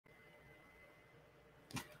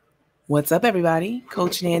What's up, everybody?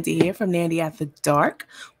 Coach Nandy here from Nandy After Dark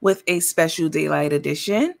with a special daylight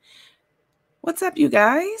edition. What's up, you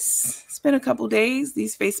guys? It's been a couple days.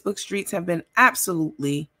 These Facebook streets have been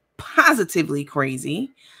absolutely, positively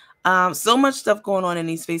crazy. So much stuff going on in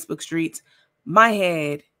these Facebook streets. My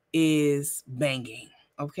head is banging,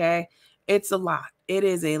 okay? It's a lot. It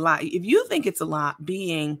is a lot. If you think it's a lot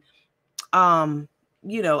being, a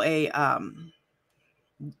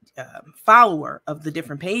follower of the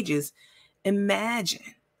different pages, imagine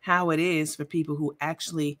how it is for people who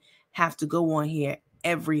actually have to go on here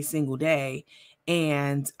every single day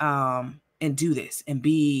and do this and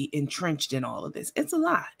be entrenched in all of this. It's a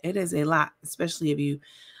lot. It is a lot, especially if you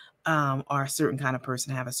are a certain kind of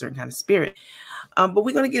person, have a certain kind of spirit. But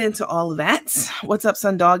we're going to get into all of that. What's up,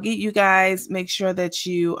 Sun Doggy? You guys make sure that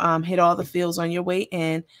you hit all the feels on your way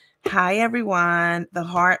in. Hi, everyone. The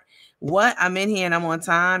heart. What? I'm in here and I'm on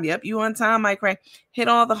time. Yep, you on time, Mike Ray. Hit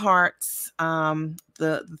all the hearts,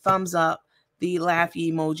 the thumbs up, the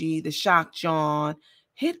laughy emoji, the shock John.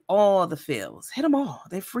 Hit all the fills. Hit them all.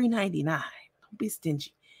 They're free 99. Don't be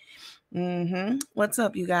stingy. What's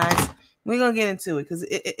up, you guys? We're going to get into it because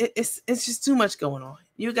it's just too much going on.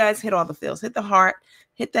 You guys hit all the fills. Hit the heart.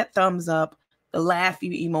 Hit that thumbs up, the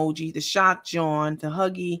laughy emoji, the shock John, the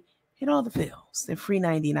huggy. Hit all the fills. They're free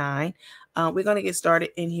 99. We're going to get started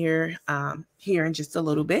in here in just a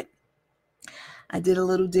little bit. I did a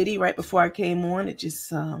little ditty right before I came on. It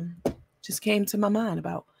just came to my mind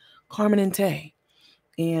about Carmen and Tay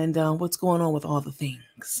and what's going on with all the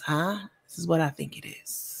things. This is what I think it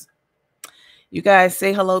is. You guys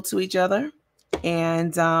say hello to each other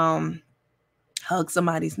and hug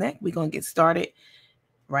somebody's neck. We're going to get started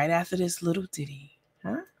right after this little ditty.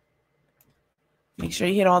 Make sure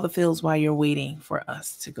you hit all the fills while you're waiting for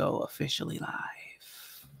us to go officially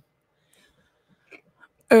live.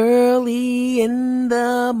 Early in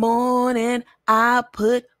the morning, I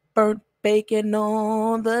put burnt bacon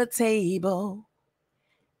on the table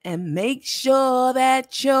and make sure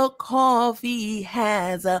that your coffee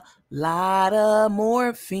has a lot of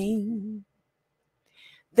morphine.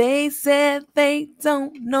 They said they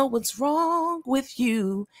don't know what's wrong with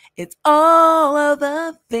you. It's all of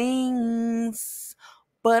the things.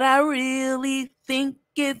 But I really think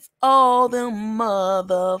it's all the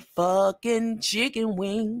motherfucking chicken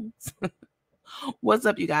wings. What's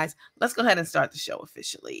up, you guys? Let's go ahead and start the show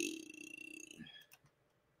officially.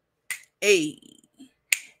 Hey.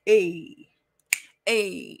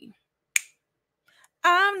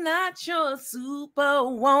 I'm not your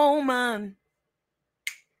superwoman.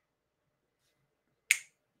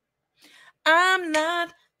 I'm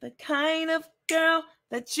not the kind of girl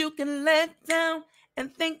that you can let down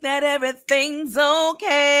and think that everything's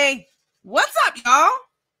okay. What's up, y'all?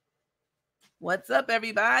 What's up,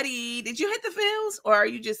 everybody? Did you hit the fills or are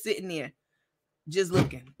you just sitting there just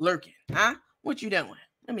lurking? What you doing?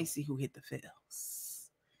 Let me see who hit the fills.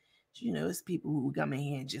 You know, it's people who come in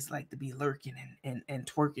here and just like to be lurking and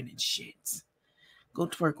twerking and shit. Go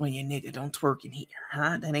twerk on your nigga. Don't twerk in here,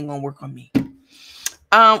 That ain't gonna work on me.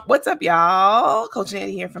 What's up, y'all? Coach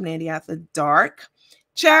Nandy here from Nandy After Dark.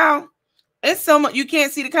 Ciao. It's so much. You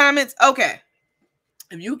can't see the comments? Okay.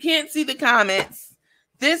 If you can't see the comments,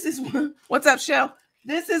 this is what's up, Shell?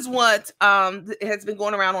 This is what has been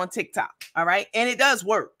going around on TikTok. All right. And it does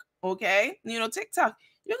work. Okay. You know, TikTok,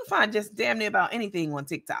 you can find just damn near about anything on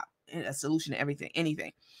TikTok. A solution to everything,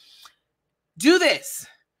 anything. Do this.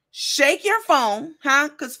 Shake your phone,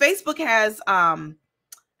 because Facebook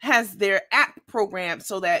has their app program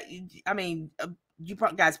so that, you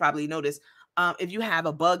guys probably know this. If you have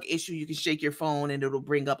a bug issue, you can shake your phone and it'll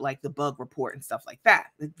bring up like the bug report and stuff like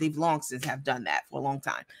that. They've long since have done that for a long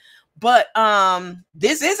time. But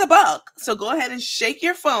this is a bug. So go ahead and shake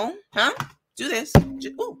your phone. Do this.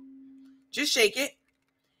 Just shake it.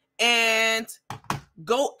 And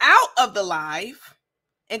go out of the live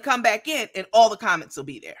and come back in and all the comments will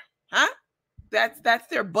be there. That's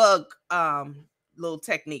their bug little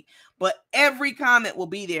technique. But every comment will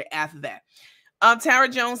be there after that. Tara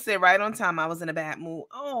Jones said, right on time, I was in a bad mood.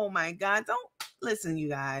 Oh my God. Don't listen, you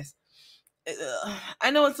guys. I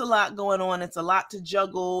know it's a lot going on. It's a lot to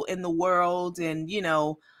juggle in the world and,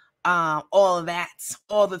 all of that,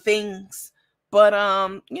 all the things. But,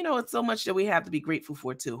 it's so much that we have to be grateful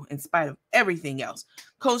for too, in spite of everything else.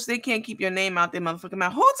 Coach, they can't keep your name out there, motherfucking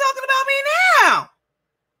mouth. Who's talking about me now?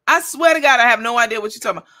 I swear to God, I have no idea what you're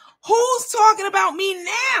talking about. Who's talking about me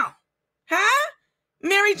now?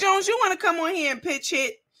 Mary Jones, you want to come on here and pitch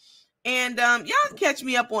hit? And y'all can catch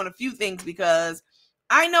me up on a few things because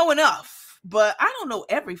I know enough, but I don't know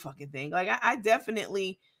every fucking thing. Like I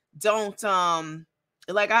definitely don't I'm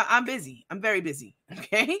busy. I'm very busy.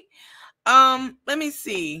 Okay. Let me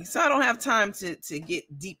see. So I don't have time to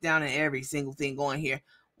get deep down in every single thing going here.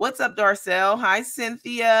 What's up, Darcel? Hi,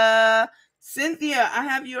 Cynthia. Cynthia, I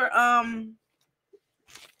have your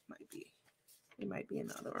it might be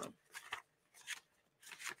another room.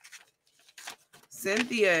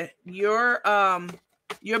 Cynthia, your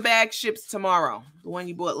bag ships tomorrow. The one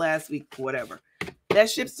you bought last week, whatever. That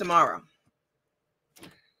ships tomorrow.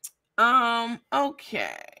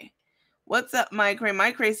 Okay. What's up, Mike Ray?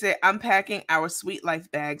 Mike Ray said, I'm packing our Sweet Life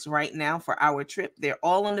bags right now for our trip. They're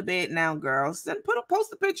all on the bed now, girls. Then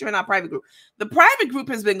post a picture in our private group. The private group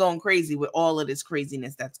has been going crazy with all of this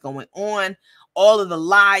craziness that's going on, all of the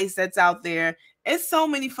lies that's out there. It's so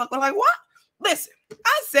many fuck. Like, what? Listen,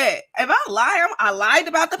 I said, if I lie, I lied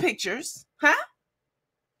about the pictures. Huh?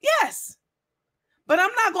 Yes. But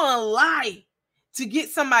I'm not going to lie to get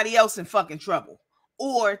somebody else in fucking trouble,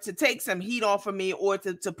 or to take some heat off of me, or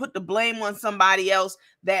to put the blame on somebody else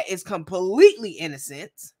that is completely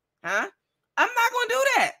innocent. Huh? I'm not going to do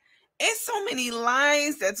that. It's so many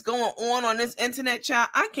lies that's going on this internet, child.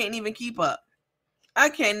 I can't even keep up. I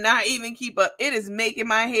cannot even keep up. It is making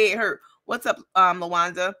my head hurt. What's up,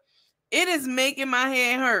 Lawanda? It is making my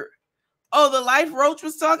head hurt. Oh, the Life Roach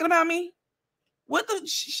was talking about me?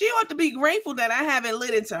 She ought to be grateful that I haven't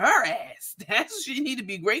lit into her ass. That's what she need to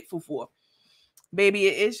be grateful for. Baby,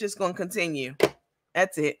 it's just going to continue.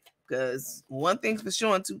 That's it. Because one thing's for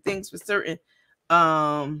sure and two things for certain.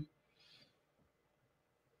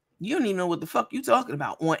 You don't even know what the fuck you talking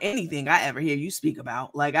about on anything I ever hear you speak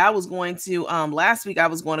about. Like, I was going to, last week I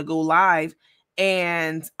was going to go live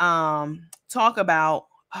and talk about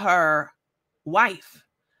her wife.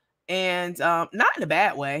 And not in a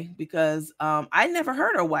bad way, because I never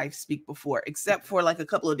heard her wife speak before, except for like a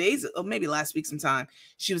couple of days, or maybe last week sometime.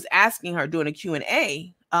 She was asking her during a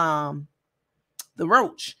Q&A, the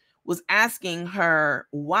Roach was asking her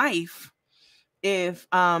wife if,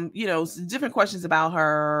 different questions about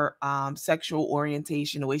her sexual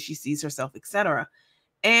orientation, the way she sees herself, etc.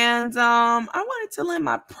 And I wanted to lend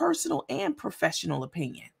my personal and professional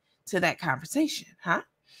opinion to that conversation, huh?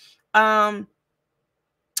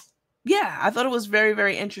 Yeah, I thought it was very,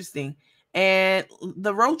 very interesting. And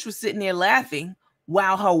the Roach was sitting there laughing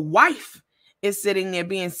while her wife is sitting there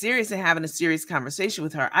being serious and having a serious conversation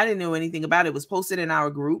with her. I didn't know anything about it. It was posted in our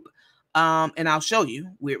group. And I'll show you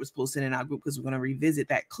where it was posted in our group, because we're going to revisit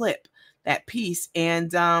that clip, that piece.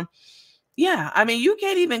 And yeah, I mean, you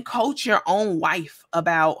can't even coach your own wife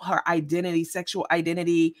about her identity, sexual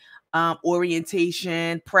identity,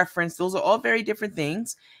 orientation, preference. Those are all very different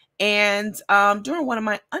things. And during one of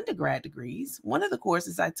my undergrad degrees, one of the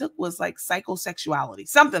courses I took was like psychosexuality,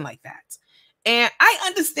 something like that. And I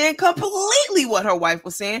understand completely what her wife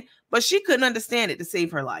was saying, but she couldn't understand it to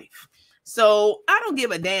save her life. So I don't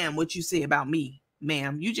give a damn what you say about me,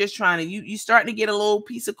 ma'am. You just trying to, you starting to get a little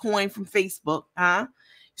piece of coin from Facebook, huh?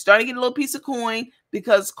 Starting to get a little piece of coin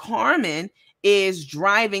because Carmen is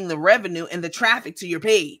driving the revenue and the traffic to your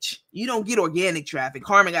page. You don't get organic traffic.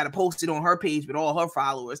 Carmen got to post it on her page with all her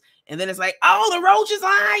followers. And then it's like, oh, the Roach is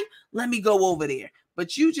live. Let me go over there.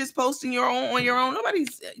 But you just posting your own on your own.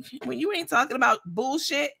 Nobody's, when you ain't talking about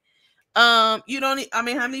bullshit, you don't, I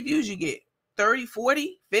mean, how many views you get? 30,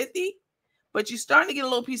 40, 50? But you're starting to get a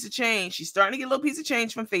little piece of change. She's starting to get a little piece of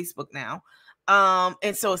change from Facebook now.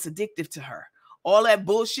 And so it's addictive to her. All that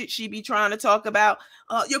bullshit she be trying to talk about.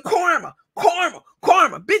 Your karma.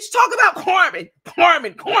 Bitch, talk about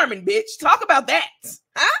Carmen, bitch. Talk about that.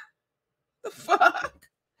 Huh? The fuck?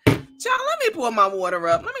 Child, let me pour my water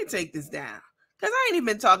up. Let me take this down. Because I ain't even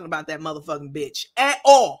been talking about that motherfucking bitch at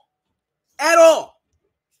all. At all.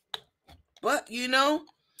 But, you know,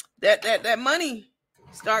 that money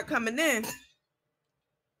start coming in.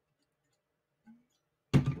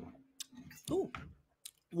 Ooh.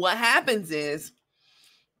 What happens is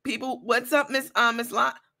people, what's up, Miss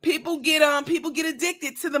Lot? People get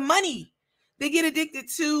addicted to the money. They get addicted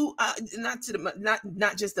to not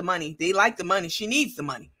just the money. They like the money. She needs the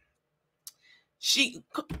money.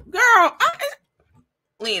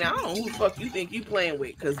 Lena, I don't know who the fuck you think you playing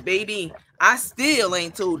with, because baby, I still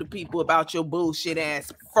ain't told the people about your bullshit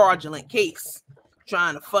ass fraudulent case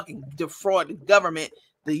trying to fucking defraud the government,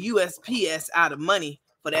 the USPS, out of money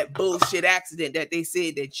for that bullshit accident that they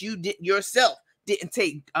said that you didn't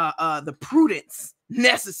take the prudence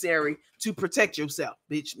necessary to protect yourself,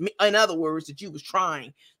 bitch. In other words, that you was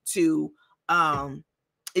trying to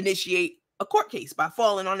initiate a court case by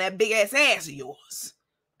falling on that big ass of yours.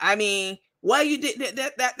 I mean, why you did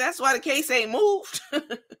that? That's why the case ain't moved.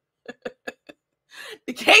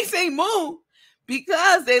 The case ain't moved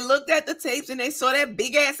because they looked at the tapes and they saw that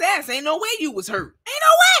big ass. Ain't no way you was hurt. Ain't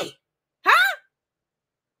no way. Huh?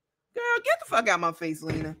 Girl, get the fuck out of my face,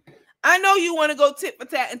 Lena. I know you want to go tit for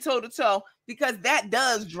tat and toe to toe because that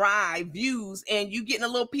does drive views and you getting a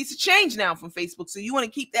little piece of change now from Facebook. So you want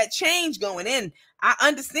to keep that change going in. I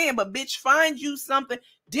understand, but bitch, find you something.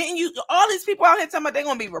 Didn't you? All these people out here talking about they're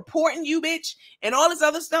going to be reporting you, bitch, and all this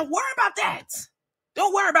other stuff. Worry about that.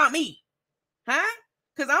 Don't worry about me. Huh?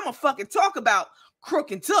 Because I'm going to fucking talk about Crook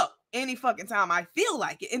and Took any fucking time I feel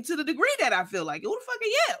like it. And to the degree that I feel like it. Who the fuck are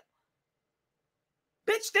you?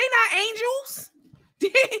 Bitch, they not angels.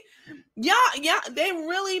 Y'all, they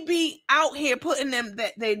really be out here putting them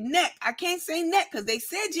their neck. I can't say neck because they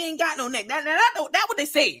said you ain't got no neck. That's what they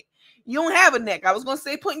said. You don't have a neck. I was gonna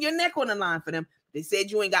say putting your neck on the line for them. They said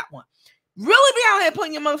you ain't got one. Really be out here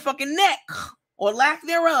putting your motherfucking neck or lack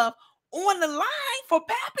thereof on the line for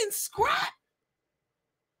pap and scrap.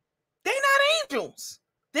 They not angels.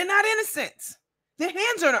 They're not innocent. Their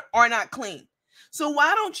hands are not clean. So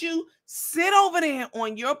why don't you sit over there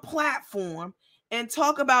on your platform and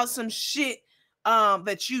talk about some shit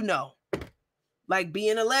that you know, like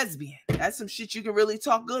being a lesbian. That's some shit you can really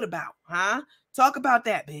talk good about, huh? Talk about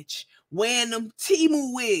that, bitch. Wearing them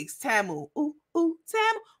Tamu wigs. Tamu.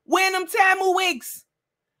 Tamu. Wearing them Tamu wigs.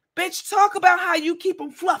 Bitch, talk about how you keep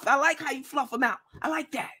them fluffed. I like how you fluff them out. I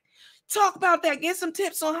like that. Talk about that. Get some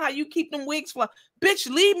tips on how you keep them wigs fluffed. Bitch,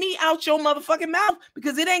 leave me out your motherfucking mouth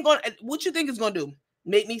because it ain't gonna, what you think it's gonna do?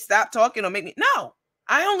 Make me stop talking or make me, no.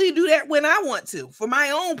 I only do that when I want to, for my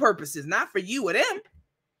own purposes, not for you or them.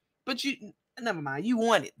 But you, never mind. You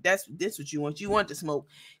want it. That's what you want. You want to smoke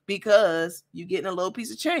because you're getting a little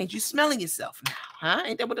piece of change. You're smelling yourself now, huh?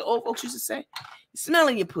 Ain't that what the old folks used to say? You're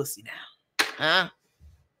smelling your pussy now, huh?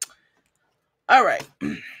 All right.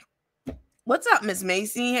 What's up, Miss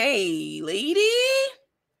Macy? Hey, lady.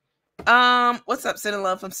 What's up? Sending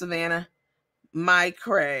love from Savannah. My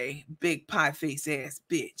cray, big pie face ass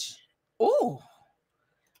bitch. Oh.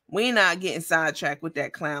 We not getting sidetracked with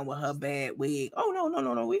that clown with her bad wig. Oh, no.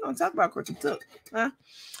 We're going to talk about Crooked Took. Huh?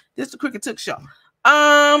 This is the Crooked Took show.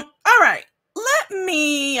 All right. Let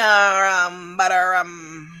me, come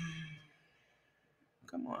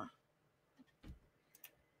on.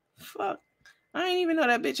 Fuck. I ain't even know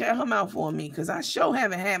that bitch had her mouth on me because I sure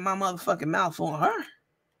haven't had my motherfucking mouth on her.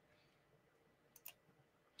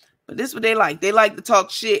 But this is what they like. They like to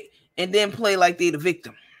talk shit and then play like they the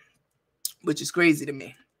victim, which is crazy to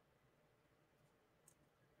me.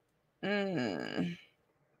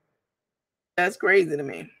 That's crazy to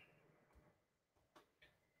me.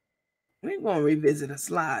 We're going to revisit a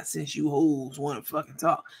slide since you hoes want to fucking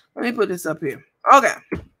talk. Let me put this up here. Okay.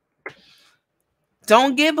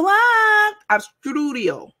 Don't get blocked. I'm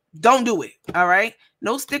studio. Don't do it. All right.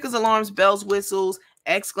 No stickers, alarms, bells, whistles,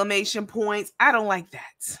 exclamation points. I don't like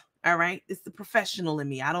that. All right. It's the professional in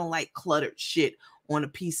me. I don't like cluttered shit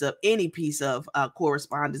on any piece of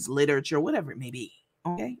correspondence, literature, whatever it may be.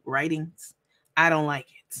 Okay. Writings. I don't like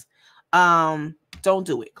it. Don't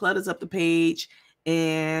do it. Clutters up the page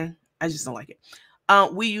and I just don't like it.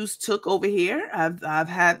 We use Took over here.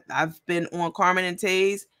 I've been on Carmen and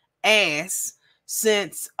Tay's ass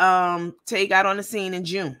since Tay got on the scene in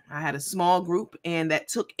June. I had a small group and that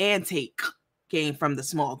Took and Take came from the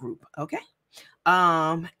small group. Okay.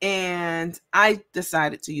 And I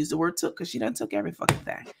decided to use the word Took because she done took every fucking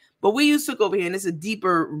thing. But we use Took over here and there's a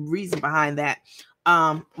deeper reason behind that.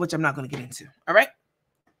 Which I'm not going to get into. All right.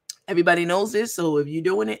 Everybody knows this. So if you're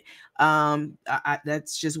doing it,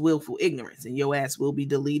 that's just willful ignorance and your ass will be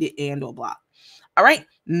deleted and or blocked. All right.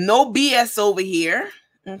 No BS over here.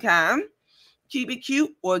 Okay. Keep it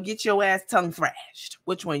cute or get your ass tongue thrashed.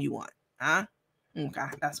 Which one you want? Huh? Okay.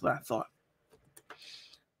 That's what I thought.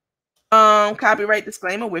 Copyright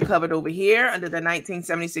disclaimer. We're covered over here under the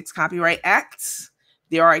 1976 Copyright Act.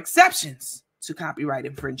 There are exceptions to copyright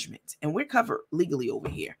infringement, and we're covered legally over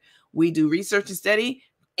here. We do research and study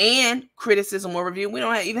and criticism or review. We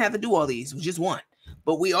don't even have to do all these. We just one.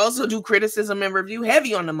 But we also do criticism and review,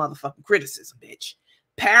 heavy on the motherfucking criticism, bitch.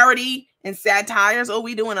 Parody and satires. Oh,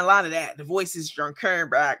 we doing a lot of that. The voices drunk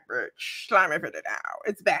back, bitch. Slime it now.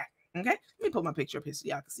 It's back. Okay. Let me put my picture up here so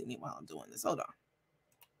y'all can see me while I'm doing this. Hold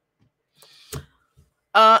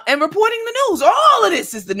on. And reporting the news. All of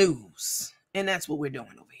this is the news. And that's what we're doing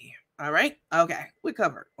over here. All right. Okay. We're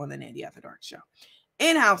covered on the Nandy After Dark show.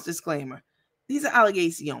 In-house disclaimer. These are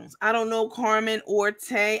allegations. I don't know Carmen or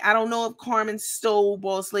Tay. I don't know if Carmen stole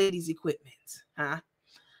Boss Lady's equipment. Huh?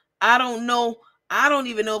 I don't know. I don't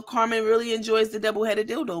even know if Carmen really enjoys the double-headed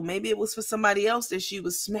dildo. Maybe it was for somebody else that she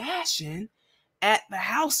was smashing at the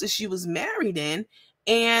house that she was married in.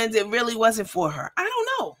 And it really wasn't for her. I don't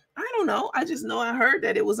know. I just know I heard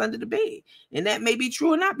that it was under the bed. And that may be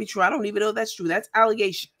true or not be true. I don't even know if that's true. That's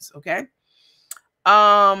allegations. Okay.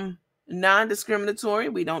 Non-discriminatory.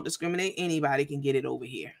 We don't discriminate. Anybody can get it over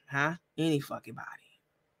here. Huh? Any fucking body.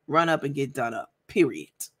 Run up and get done up. Period.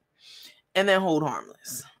 And then hold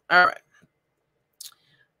harmless. All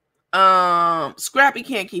right. Scrappy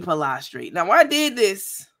can't keep her lie straight. Now, I did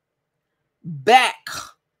this back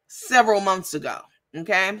several months ago.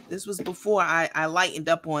 Okay? This was before I lightened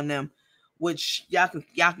up on them, which y'all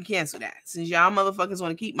can cancel that. Since y'all motherfuckers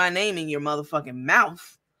want to keep my name in your motherfucking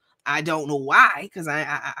mouth. I don't know why, because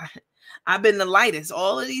I've been the lightest.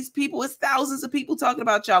 All of these people, it's thousands of people talking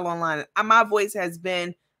about y'all online. My voice has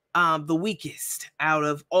been the weakest out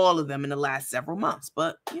of all of them in the last several months.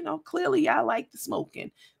 But, you know, clearly y'all like the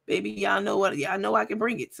smoking. Baby, y'all know I can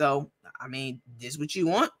bring it. So, I mean, this what you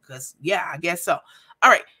want? Because, yeah, I guess so.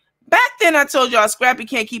 All right. Back then, I told y'all Scrappy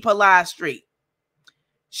can't keep her lies straight.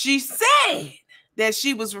 She said that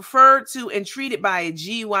she was referred to and treated by a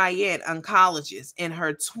GYN oncologist in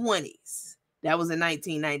her 20s. That was in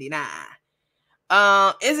 1999.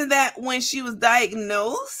 Isn't that when she was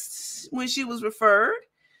diagnosed, when she was referred?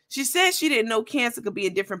 She said she didn't know cancer could be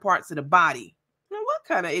in different parts of the body. Now, what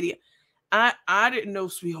kind of idiot? I didn't know,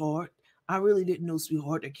 sweetheart. I really didn't know,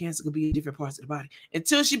 sweetheart, that cancer could be in different parts of the body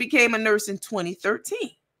until she became a nurse in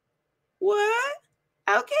 2013. What?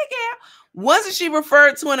 Okay, girl. Wasn't she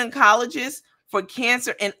referred to an oncologist for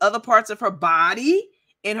cancer in other parts of her body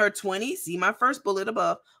in her 20s? See my first bullet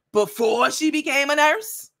above. Before she became a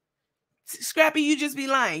nurse? Scrappy, you just be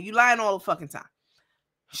lying. You lying all the fucking time.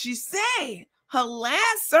 She said her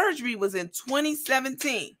last surgery was in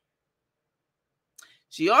 2017.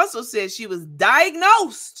 She also said she was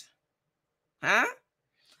diagnosed,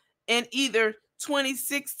 in either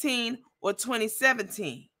 2016 or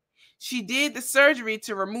 2017. She did the surgery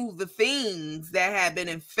to remove the things that had been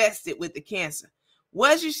infested with the cancer.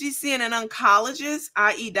 Wasn't she seeing an oncologist,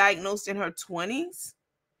 i.e. diagnosed in her 20s?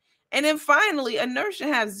 And then finally, a nurse should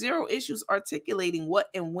have zero issues articulating what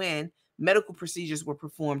and when medical procedures were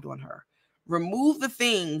performed on her. Remove the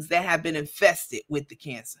things that have been infested with the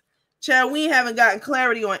cancer. Child, we haven't gotten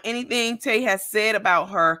clarity on anything Tay has said about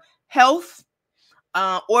her health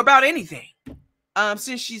or about anything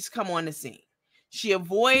since she's come on the scene. She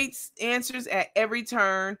avoids answers at every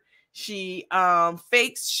turn. She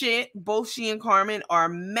fakes shit. Both she and Carmen are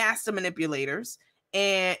master manipulators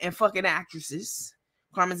and fucking actresses.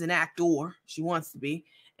 Carmen's an actor. She wants to be.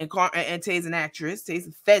 And Tay's an actress. Tay's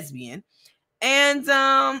a thespian. And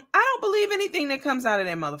I don't believe anything that comes out of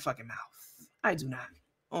their motherfucking mouth. I do not.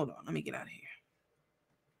 Hold on. Let me get out of here.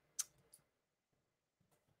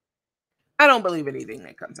 I don't believe anything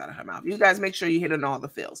that comes out of her mouth. You guys make sure you hit on all the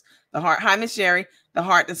fills. The heart. Hi, Miss Sherry. The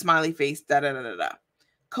heart, the smiley face. Da-da-da-da-da.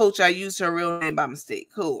 Coach, I used her real name by mistake.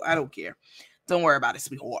 Cool. I don't care. Don't worry about it,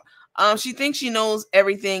 sweetheart. She thinks she knows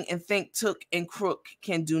everything and think Took and Crook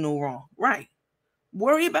can do no wrong. Right.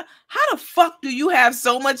 Worry about how the fuck do you have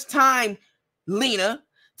so much time, Lena,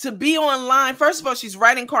 to be online? First of all, she's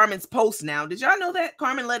writing Carmen's post now. Did y'all know that?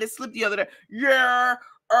 Carmen let it slip the other day. Yeah,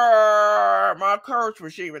 my coach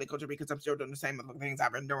was she really coaching me because I'm still doing the same things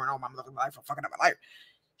I've been doing all my life for fucking up my life.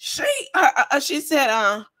 She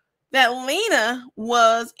said that Lena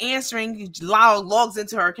was answering, logs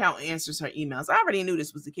into her account and answers her emails. I already knew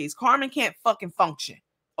this was the case. Carmen can't fucking function,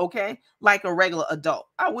 okay, like a regular adult.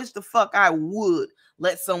 I wish the fuck I would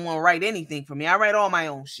let someone write anything for me. I write all my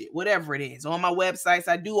own shit, whatever it is. On my websites,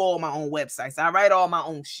 I do all my own websites. I write all my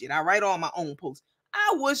own shit. I write all my own posts.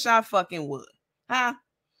 I wish I fucking would, huh?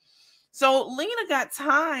 So Lena got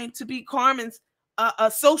time to be Carmen's a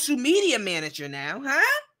social media manager now,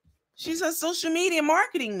 huh? She's a social media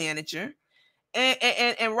marketing manager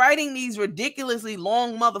and writing these ridiculously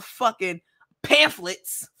long motherfucking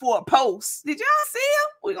pamphlets for a post. Did y'all see them?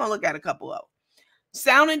 We're going to look at a couple of them.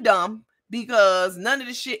 Sounding dumb because none of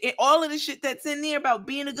the shit, all of the shit that's in there about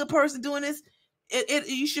being a good person doing this,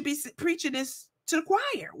 you should be preaching this to the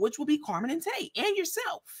choir, which will be Carmen and Tay and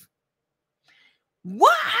yourself.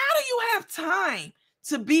 What? How do you have time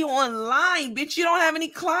to be online, bitch? You don't have any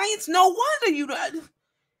clients? No wonder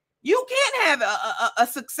you can't have a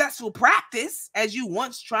successful practice as you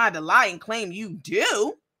once tried to lie and claim you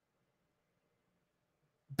do.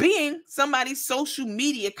 Being somebody's social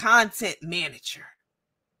media content manager.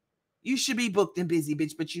 You should be booked and busy,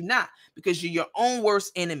 bitch, but you're not because you're your own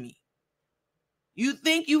worst enemy. You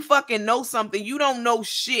think you fucking know something. You don't know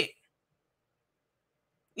shit.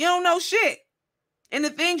 You don't know shit. And the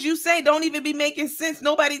things you say don't even be making sense.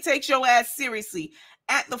 Nobody takes your ass seriously.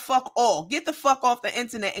 At the fuck all. Get the fuck off the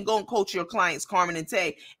internet and go and coach your clients, Carmen and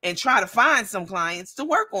Tay, and try to find some clients to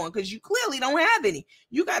work on because you clearly don't have any.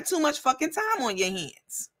 You got too much fucking time on your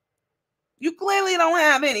hands. You clearly don't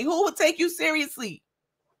have any. Who will take you seriously?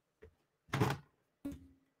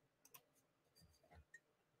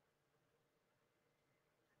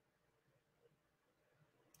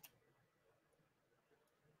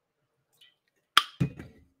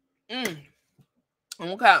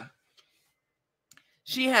 Okay.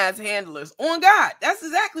 She has handlers. On God, that's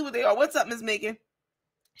exactly what they are. What's up, Miss Megan?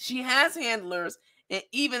 She has handlers, and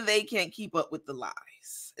even they can't keep up with the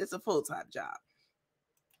lies. It's a full-time job.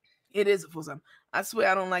 It is a full-time. I swear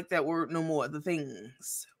I don't like that word no more. The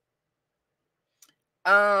things.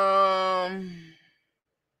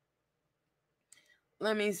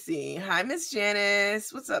 Let me see. Hi, Miss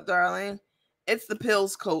Janice. What's up, darling? It's the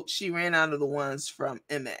pills coach. She ran out of the ones from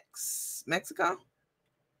MX. Mexico?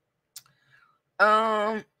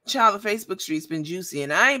 Child, the Facebook street's been juicy,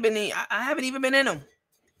 and I haven't even been in them.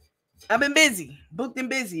 I've been busy, booked and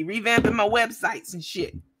busy, revamping my websites and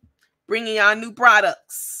shit, bringing y'all new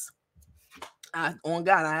products. On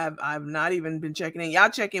God, I've not even been checking in. Y'all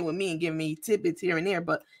check in with me and give me tidbits here and there, and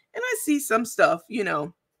I see some stuff,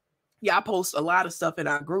 y'all post a lot of stuff in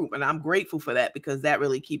our group, and I'm grateful for that because that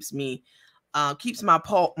really keeps me, keeps my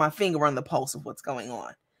finger on the pulse of what's going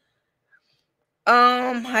on.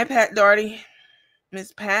 Hi, Pat Darty.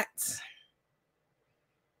 Miss Pat.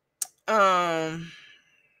 Let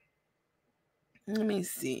me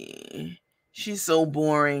see. She's so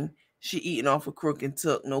boring. She eating off a crook and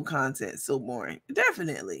took no content. So boring.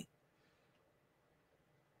 Definitely.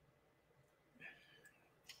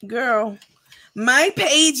 Girl, my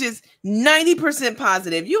page is 90%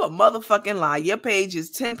 positive. You a motherfucking lie. Your page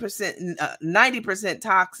is 10%, 90%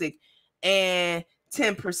 toxic and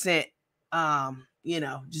 10%,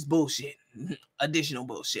 just bullshit. Additional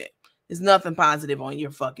bullshit. There's nothing positive on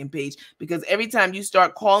your fucking page because every time you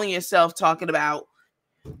start calling yourself talking about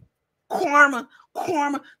karma,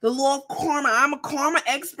 the law of karma, I'm a karma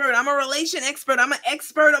expert, I'm a relation expert, I'm an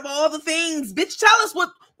expert of all the things. Bitch, tell us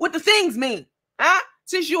what the things mean. Huh?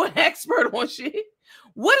 Since you're an expert on shit.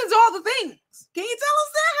 What is all the things? Can you tell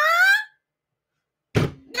us that, huh?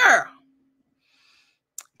 Girl.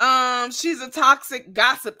 She's a toxic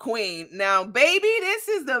gossip queen. Now, baby, this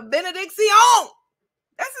is the benediction.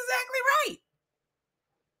 That's exactly right.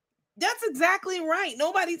 That's exactly right.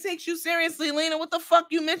 Nobody takes you seriously, Lena. What the fuck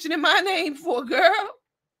you mentioning my name for, girl?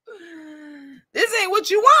 This ain't what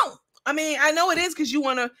you want. I mean, I know it is because you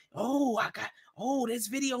want to, this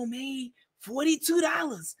video made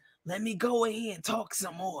 $42. Let me go ahead and talk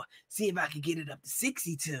some more. See if I can get it up to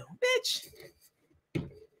 62. Bitch.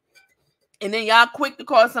 And then y'all quick to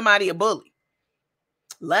call somebody a bully.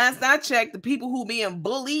 Last I checked, the people who being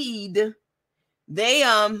bullied, they're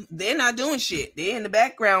not doing shit. They're in the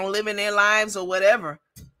background living their lives or whatever.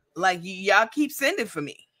 Like y'all keep sending for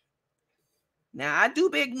me. Now I do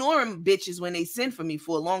be ignoring bitches when they send for me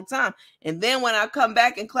for a long time. And then when I come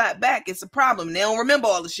back and clap back, it's a problem. They don't remember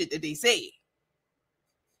all the shit that they said.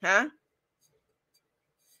 Huh?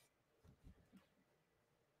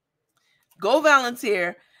 Go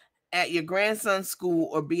volunteer at your grandson's school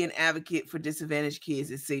or be an advocate for disadvantaged kids.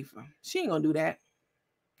 It's safer. She ain't gonna do that.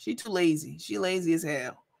 She too lazy. She lazy as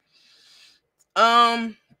hell.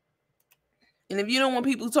 And if you don't want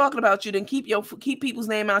people talking about you, then keep people's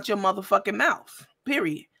name out your motherfucking mouth.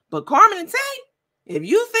 Period. But Carmen and Tay, if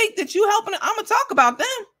you think that you helping, I'm gonna talk about them.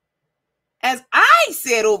 As I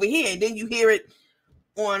said over here, and then you hear it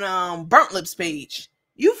on Burnt Lips page.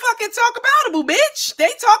 You fucking talk aboutable, bitch. They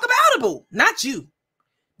talk aboutable, not you.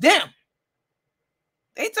 Them.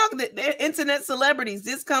 They talk that they're internet celebrities.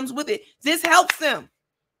 This comes with it. This helps them.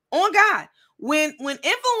 On God. When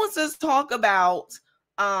influencers talk about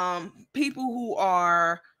people who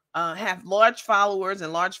are have large followers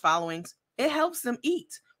and large followings, it helps them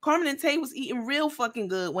eat. Carmen and Tay was eating real fucking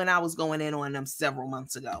good when I was going in on them several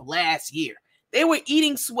months ago, last year. They were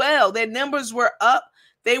eating swell. Their numbers were up.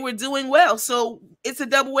 They were doing well. So it's a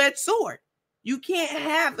double-edged sword. You can't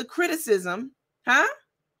have the criticism,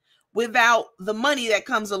 without the money that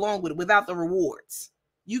comes along with it, without the rewards.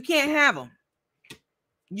 You can't have them.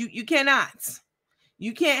 You cannot.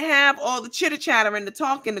 You can't have all the chitter-chatter and the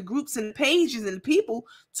talk and the groups and the pages and the people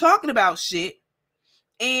talking about shit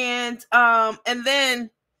and then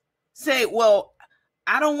say, well,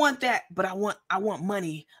 I don't want that, but I want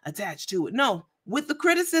money attached to it. No, with the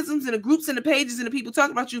criticisms and the groups and the pages and the people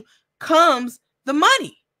talking about you comes the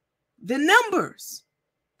money, the numbers,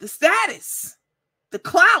 the status, the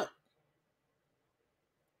clout.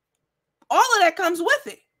 All of that comes with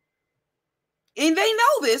it. And they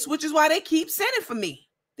know this, which is why they keep sending for me.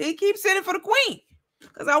 They keep sending for the queen.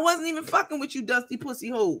 Because I wasn't even fucking with you dusty pussy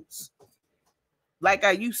hoes. Like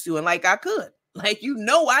I used to and like I could. Like,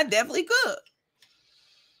 I definitely could.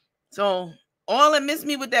 So, all that miss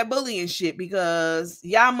me with that bullying shit because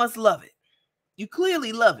y'all must love it. You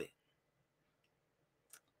clearly love it.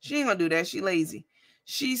 She ain't gonna do that. She lazy.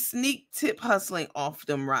 She sneak tip hustling off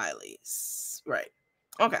them Rileys. Right.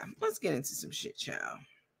 Okay, let's get into some shit, child.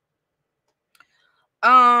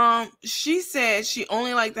 She said she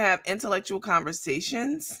only liked to have intellectual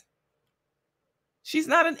conversations. She's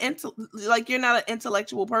not you're not an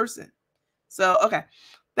intellectual person. So, okay.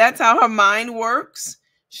 That's how her mind works.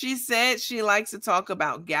 She said she likes to talk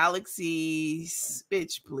about galaxies.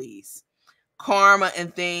 Bitch, please. Karma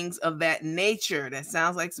and things of that nature. That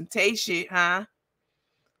sounds like some Tay shit, huh?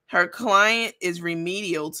 Her client is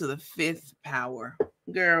remedial to the fifth power.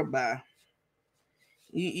 Girl, bye.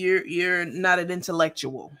 You're not an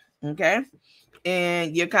intellectual, okay?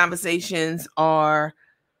 And your conversations are,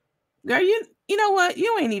 girl, you know what?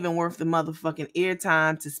 You ain't even worth the motherfucking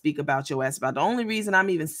airtime to speak about your ass about. The only reason I'm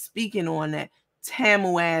even speaking on that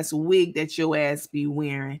Tamil ass wig that your ass be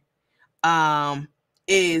wearing,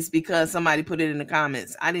 is because somebody put it in the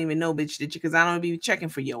comments. I didn't even know, bitch, that you, because I don't be checking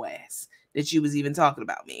for your ass that you was even talking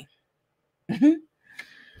about me.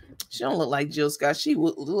 She don't look like Jill Scott. She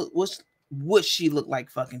would she look like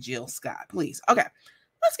fucking Jill Scott? Please. Okay,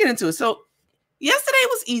 let's get into it. So yesterday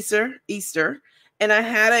was Easter, and I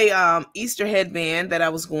had a Easter headband that I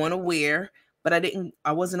was going to wear, but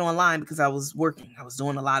I wasn't online because I was working. I was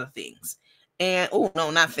doing a lot of things. And oh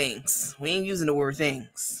no, not things. We ain't using the word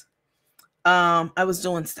things. I was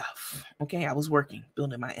doing stuff. Okay, I was working,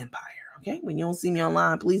 building my empire. Okay, when you don't see me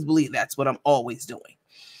online, please believe that's what I'm always doing.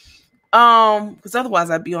 Because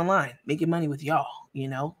otherwise I'd be online making money with y'all,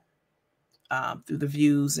 through the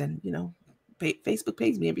views, and Facebook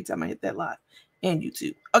pays me every time I hit that live, and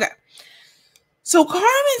YouTube. Okay, so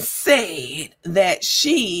Carmen said that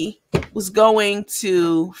she was going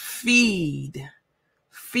to feed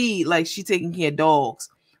like she taking care of dogs,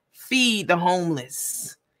 feed the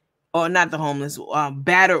homeless, or not the homeless,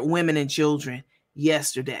 battered women and children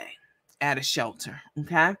yesterday at a shelter.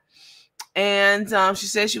 Okay. And she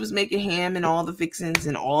said she was making ham and all the fixings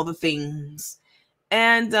and all the things.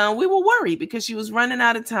 And we were worried because she was running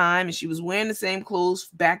out of time, and she was wearing the same clothes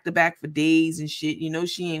back to back for days and shit.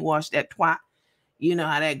 She ain't washed that twat. You know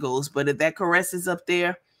how that goes. But if that caress is up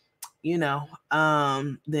there,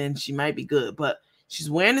 then she might be good. But she's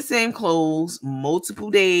wearing the same clothes multiple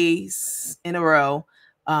days in a row,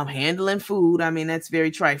 handling food. I mean, that's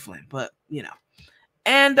very trifling, but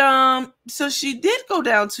And so she did go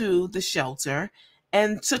down to the shelter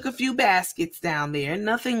and took a few baskets down there.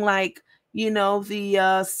 Nothing like,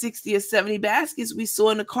 the 60 or 70 baskets we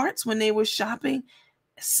saw in the carts when they were shopping,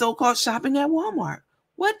 so-called shopping at Walmart.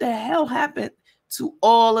 What the hell happened to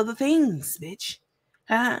all of the things, bitch?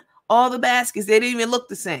 Huh? All the baskets, they didn't even look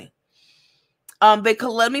the same.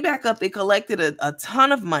 Let me back up. They collected a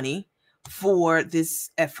ton of money for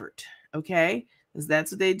this effort. Okay. Because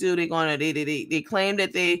that's what they do. They're gonna they claim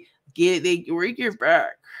that we give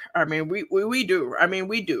back. I mean, we do. I mean,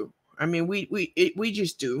 we do. I mean, we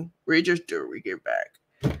just do. We just do. We give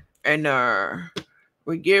back, and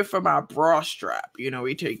we give from our bra strap.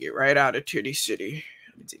 We take it right out of Titty City.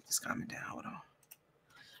 Let me take this comment down. Hold on.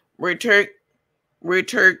 We take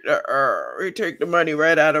the money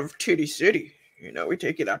right out of Titty City. We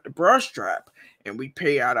take it out the bra strap, and we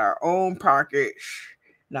pay out our own pockets,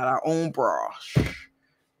 not our own bras.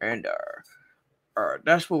 And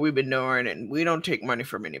that's what we've been doing, and we don't take money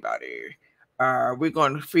from anybody. We're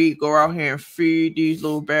going to go out here and feed these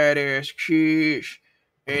little badass kids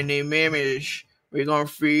and their mammies. We're going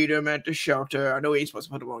to feed them at the shelter. I know we ain't supposed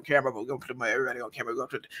to put them on camera, but we're going to put them everybody on camera. We're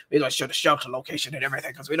going to show the shelter location and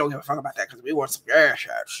everything, because we don't give a fuck about that, because we want some gas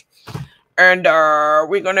shots. And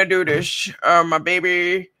we're going to do this. My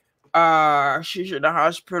baby, she's in the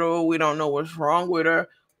hospital. We don't know what's wrong with her,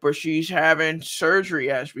 but she's having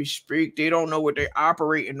surgery as we speak. They don't know what they're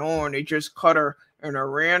operating on. They just cut her in a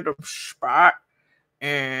random spot.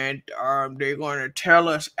 And they're going to tell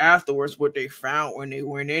us afterwards what they found when they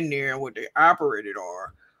went in there and what they operated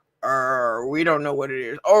on. We don't know what it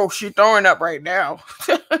is. Oh, she's throwing up right now.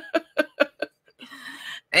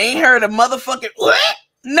 Ain't heard a motherfucking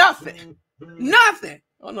nothing. Nothing.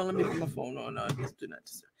 Oh no, let me put my phone on. No, I guess do not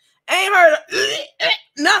disturb. Ain't heard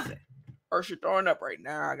nothing. Or she's throwing up right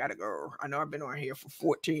now. I gotta go. I know I've been on here for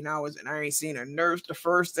 14 hours and I ain't seen a nurse the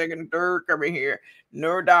first, second, third coming here.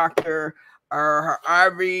 No doctor. Her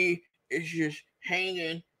IV is just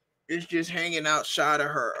hanging. It's just hanging outside of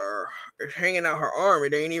her. It's hanging out her arm.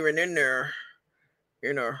 It ain't even in there.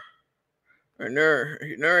 Her nerve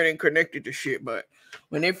ain't connected to shit. But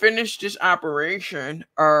when they finish this operation,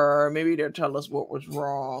 maybe they'll tell us what was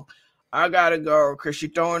wrong. I gotta go because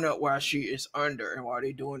she's throwing up while she is under and while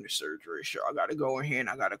they doing the surgery. So I gotta go in here and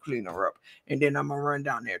I gotta clean her up. And then I'm gonna run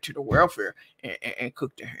down there to the welfare and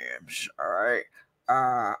cook the hams. All right.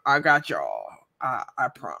 I got y'all. I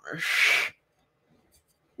promise.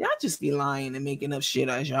 Y'all just be lying and making up shit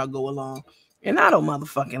as y'all go along. And I don't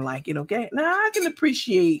motherfucking like it, okay? Now I can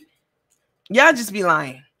appreciate. Y'all just be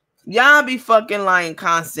lying. Y'all be fucking lying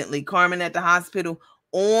constantly. Carmen at the hospital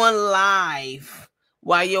on live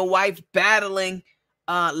while your wife's battling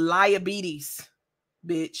diabetes,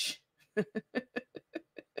 bitch.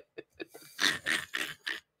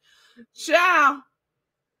 Ciao.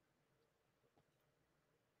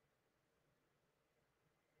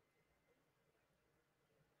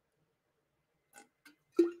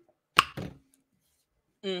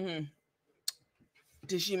 Mm-hmm.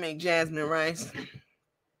 Did she make jasmine rice?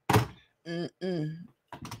 Mm-mm.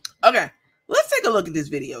 Okay, let's take a look at this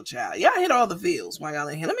video, child. Y'all hit all the feels while y'all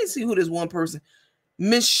in here. Let me see who this one person.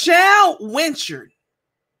 Michelle Winchard.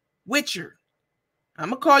 I'm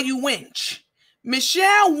going to call you Winch.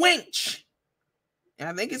 Michelle Winch.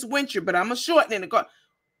 I think it's Winchard, but I'm going to shorten it and call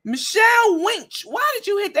Michelle Winch. Why did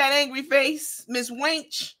you hit that angry face, Miss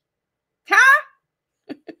Winch? Huh?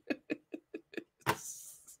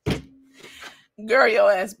 Girl,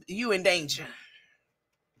 your ass, you in danger.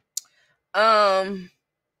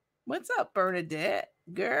 What's up, Bernadette?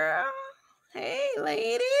 Girl, hey,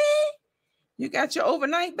 lady. You got your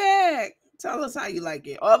overnight bag. Tell us how you like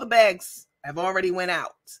it. All the bags have already went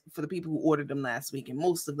out for the people who ordered them last week, and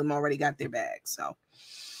most of them already got their bags. So,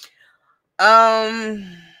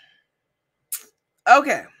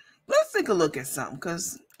 okay, let's take a look at something,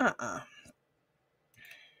 because,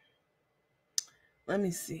 let me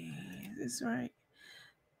see. Is this right?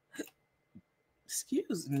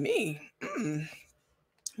 Excuse me. I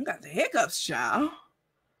got the hiccups, child.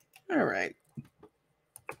 All right.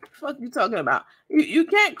 Fuck you talking about? You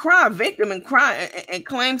can't cry victim and cry and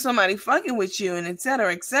claim somebody fucking with you and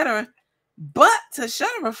etc. etc. But to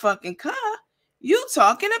shut her fucking car, you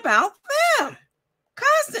talking about them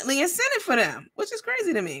constantly and sending for them, which is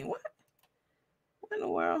crazy to me. What in the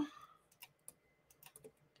world?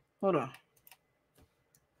 Hold on.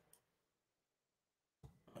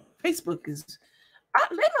 Facebook is.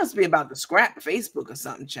 They must be about to scrap Facebook or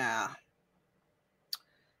something, child.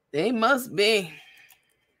 They must be.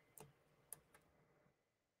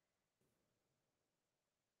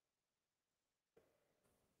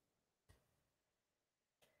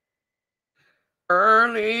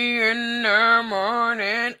 Early in the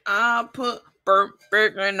morning, I put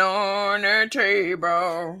bacon on the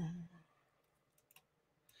table.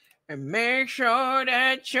 And make sure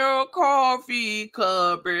that your coffee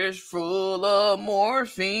cup is full of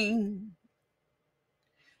morphine.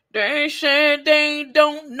 They said they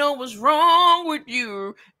don't know what's wrong with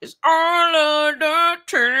you. It's all of the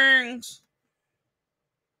things.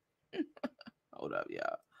 Hold up,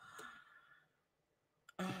 y'all.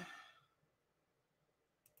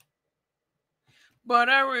 But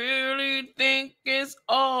I really think it's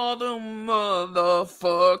all the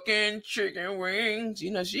motherfucking chicken wings.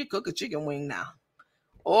 You know, she cook a chicken wing now.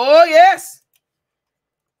 Oh, yes.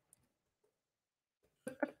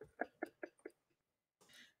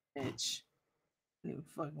 Bitch. I ain't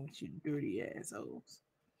fucking with you dirty assholes.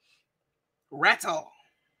 Rattle.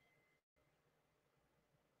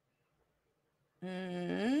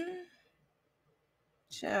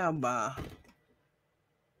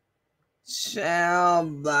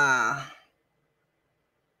 Shalba.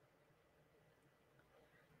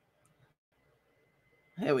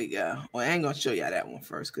 Here we go. Well, I ain't gonna show y'all that one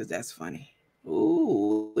first because that's funny.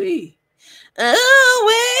 Ooh wee. Ooh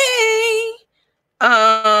wee.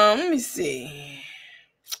 Let me see.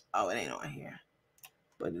 Oh, it ain't on here,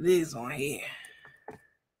 but it is on here.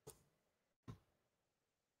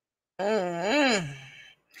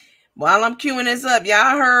 While I'm queuing this up,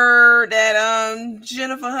 y'all heard that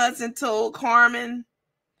Jennifer Hudson told Carmen,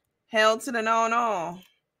 hell to the no.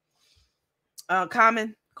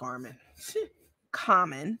 Common.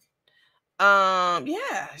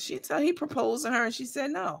 Yeah, he proposed to her and she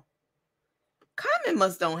said no. Common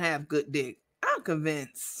must don't have good dick. I'm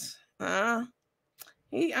convinced. I'm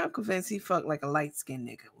convinced he fucked like a light-skinned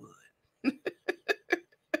nigga would.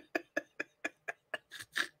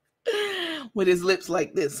 With his lips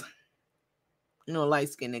like this. You know,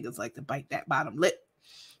 light-skinned niggas like to bite that bottom lip.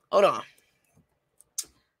 Hold on.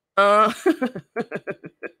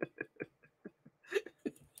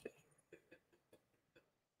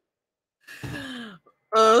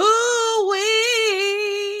 Oh,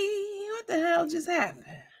 wait. What the hell just happened?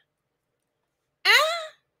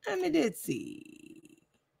 Let me did see.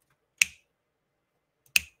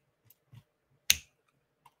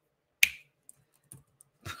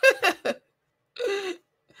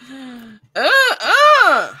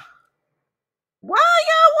 Why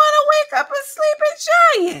y'all want to wake up a sleeping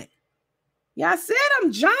giant? Y'all said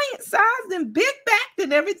I'm giant sized and big backed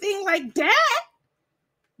and everything like that.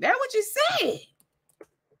 That's what you said.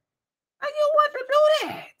 I you want to do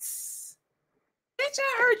that. Bitch,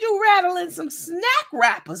 I heard you rattling some snack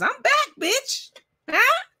wrappers. I'm back, bitch.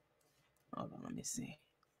 Huh? Hold on, let me see.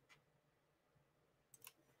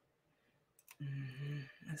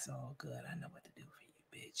 That's all good. I know what to do for you,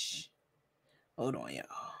 bitch. Hold on, y'all.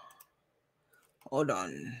 Hold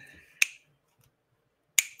on.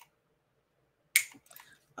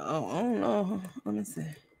 Oh, I don't know. Let me see. I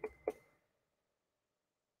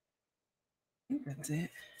think that's it.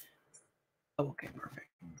 Oh, okay, perfect.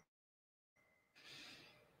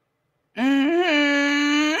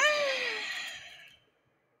 Mm-hmm.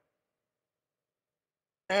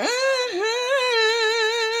 Mm-hmm.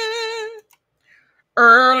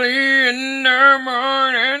 Early in the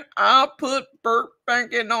morning, I put burnt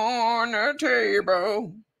bacon on the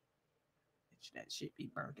table. That shit be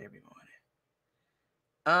burnt every morning.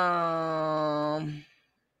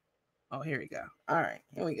 Oh, here we go. All right,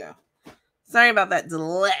 here we go. Sorry about that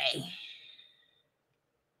delay.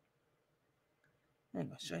 I'm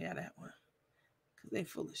gonna show you that one because they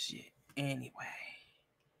full of shit. Anyway,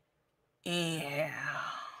 yeah,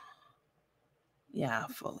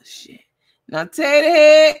 full of shit. Now Tater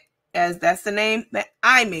Head, as that's the name that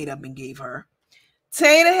I made up and gave her.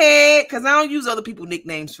 Tater Head, because I don't use other people's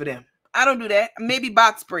nicknames for them. I don't do that. Maybe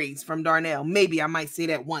Box Braids from Darnell. Maybe I might say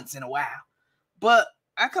that once in a while, but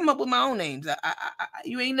I come up with my own names.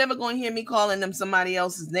 You ain't never gonna hear me calling them somebody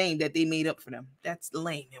else's name that they made up for them. That's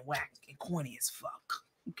lame and whack and corny as fuck.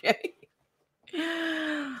 Okay.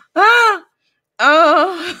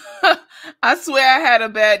 I swear I had a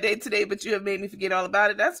bad day today, but you have made me forget all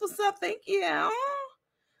about it. That's what's up. Thank you.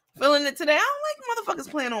 Feeling it today. I don't like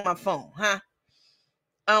motherfuckers playing on my phone, huh?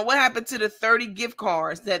 What happened to the 30 gift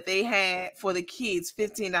cards that they had for the kids?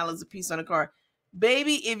 $15 a piece on a card.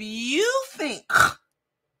 Baby, if you think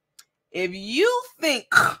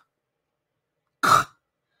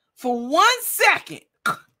for 1 second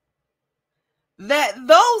that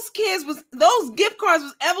those gift cards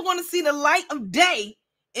was ever going to see the light of day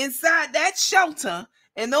inside that shelter,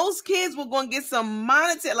 and those kids were going to get some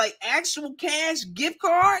monetary, like actual cash gift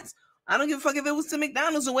cards, I don't give a fuck if it was to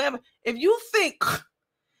McDonald's or whatever. If you think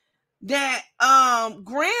that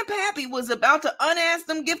Grandpappy was about to unask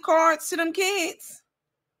them gift cards to them kids,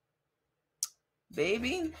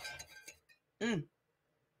 baby,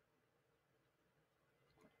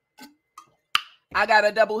 I got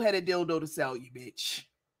a double-headed dildo to sell you, bitch.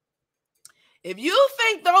 If you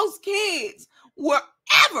think those kids were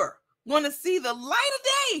ever going to see the light of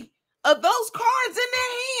day of those cards in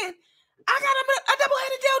their hand, I got a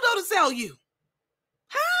double-headed dildo to sell you.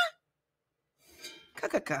 Huh?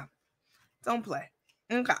 Don't play.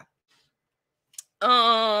 Okay.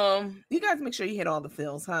 You guys make sure you hit all the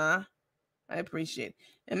fills, huh? I appreciate it.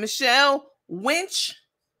 And Michelle Winch,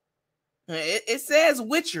 it says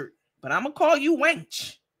Witchard, but I'm going to call you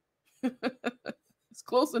Wench. It's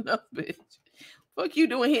close enough, bitch. Fuck you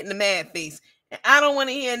doing hitting the mad face. And I don't want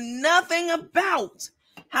to hear nothing about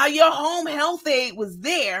how your home health aide was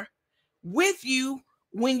there with you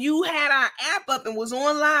when you had our app up and was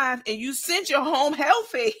on live, and you sent your home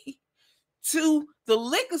health aide to the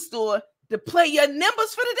liquor store to play your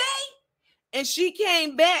numbers for the day. And she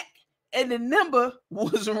came back and the number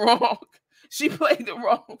was wrong. She played the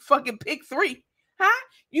wrong fucking pick 3. Huh?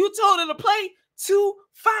 You told her to play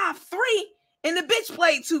 253 and the bitch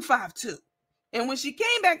played 252. And when she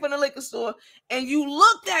came back from the liquor store and you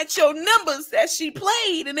looked at your numbers that she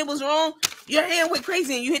played and it was wrong, your hand went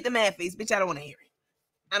crazy and you hit the mad face. Bitch, I don't want to hear it.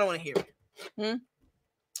 I don't want to hear it.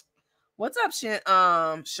 What's up,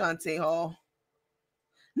 Shantae Hall?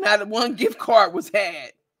 Not one gift card was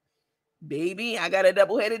had. Baby, I got a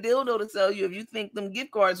double-headed dildo to tell you if you think them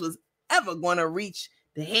gift cards was ever going to reach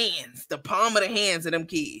the palm of the hands of them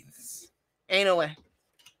kids. Ain't no way.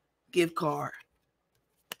 Gift card.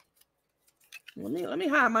 Let me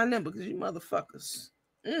hide my number because you motherfuckers.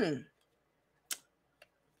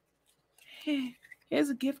 Here's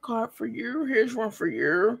a gift card for you. Here's one for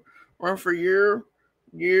you. One for you.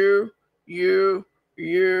 You.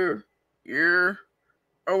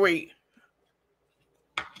 Oh wait.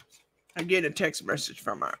 I get a text message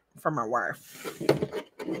from my wife.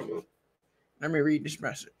 Let me read this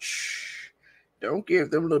message. Don't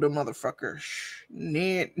give them little motherfuckers.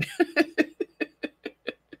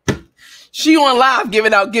 She on live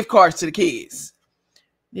giving out gift cards to the kids.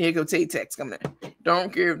 Here go text coming in.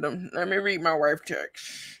 Don't give them. Let me read my wife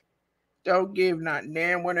text. Don't give not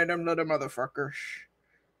damn one of them little motherfuckers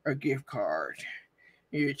a gift card.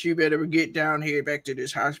 You better get down here back to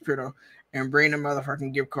this hospital and bring the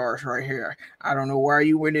motherfucking gift cards right here. I don't know why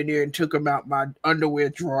you went in there and took them out my underwear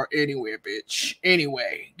drawer anyway, bitch.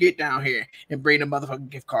 Anyway, get down here and bring the motherfucking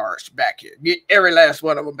gift cards back here. Get every last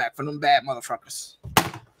one of them back from them bad motherfuckers.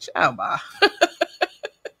 Ciao, bye.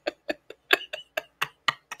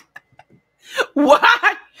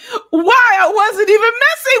 Why? Why I wasn't even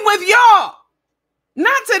messing with y'all?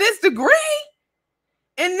 Not to this degree.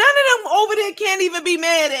 And none of them over there can't even be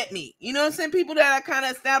mad at me. You know what I'm saying? People that I kind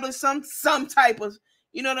of established some type of,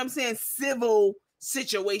 you know what I'm saying, civil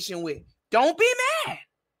situation with. Don't be mad.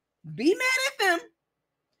 Be mad at them.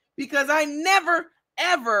 Because I never,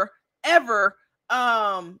 ever, ever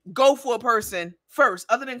go for a person first,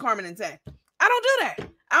 other than Carmen and Tay. I don't do that.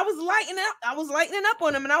 I was lightening up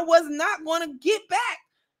on them, and I was not going to get back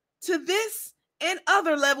to this and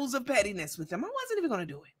other levels of pettiness with them. I wasn't even going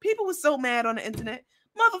to do it. People were so mad on the internet.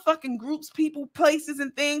 Motherfucking groups, people, places,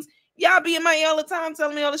 and things. Y'all be in my ear all the time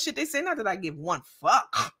telling me all the shit they say. Not that I give one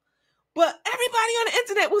fuck. But everybody on the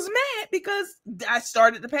internet was mad because I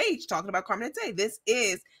started the page talking about Carmen and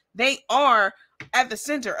Tay. They are at the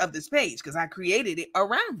center of this page because I created it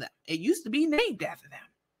around them. It used to be named after them.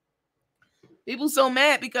 People so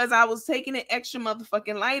mad because I was taking an extra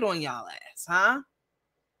motherfucking light on y'all ass, huh?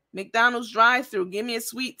 McDonald's drive-thru, give me a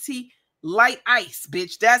sweet tea, light ice,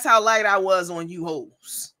 bitch. That's how light I was on you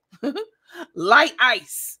hoes. Light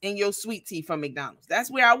ice in your sweet tea from McDonald's.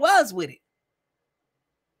 That's where I was with it.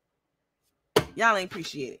 Y'all ain't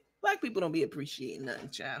appreciate it. Black people don't be appreciating nothing,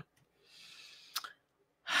 child.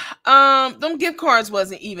 Them gift cards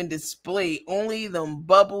wasn't even displayed. Only them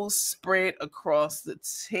bubbles spread across the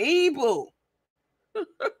table.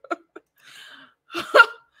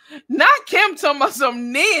 Not Kim talking about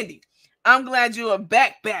some nanny. I'm glad you are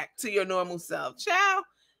back to your normal self. Child,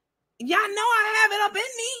 y'all know I have it up in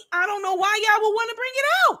me. I don't know why y'all would want to bring it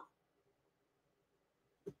out.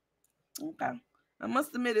 Okay. I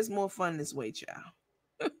must admit it's more fun this way, child.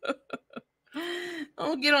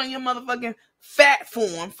 Don't get on your motherfucking fat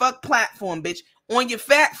form. Fuck platform, bitch. On your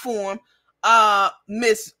fat form,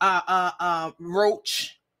 Miss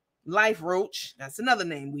Roach. Life Roach. That's another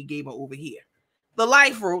name we gave her over here. The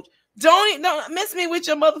Life Roach. Don't miss me with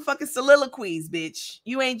your motherfucking soliloquies, bitch.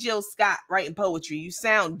 You ain't Jill Scott writing poetry. You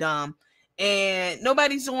sound dumb. And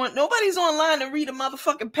nobody's online to read a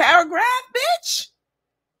motherfucking paragraph, bitch.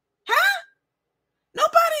 Huh?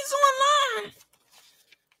 Nobody's online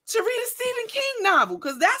to read a Stephen King novel,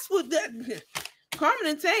 because that's what that Carmen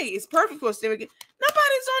and Tay is perfect for. Stephen King.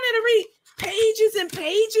 Nobody's on there to read pages and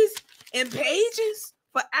pages and pages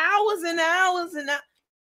for hours and hours and hours.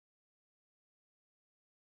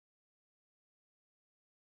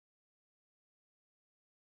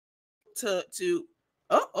 Hold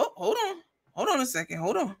on a second.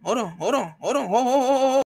 Hold on.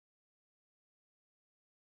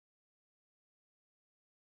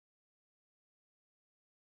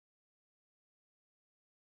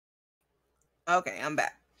 Okay, I'm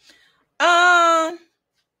back. Ciao,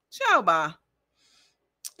 bye.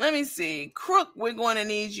 Let me see. Crook, we're going to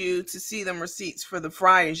need you to see them receipts for the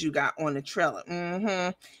fryers you got on the trailer.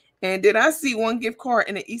 And did I see one gift card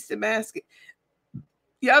in the Easter basket?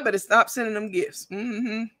 Y'all better stop sending them gifts.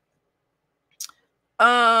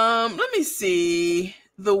 Let me see.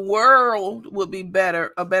 The world would be a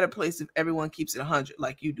better place if everyone keeps it 100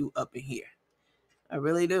 like you do up in here. I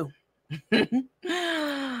really do.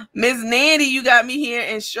 Miss Nandy, you got me here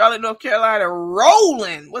in Charlotte, North Carolina,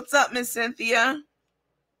 rolling. What's up, Miss Cynthia?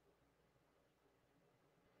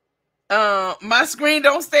 My screen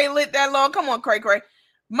don't stay lit that long. Come on, Cray.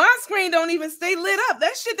 My screen don't even stay lit up.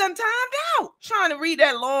 That shit done timed out. Trying to read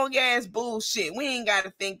that long ass bullshit. We ain't got to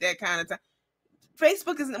think that kind of time.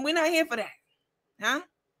 Facebook we're not here for that. Huh?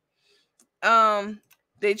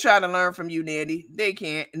 They try to learn from you, Nandy. They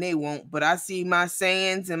can't and they won't. But I see my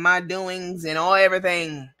sayings and my doings and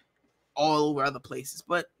everything all over other places.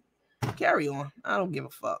 But carry on. I don't give a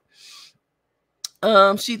fuck.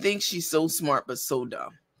 She thinks she's so smart, but so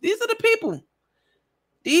dumb. These are the people.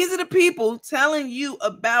 These are the people telling you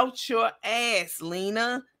about your ass,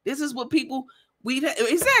 Lena. This is what people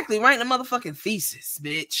exactly writing a motherfucking thesis,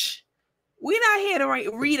 bitch. We not here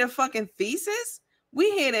to read a fucking thesis.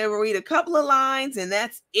 We here to read a couple of lines and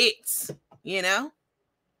that's it. You know?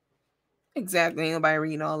 Exactly. Ain't nobody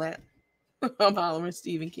reading all that. I'm hollering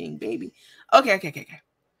Stephen King, baby. Okay.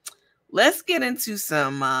 Let's get into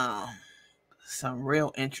some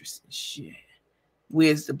real interesting shit.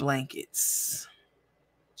 Where's the blankets?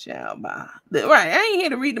 Ciao, bye. Right, I ain't here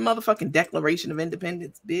to read the motherfucking Declaration of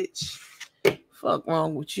Independence, bitch. Fuck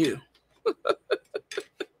wrong with you?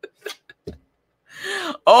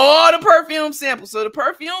 Oh, the perfume samples. So the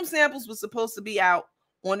perfume samples was supposed to be out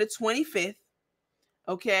on the 25th.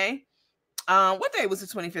 Okay. What day was the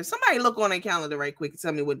 25th? Somebody look on their calendar right quick and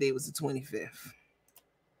tell me what day was the 25th.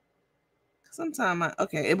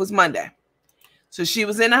 Okay, it was Monday. So she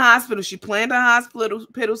was in the hospital. She planned her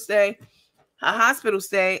hospital stay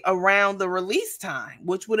around the release time,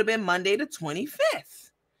 which would have been Monday the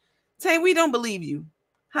 25th. Tay, we don't believe you.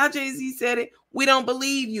 How Jay-Z said it, we don't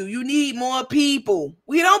believe you. You need more people.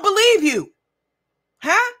 We don't believe you.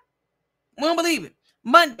 Huh? We don't believe it.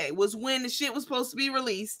 Monday was when the shit was supposed to be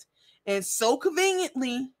released. And so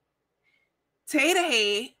conveniently, Tater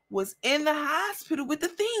Head was in the hospital with the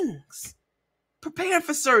things, preparing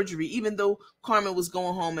for surgery, even though Carmen was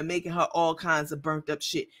going home and making her all kinds of burnt up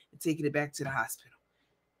shit and taking it back to the hospital.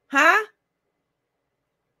 Huh?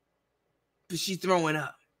 But she's throwing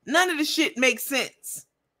up. None of the shit makes sense.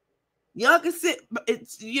 Y'all can sit,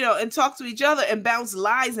 and talk to each other and bounce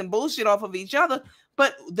lies and bullshit off of each other.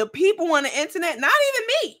 But the people on the internet, not even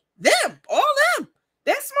me, them, all them,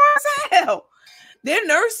 they're smart as hell. They're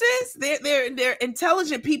nurses. They're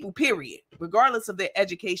intelligent people, period. Regardless of their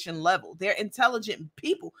education level. They're intelligent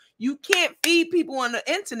people. You can't feed people on the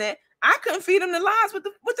internet. I couldn't feed them the lies with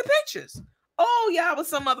the pictures. Oh, y'all was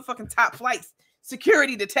some motherfucking top flight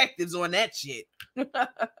security detectives on that shit.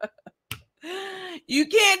 You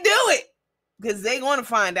can't do it. Because they're going to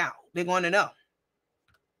find out. They're going to know.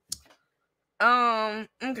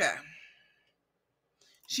 Okay.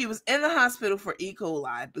 She was in the hospital for E.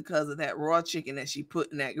 coli because of that raw chicken that she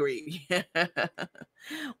put in that gravy.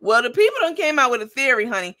 Well, the people done came out with a theory,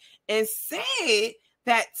 honey, and said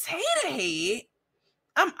that Tater Head.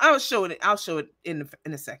 I'll show it. I'll show it in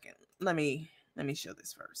a second. Let me show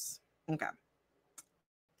this first. Okay.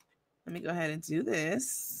 Let me go ahead and do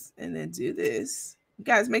this, and then do this.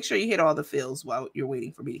 Guys, make sure you hit all the fills while you're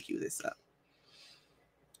waiting for me to cue this up.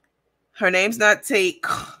 Her name's not Tate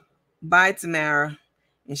by Tamara.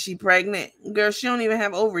 And she pregnant. Girl, she don't even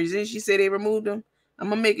have ovaries. Didn't she say they removed them? I'm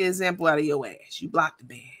going to make an example out of your ass. You blocked the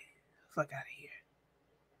bed. Fuck out of here.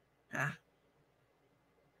 Huh?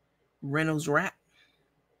 Reynolds wrap.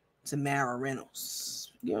 Tamara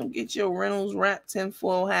Reynolds. You don't get your Reynolds wrap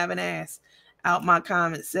tinfoil having ass out my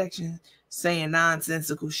comment section saying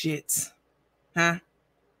nonsensical shits. Huh?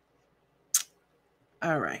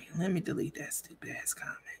 All right. Let me delete that stupid ass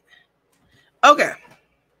comment. Okay.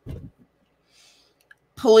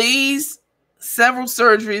 Please, several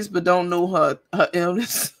surgeries, but don't know her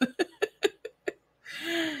illness.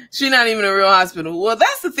 She's not even a real hospital. Well,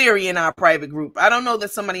 that's the theory in our private group. I don't know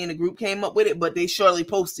that somebody in the group came up with it, but they surely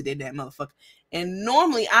posted it, that motherfucker. And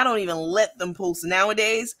normally, I don't even let them post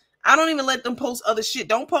nowadays. I don't even let them post other shit.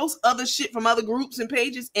 Don't post other shit from other groups and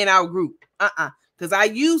pages in our group. Because I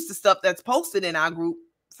use the stuff that's posted in our group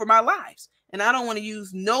for my lives. And I don't want to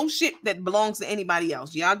use no shit that belongs to anybody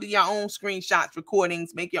else. Y'all do your own screenshots,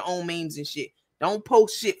 recordings, make your own memes and shit. Don't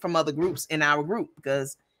post shit from other groups in our group.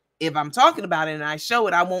 Because if I'm talking about it and I show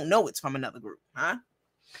it, I won't know it's from another group. Huh?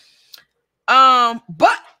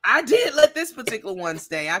 But I did let this particular one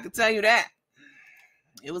stay. I can tell you that.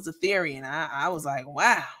 It was a theory. And I was like,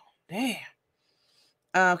 wow, damn.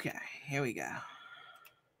 Okay, here we go.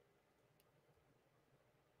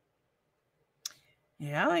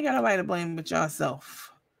 Yeah, I ain't got nobody to blame but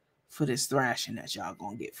yourself for this thrashing that y'all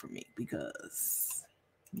gonna get from me, because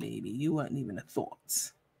maybe you wasn't even a thought.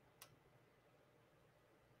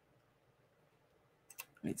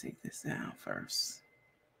 Let me take this down first.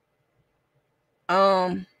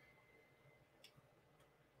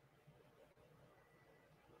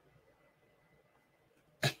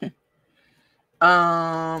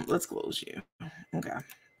 Let's close you. Okay.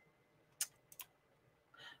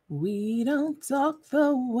 We don't talk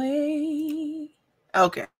the way.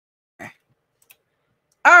 Okay.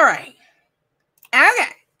 All right.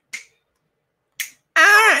 Okay. All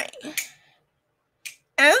right.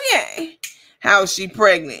 Okay. How is she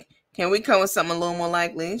pregnant? Can we come with something a little more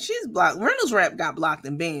likely? She's blocked. Reynolds Rap got blocked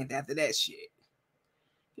and banned after that shit.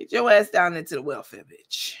 Get your ass down into the welfare,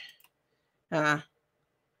 bitch.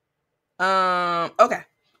 Okay.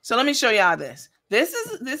 So let me show y'all this. This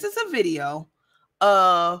is a video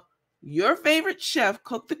of your favorite chef,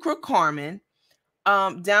 Cook the Crook Carmen,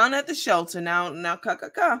 down at the shelter. Now,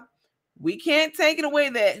 we can't take it away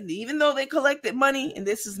that even though they collected money and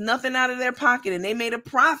this is nothing out of their pocket and they made a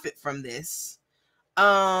profit from this,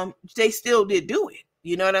 they still did do it.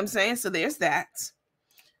 You know what I'm saying? So there's that.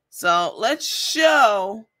 So let's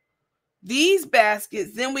show these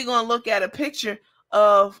baskets. Then we're going to look at a picture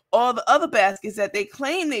of all the other baskets that they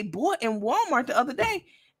claim they bought in Walmart the other day,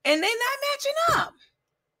 and they're not matching up.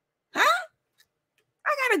 Huh?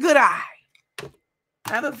 I got a good eye.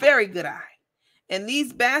 I have a very good eye. And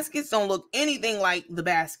these baskets don't look anything like the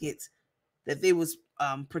baskets that they was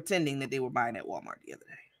pretending that they were buying at Walmart the other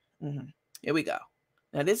day. Here we go.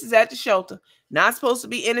 Now, this is at the shelter. Not supposed to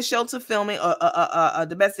be in a shelter filming a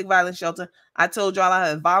domestic violence shelter. I told y'all I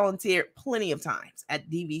have volunteered plenty of times at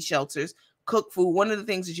DV shelters, cook food. One of the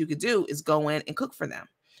things that you could do is go in and cook for them,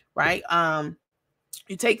 right?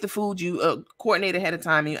 You take the food, you coordinate ahead of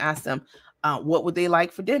time, and you ask them what would they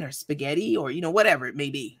like for dinner, spaghetti or, whatever it may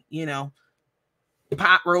be,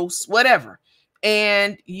 pot roast, whatever.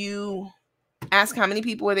 And you ask how many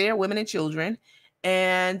people are there, women and children,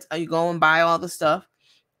 and you go and buy all the stuff,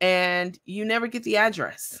 and you never get the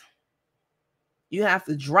address. You have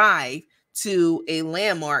to drive to a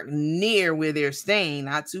landmark near where they're staying,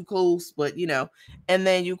 not too close, but and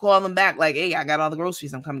then you call them back like, hey, I got all the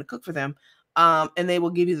groceries, I'm coming to cook for them. And they will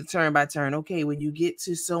give you the turn by turn. Okay, when you get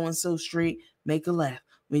to so-and-so street, make a left.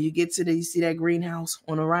 When you get to you see that greenhouse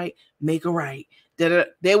on the right, make a right.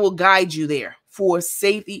 They will guide you there for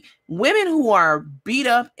safety. Women who are beat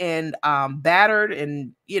up and battered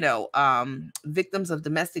and, victims of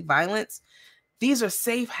domestic violence, these are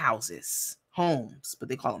safe houses, homes, but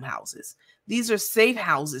they call them houses. These are safe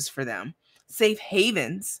houses for them, safe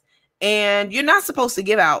havens. And you're not supposed to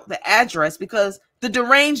give out the address because the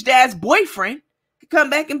deranged dad's boyfriend could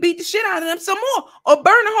come back and beat the shit out of them some more or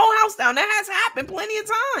burn the whole house down. That has happened plenty of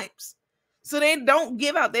times. So they don't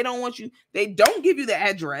give out. They don't give you the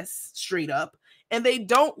address straight up, and they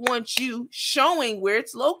don't want you showing where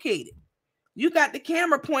it's located. You got the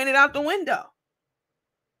camera pointed out the window.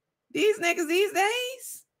 These niggas these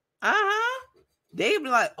days, they be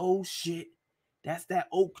like, oh shit, that's that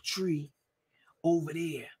oak tree over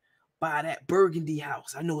there by that burgundy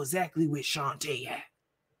house. I know exactly where Shantae at.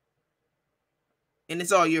 And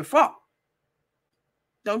it's all your fault.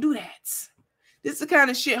 Don't do that. This is the kind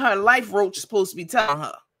of shit her life roach is supposed to be telling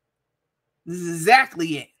her. This is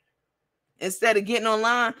exactly it. Instead of getting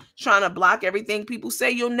online, trying to block everything people say,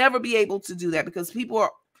 you'll never be able to do that because people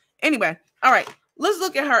are... Anyway, all right. Let's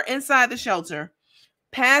look at her inside the shelter,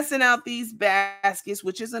 passing out these baskets,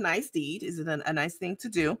 which is a nice deed. Is it a nice thing to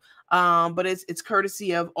do? But it's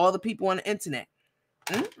courtesy of all the people on the internet.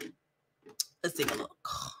 Let's take a look.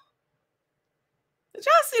 Did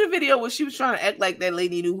y'all see the video where she was trying to act like that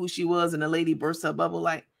lady knew who she was and the lady burst her bubble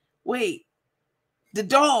like, wait, the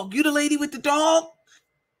dog, you the lady with the dog?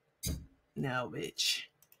 No, bitch.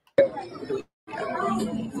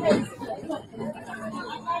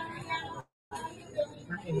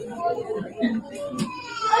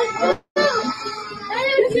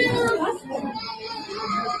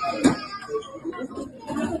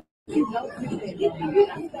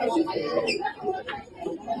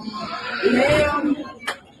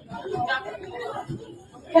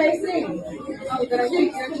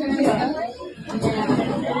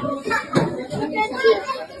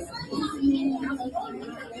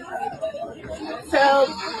 So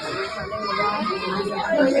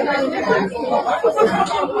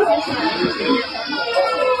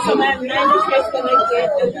my manager is going to get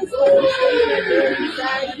the school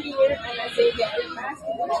inside here, and I say that the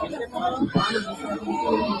basketball.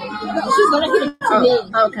 She's going to give it to me.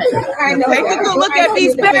 Okay. I know. Take a good look at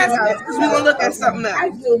these baskets because we're going to look at something else. I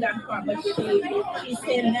do that part, but she's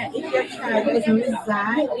saying that if your child doesn't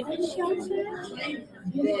reside in a shelter,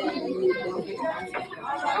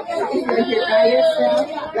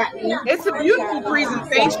 it's a beautiful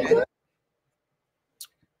presentation.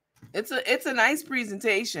 It's a nice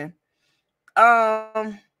presentation.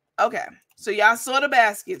 Okay. So y'all saw the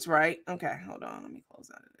baskets, right? Okay, hold on. Let me close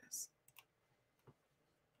out of this.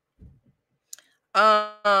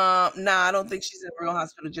 Nah, I don't think she's in a real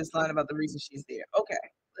hospital, just lying about the reason she's there. Okay,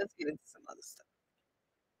 let's get into some other stuff.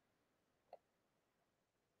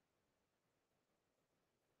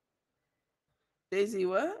 Jay-Z,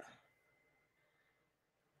 what?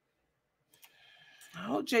 I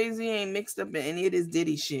hope Jay-Z ain't mixed up in any of this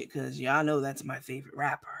Diddy shit, because y'all know that's my favorite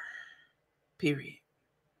rapper. Period.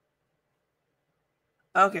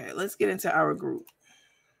 Okay, let's get into our group.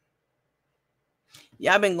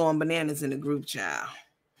 Y'all been going bananas in the group, child.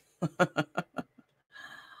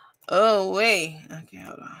 Oh, wait. Okay,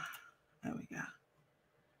 hold on. There we go.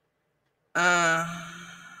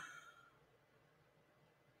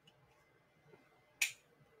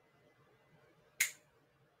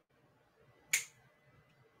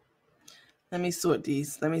 Let me sort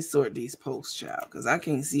these posts, child, because I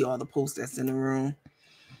can't see all the posts that's in the room.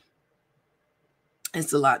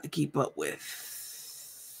 It's a lot to keep up with.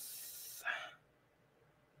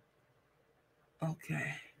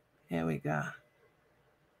 Okay, here we go.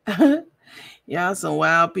 Y'all some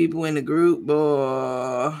wild people in the group,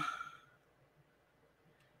 boy.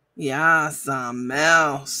 Yeah, something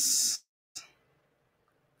else.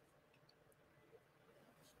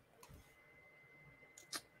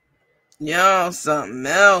 Yo, something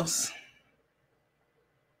else.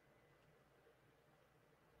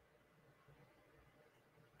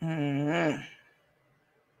 Mm-hmm.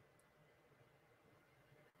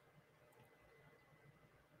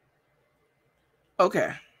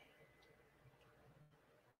 Okay.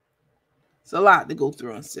 It's a lot to go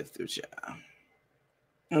through and sift through, child.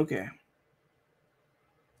 Okay.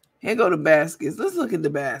 Here go the baskets. Let's look at the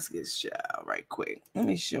baskets, child, right quick. Let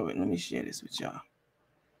me show it. Let me share this with y'all.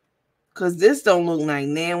 Because this don't look like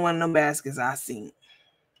nan one of them baskets I seen.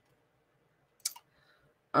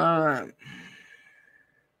 All right.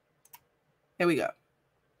 Here we go.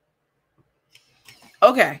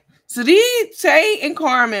 Okay. So these Tay and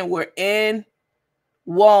Carmen were in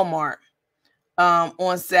Walmart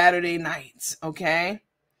on Saturday nights. Okay.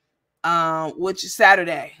 Which is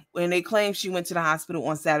Saturday, when they claim she went to the hospital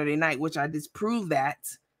on Saturday night, which I dispelled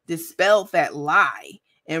that lie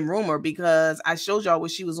and rumor, because I showed y'all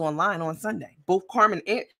what she was online on Sunday. Both Carmen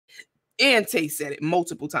and Tay said it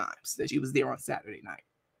multiple times that she was there on Saturday night.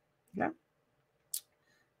 Okay.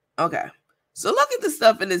 Okay. So look at the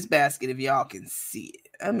stuff in this basket if y'all can see it.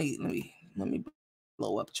 Let me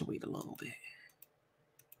blow up your weight a little bit.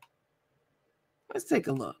 Let's take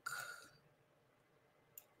a look.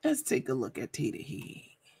 Let's take a look at Tata Head.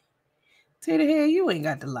 Tata Head, you ain't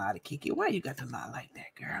got to lie to kick it. Why you got to lie like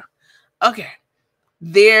that, girl? Okay.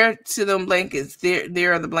 There to them blankets.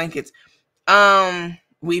 There are the blankets.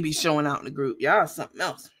 We be showing out in the group. Y'all something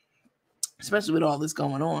else. Especially with all this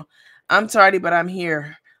going on. I'm tardy, but I'm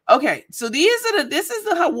here. Okay, so this is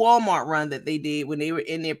the Walmart run that they did when they were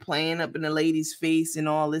in there playing up in the lady's face and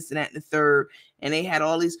all this and that and the third. And they had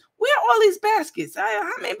all these, where are all these baskets?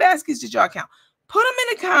 How many baskets did y'all count? Put them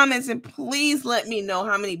in the comments and please let me know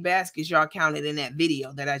how many baskets y'all counted in that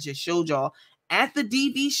video that I just showed y'all at the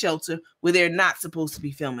DV shelter where they're not supposed to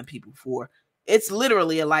be filming people for. It's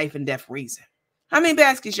literally a life and death reason. How many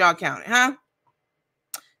baskets y'all counted, huh?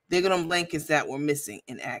 They're them blankets that were missing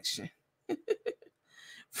in action.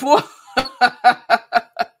 4.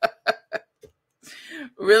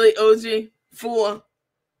 Really, OG? 4.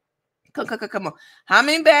 Come on. How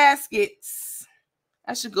many baskets?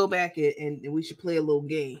 I should go back and we should play a little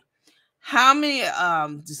game. How many,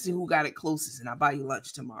 to see who got it closest, and I'll buy you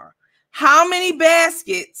lunch tomorrow. How many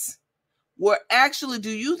baskets were actually, do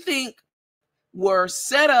you think, were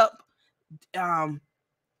set up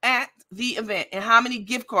at the event, and how many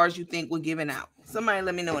gift cards you think were given out? Somebody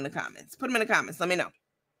let me know in the comments. Put them in the comments. Let me know.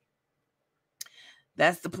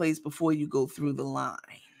 That's the place before you go through the line.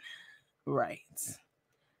 Right.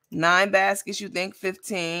 9 baskets, you think?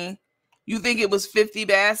 15. You think it was 50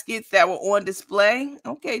 baskets that were on display?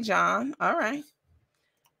 Okay, John. All right.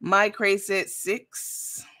 Mike Ray said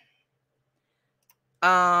 6.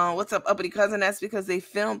 What's up, uppity cousin? That's because they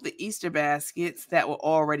filmed the Easter baskets that were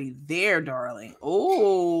already there, darling.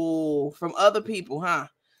 Oh, from other people, huh?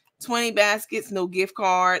 20 baskets, no gift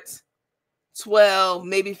cards. 12,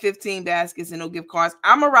 maybe 15 baskets and no gift cards.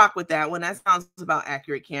 I'm going to rock with that one. That sounds about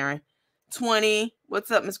accurate, Karen. 20.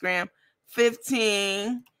 What's up, Miss Graham?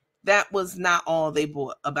 15. That was not all they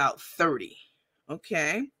bought. About 30.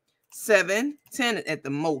 Okay. 7, 10 at the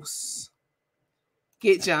most.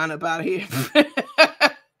 Get John up out of here.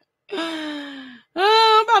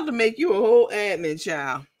 I'm about to make you a whole admin,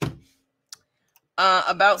 child.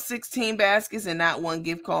 About 16 baskets and not 1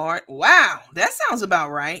 gift card. Wow, that sounds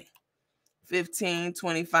about right. 15,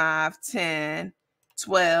 25, 10,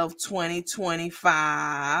 12, 20,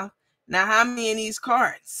 25. Now, how many of these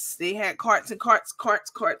carts? They had carts and carts.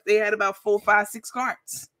 They had about 4, 5, 6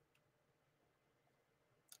 carts.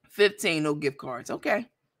 15, no gift cards. Okay.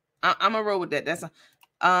 I'm going to roll with that. That's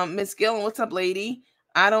Miss Gillen, what's up, lady?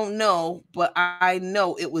 I don't know, but I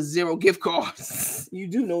know it was 0 gift cards. You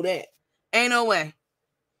do know that. Ain't no way.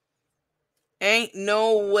 Ain't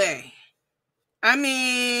no way. I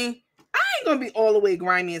mean, I ain't going to be all the way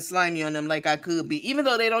grimy and slimy on them like I could be, even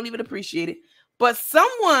though they don't even appreciate it. But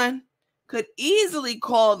someone could easily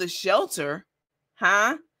call the shelter,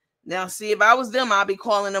 huh? Now, see, if I was them, I'd be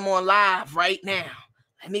calling them on live right now.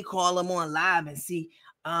 Let me call them on live and see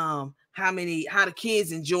how the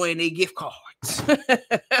kids enjoying their gift cards.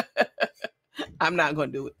 I'm not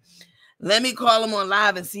going to do it. Let me call them on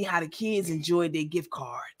live and see how the kids enjoyed their gift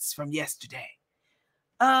cards from yesterday.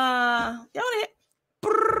 Y'all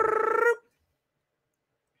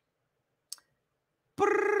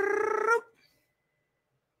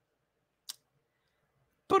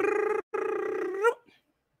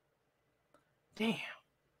damn.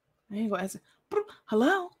 I ain't gonna answer.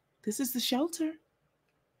 Hello, this is the shelter.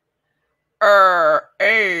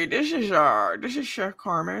 Hey, this is Chef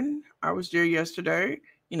Carmen. I was there yesterday.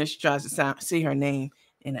 You know, she tries to say her name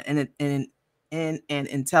in an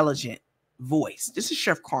intelligent voice. This is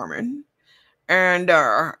Chef Carmen, and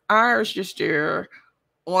I was just there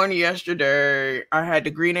on yesterday. I had the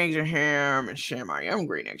green eggs and ham and sham. I am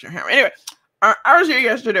green eggs and ham. Anyway, I was here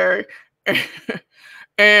yesterday,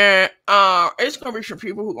 and it's gonna be some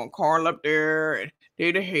people who gonna call up there and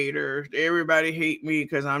they the haters. Everybody hate me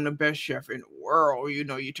because I'm the best chef in the world. You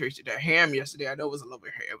know, you tasted that ham yesterday. I know it was a little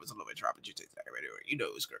bit dry, but you tasted that anyway. You know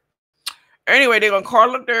it was good. Anyway, they're gonna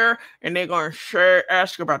call up there and they're gonna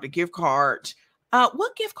ask about the gift cards.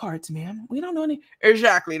 What gift cards, ma'am? We don't know any.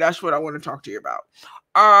 Exactly, that's what I want to talk to you about.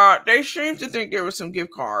 They seem to think there was some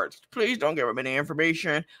gift cards. Please don't give them any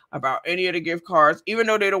information about any of the gift cards, even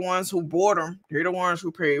though they're the ones who bought them. They're the ones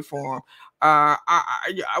who paid for them. I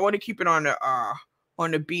want to keep it on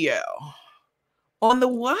the BL. On the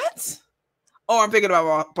what? Oh, I'm thinking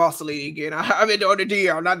about Boss Lady again. I mean on the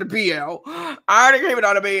DL, not the BL. I already keep it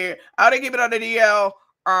on the BL. I already keep it on the DL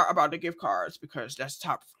about the gift cards because that's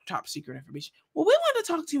top secret information. Well, we want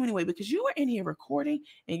to talk to you anyway because you were in here recording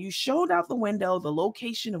and you showed out the window the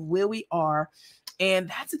location of where we are, and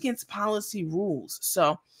that's against policy rules.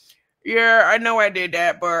 So, yeah, I know I did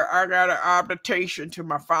that, but I got an invitation to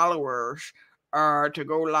my followers to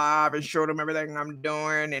go live and show them everything I'm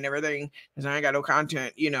doing and everything because I ain't got no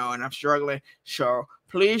content, you know, and I'm struggling. So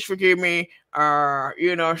please forgive me.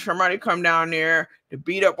 You know, somebody come down there to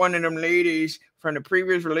beat up one of them ladies from the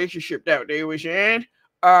previous relationship that they was in.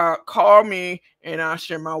 Call me and I'll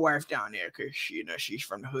send my wife down there because you know she's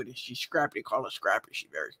from the hood and she's scrappy. They call her scrappy. She's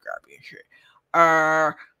very scrappy and shit.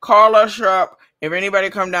 Call us up if anybody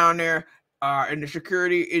come down there and the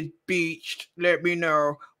security is beached. Let me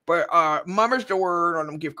know. But mama's the word on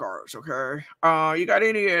them gift cards, okay? You got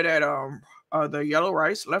any of that the yellow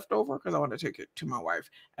rice left over? Because I want to take it to my wife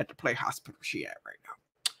at the play hospital she at right now.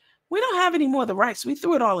 We don't have any more of the rice. We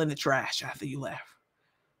threw it all in the trash after you left.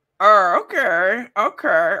 Okay. All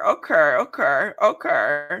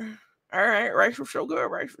right, rice was so good.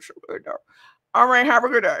 Though. All right, have a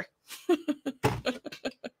good day.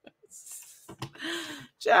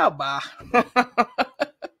 Ciao, bye.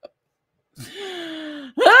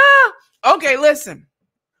 Okay, listen.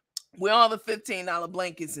 We're on the $15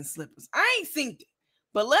 blankets and slippers. I ain't seen it,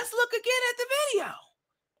 but let's look again at the video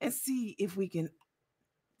and see if we can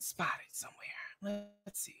spot it somewhere.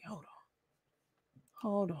 Let's see.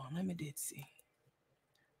 Hold on. Let me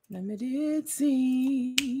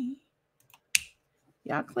see.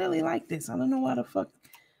 Y'all clearly like this. I don't know why the fuck.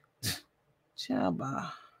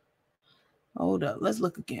 Chaba. Hold up. Let's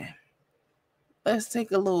look again. Let's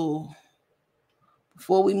take a little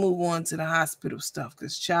before we move on to the hospital stuff,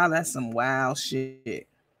 because child, that's some wild shit.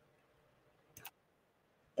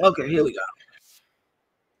 Okay, here we go.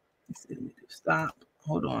 Let's see, let me do stop.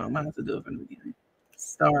 Hold on, I'm gonna have to do it from the beginning.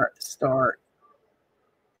 Start.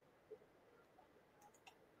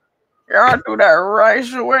 Y'all threw that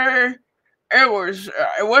rice away. It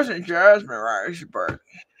wasn't jasmine rice, but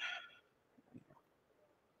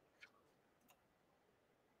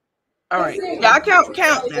all right. Y'all count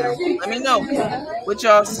now. Let me know what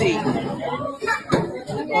y'all see.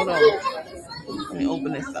 Hold on. Let me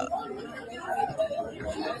open this up.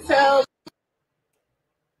 So,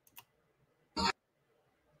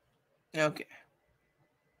 okay.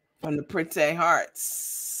 From the Pretty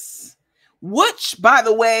Hearts, which, by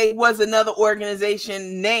the way, was another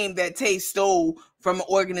organization name that Tay stole from an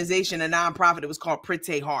organization, a nonprofit. It was called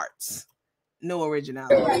Pretty Hearts. No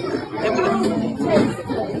originality.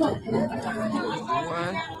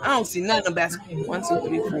 I don't see none of basketball. 1, 2,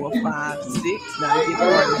 3, 4, 5, 6. Now to get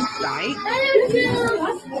part of the site.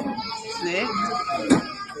 6.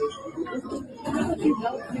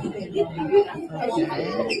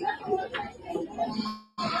 Okay.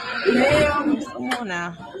 Come on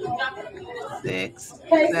now. 6,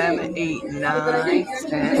 7, 8, 9,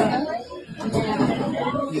 10.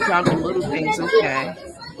 You're talking little things, okay.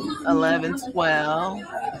 11, 12,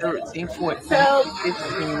 13, 14, 15.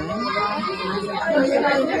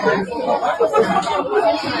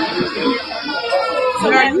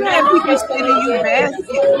 Girl, you had people sending you baskets.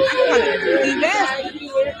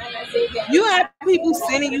 You had people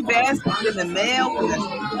sending you baskets in the mail.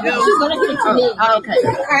 Okay.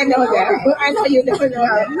 I know that. I know you never know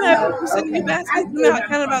that. You had people sending you baskets. You know,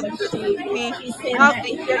 kind of about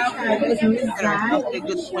I'll say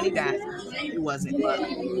good 20 baskets. It wasn't, but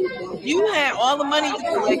you had all the money you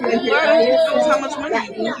collected. Why don't you show us how much money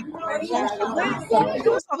you collected?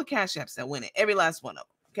 Show us all the cash apps that win it. Every last one of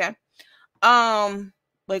them. Okay.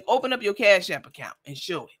 Like open up your Cash App account and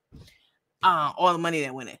show it. All the money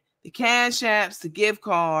that went in. the cash apps, the gift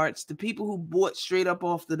cards, the people who bought straight up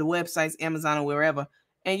off the websites, Amazon or wherever,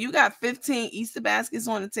 and you got 15 Easter baskets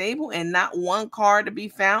on the table and not one card to be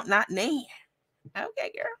found, not named.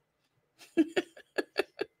 Okay, girl.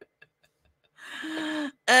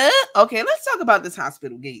 Okay, let's talk about this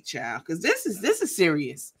hospital gate, child, because this is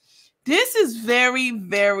serious. This is very,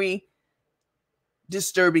 very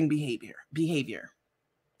disturbing behavior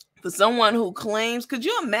for someone who claims. Could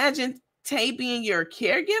you imagine being your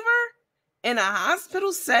caregiver in a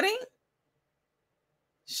hospital setting?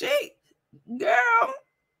 Girl,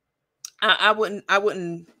 I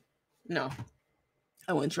wouldn't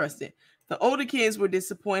trust it. The older kids were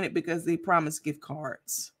disappointed because they promised gift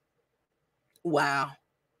cards. Wow.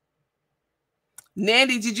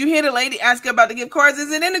 Nandy, did you hear the lady ask about the gift cards?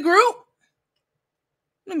 Is it in the group?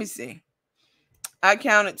 Let me see. I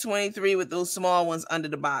counted 23 with those small ones under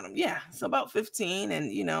the bottom. Yeah, so about 15,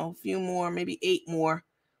 and a few more, maybe 8 more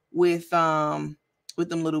with them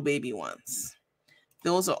little baby ones.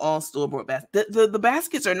 Those are all store-bought baskets. The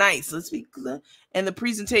baskets are nice. Let's be clear, and the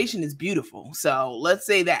presentation is beautiful. So let's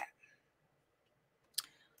say that.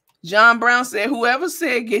 John Brown said, whoever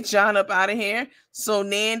said get John up out of here. So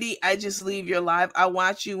Nandy, I just leave your live. I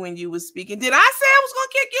watched you when you was speaking. Did I say I was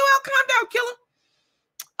gonna kick you out? Calm down,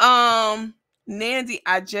 killer. Nandy,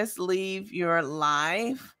 I just leave your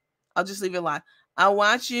live. I'll just leave your live. I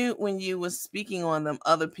watch you when you was speaking on them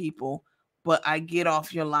other people, but I get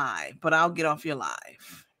off your live. But I'll get off your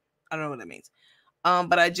live. I don't know what that means.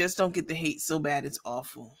 But I just don't get the hate so bad. It's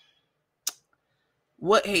awful.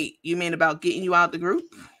 What hate? You mean about getting you out the group?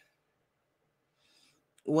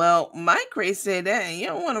 Well, Mike Ray said that, and you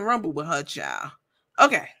don't want to rumble with her, child.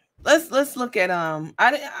 Okay, let's look at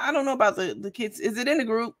I don't know about the kids. Is it in the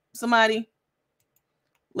group? Somebody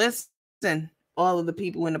listen. All of the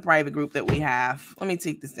people in the private group that we have. Let me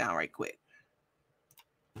take this down right quick.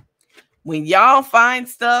 When y'all find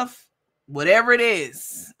stuff, whatever it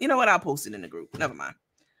is, you know what? I'll post it in the group. Never mind.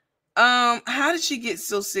 How did she get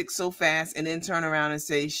so sick so fast and then turn around and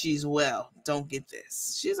say she's well? Don't get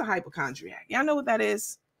this. She's a hypochondriac. Y'all know what that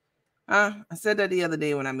is? I said that the other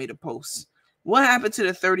day when I made a post. What happened to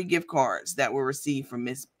the 30 gift cards that were received from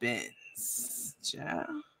Miss Benz? Child.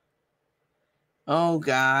 Oh,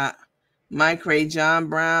 God. Mike Ray, John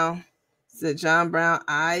Brown. Said John Brown,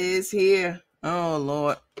 I is here. Oh,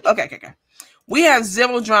 Lord. Okay. We have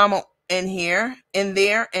zero drama in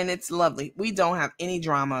there, and it's lovely. We don't have any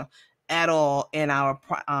drama at all in our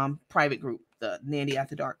private group, the Nandy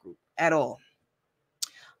After Dark group, at all.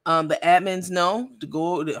 The admins know to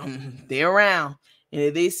go, they're around. And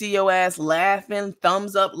if they see your ass laughing,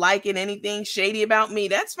 thumbs up, liking anything shady about me,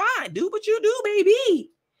 that's fine. Do what you do,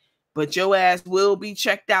 baby. But your ass will be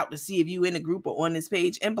checked out to see if you in the group or on this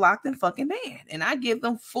page and blocked and fucking banned. And I give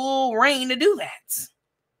them full reign to do that.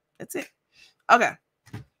 That's it. Okay.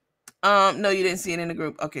 No, you didn't see it in the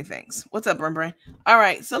group. Okay, thanks. What's up, Brain? All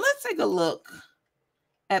right, so let's take a look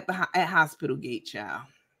at Hospital Gate, child.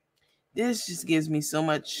 This just gives me so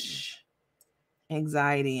much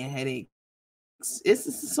anxiety and headaches.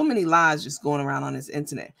 It's so many lies just going around on this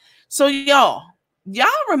internet. So y'all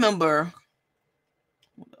remember?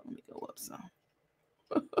 Hold on, let me go up some.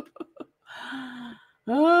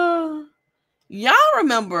 Y'all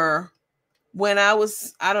remember when I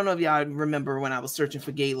don't know if y'all remember when I was searching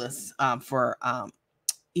for galas for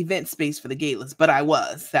event space for the galas, but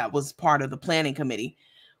that was part of the planning committee.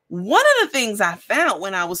 One of the things I found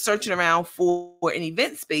when I was searching around for an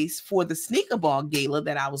event space for the sneaker ball gala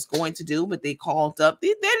that I was going to do, but they called up.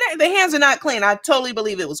 Their hands are not clean. I totally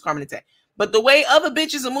believe it was Carmen Tech. But the way other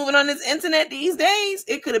bitches are moving on this internet these days,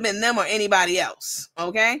 it could have been them or anybody else.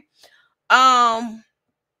 Okay. But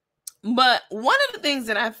one of the things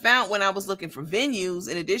that I found when I was looking for venues,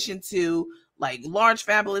 in addition to like large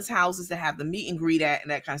fabulous houses that have the meet and greet at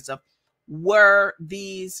and that kind of stuff, were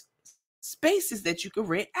these spaces that you could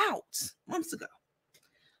rent out months ago.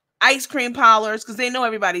 Ice cream parlors, because they know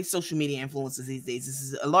everybody's social media influencers these days. This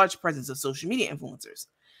is a large presence of social media influencers.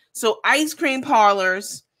 So ice cream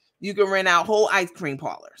parlors, you can rent out whole ice cream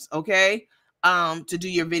parlors, okay? To do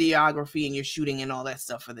your videography and your shooting and all that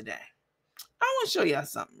stuff for the day. I want to show y'all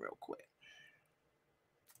something real quick.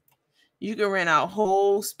 You can rent out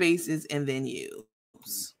whole spaces and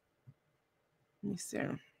venues. Let me see.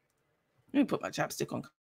 Let me put my chapstick on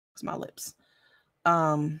my lips.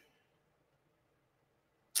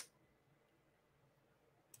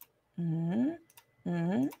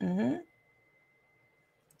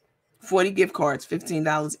 40 gift cards,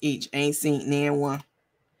 $15 each. Ain't seen nan one.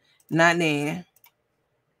 Not nan.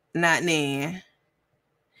 You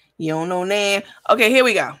don't know nan. Okay, here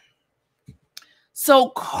we go. So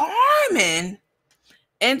Carmen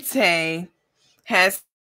and Tay has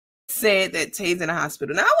said that Tay's in the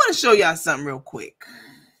hospital. Now, I want to show y'all something real quick.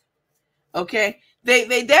 Okay?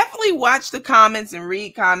 They definitely watch the comments and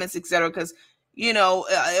read comments, etc. Because, you know,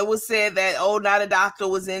 it was said that, oh, not a doctor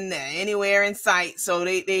was in anywhere in sight. So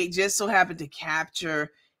they just so happened to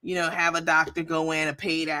capture, you know, have a doctor go in, a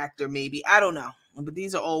paid actor maybe. I don't know. But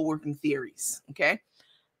these are all working theories. Okay?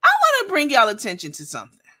 I want to bring y'all attention to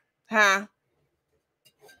something. Huh?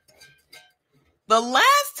 The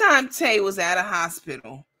last time Tay was at a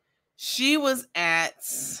hospital, she was at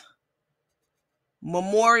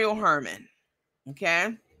Memorial Hermann.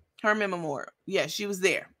 Okay? Hermann Memorial. Yeah, she was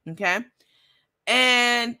there. Okay?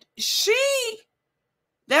 And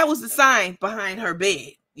that was the sign behind her bed,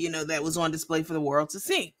 you know, that was on display for the world to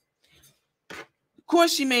see. Of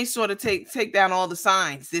course, she may sort of take down all the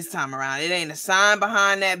signs this time around. It ain't a sign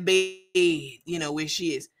behind that bed, you know, where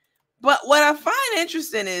she is. But what I find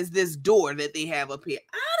interesting is this door that they have up here.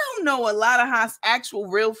 I don't know a lot of actual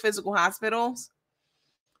real physical hospitals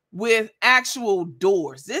with actual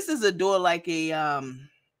doors. This is a door like a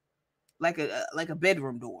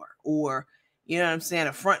bedroom door, or, you know what I'm saying,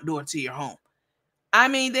 a front door to your home. I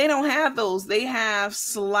mean, they don't have those. They have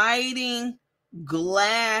sliding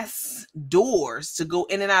glass doors to go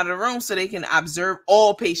in and out of the room so they can observe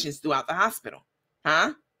all patients throughout the hospital.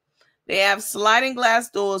 Huh? They have sliding glass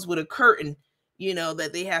doors with a curtain, you know,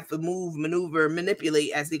 that they have to move, maneuver,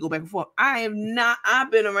 manipulate as they go back and forth. I've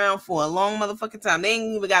been around for a long motherfucking time. They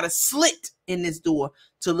ain't even got a slit in this door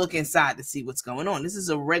to look inside to see what's going on. This is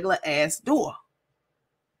a regular ass door.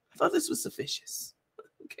 I thought this was suspicious.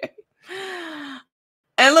 Okay.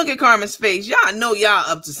 And look at Carmen's face. Y'all know y'all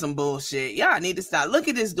up to some bullshit. Y'all need to stop. Look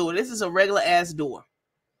at this door. This is a regular ass door.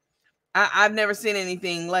 I've never seen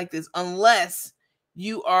anything like this unless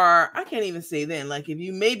you are, I can't even say then, like if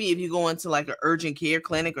you go into like an urgent care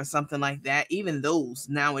clinic or something like that, even those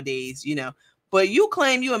nowadays, you know, but you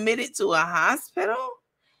claim you admitted to a hospital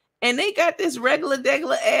and they got this regular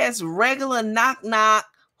knock knock,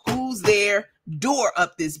 who's there door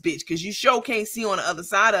up this bitch, because you sure can't see on the other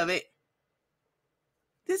side of it.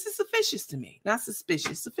 This is suspicious to me. Not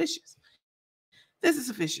suspicious, suspicious. This is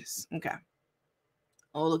suspicious. Okay.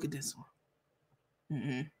 Oh, look at this one.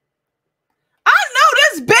 I know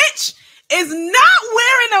this bitch is not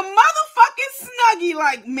wearing a motherfucking Snuggie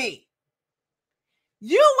like me.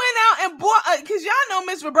 You went out and bought, because y'all know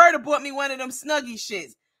Miss Roberta bought me one of them Snuggie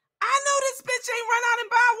shits. I know this bitch ain't run out and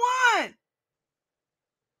buy one.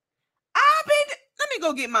 Let me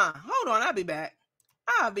go get mine. Hold on, I'll be back.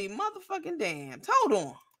 I'll be motherfucking damned. Hold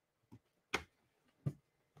on.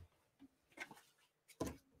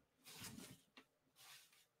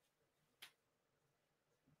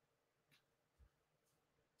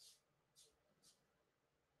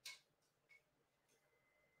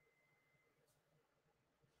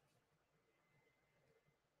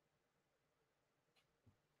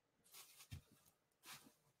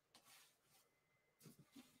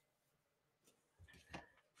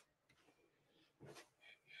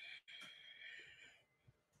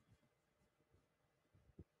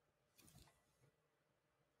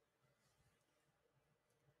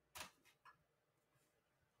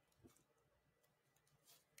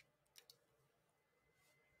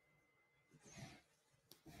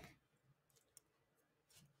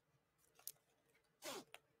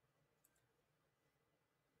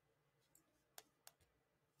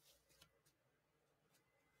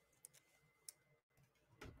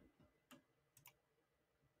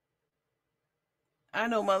 I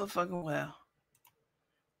know motherfucking well.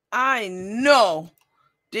 I know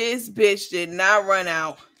this bitch did not run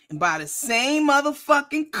out and buy the same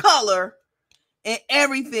motherfucking color and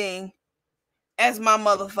everything as my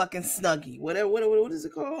motherfucking Snuggie. What is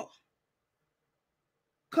it called?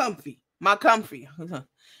 Comfy. My comfy.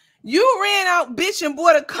 You ran out, bitch, and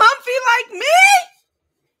bought a comfy like me?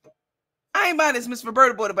 I ain't buying this Miss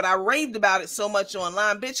Roberta bought it, but I raved about it so much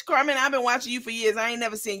online. Bitch, Carmen, I've been watching you for years. I ain't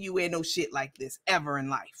never seen you wear no shit like this ever in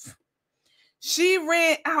life. She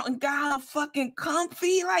ran out and got her fucking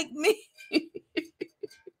comfy like me.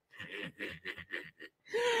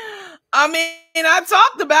 I mean, I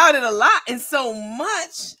talked about it a lot and so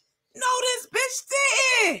much. No, this bitch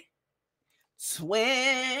did.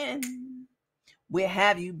 Twin, where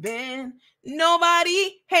have you been?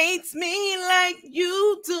 Nobody hates me like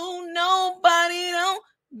you do. Nobody don't.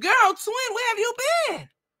 Girl, Twin, where have you been?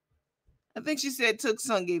 I think she said Took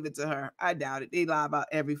Son gave it to her. I doubt it. They lie about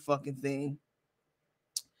every fucking thing.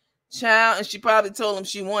 Child, and she probably told him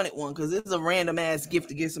she wanted one because it's a random ass gift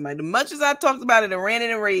to give somebody. As much as I talked about it and ranted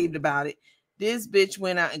and raved about it, this bitch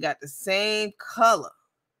went out and got the same color.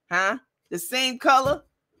 Huh? The same color.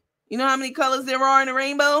 You know how many colors there are in the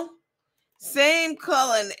rainbow? Same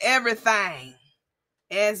color and everything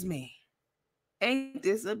as me. Ain't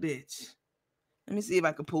this a bitch? Let me see if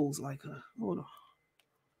I can pose like her. Hold on.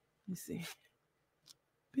 Let me see.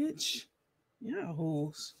 Bitch. Yeah,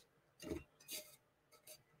 holes.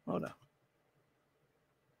 Hold on.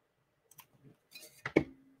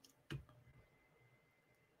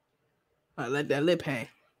 I let that lip hang.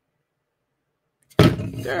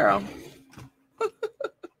 Girl.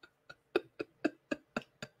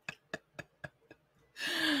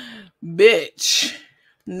 Bitch.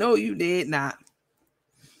 No, you did not.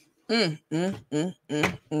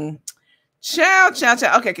 Chow.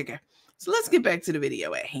 Okay. So let's get back to the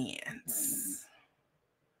video at hand.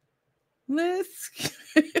 Let's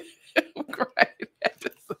right at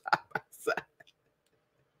the side.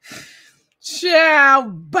 Chow.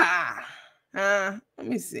 Bye. Let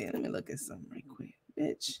me see. Let me look at something right quick.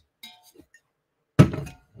 Bitch.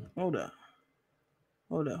 Hold on.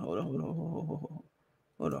 Hold on.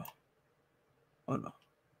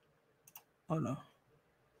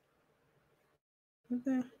 Up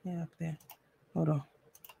there? Yeah, up there. Hold on.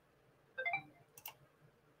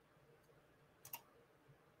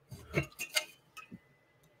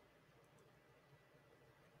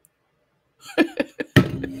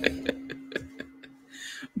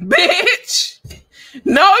 Bitch!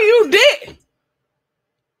 No, you didn't.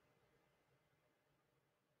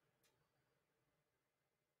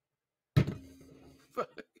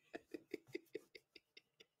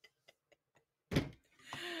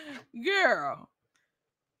 Girl,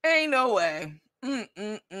 ain't no way.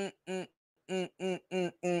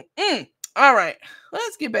 All right,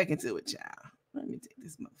 let's get back into it, child. Let me take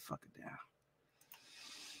this motherfucker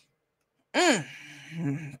down.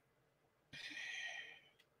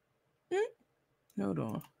 Hold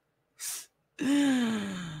on.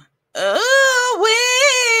 Oh,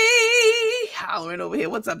 we hollering over here.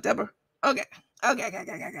 What's up, Deborah? Okay.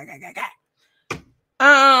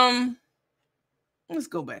 Let's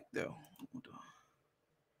go back though. Hold on.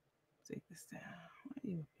 Take this down. Why are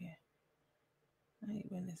you up here? I hate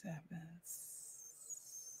when this happens.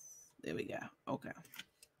 There we go. Okay.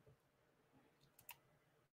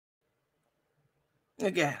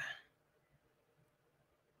 Again.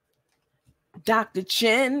 Dr.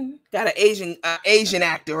 Chen. Got an Asian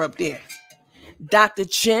actor up there. Dr.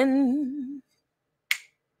 Chen.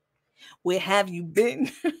 Where have you been?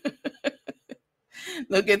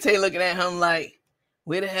 Look at Tay looking at him like,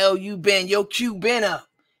 where the hell you been? Your cue been up.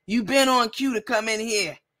 You been on cue to come in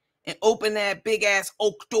here and open that big ass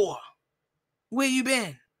oak door. Where you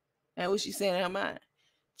been? That's what she's saying in her mind.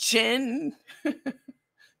 Chen.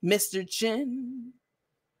 Mr. Chen.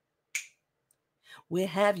 Where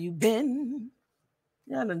have you been?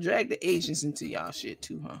 Y'all done drag the Asians into y'all shit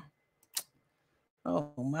too, huh?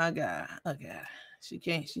 Oh my God. Look at her. She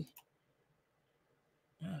can't. Look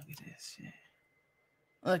at this shit.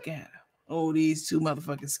 Look at her. Oh, these two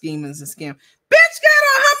motherfucking schemers and scam. Bitch got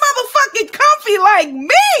on her motherfucking comfy like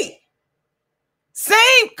me.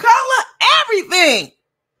 Same color, everything.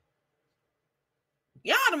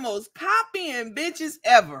 Y'all the most copying bitches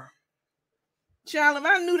ever. Child, if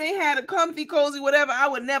I knew they had a comfy, cozy, whatever, I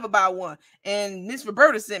would never buy one. And Miss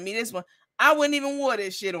Roberta sent me this one. I wouldn't even wear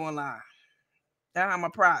this shit online. That's how my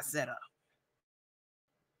pride set up.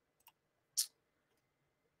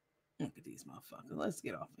 Look at these motherfuckers. Let's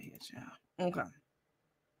get off of here, child. Okay.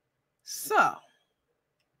 So,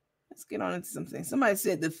 let's get on into something. Somebody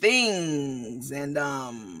said the things and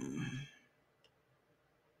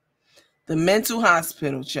the mental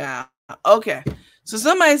hospital, child. Okay. So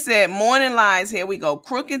somebody said, morning lies, here we go.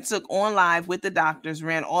 Crooked took on live with the doctors,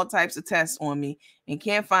 ran all types of tests on me, and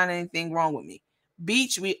can't find anything wrong with me.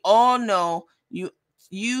 Beach, we all know, we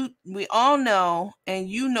all know, and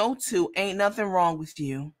you know too, ain't nothing wrong with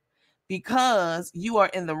you because you are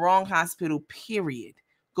in the wrong hospital, period.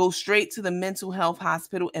 Go straight to the mental health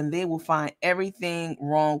hospital and they will find everything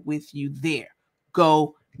wrong with you there.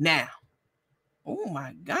 Go now. Oh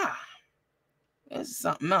my God. That's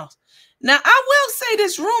something else. Now, I will say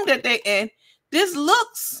this room that they in, it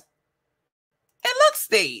looks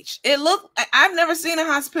staged. I've never seen a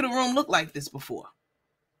hospital room look like this before.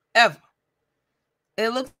 Ever. It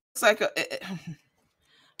looks like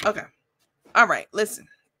okay. All right, listen.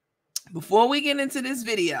 Before we get into this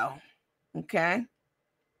video, okay?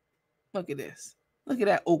 Look at this. Look at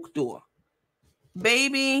that oak door.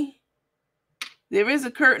 Baby, there is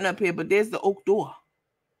a curtain up here, but there's the oak door.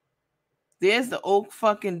 There's the oak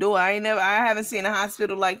fucking door. I haven't seen a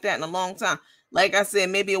hospital like that in a long time. Like I said,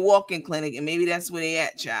 maybe a walk-in clinic, and maybe that's where they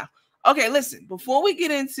at, child. Okay, listen. Before we get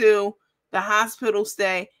into the hospital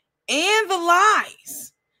stay and the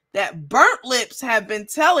lies that Burnt Lips have been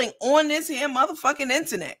telling on this here motherfucking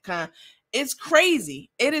internet. It's crazy.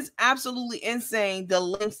 It is absolutely insane, the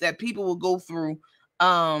lengths that people will go through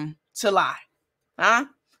to lie.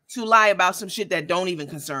 To lie about some shit that don't even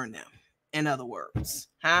concern them. In other words,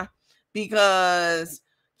 because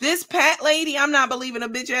this Pat lady, I'm not believing a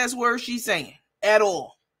bitch ass word she's saying at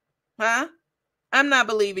all. I'm not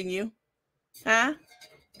believing you.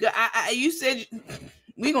 You said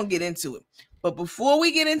we're gonna get into it, but before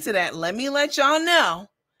we get into that, let me let y'all know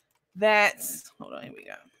that, hold on, here we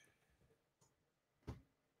go.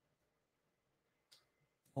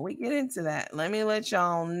 Before we get into that, let me let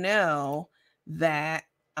y'all know that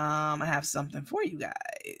I have something for you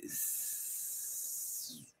guys.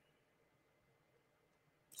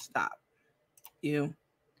 Stop. You,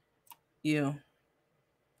 and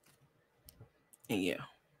you.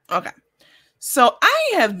 Okay. So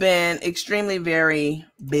I have been extremely very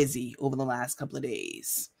busy over the last couple of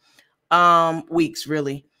days, weeks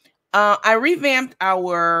really. I revamped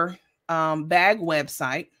our bag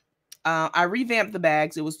website. I revamped the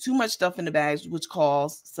bags. It was too much stuff in the bags, which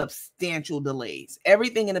caused substantial delays.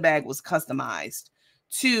 Everything in the bag was customized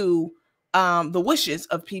to the wishes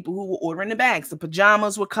of people who were ordering the bags. The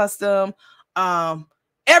pajamas were custom.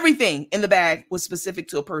 Everything in the bag was specific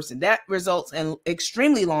to a person. That results in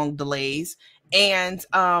extremely long delays and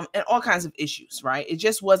all kinds of issues, right? It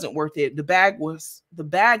just wasn't worth it. The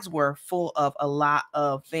bags were full of a lot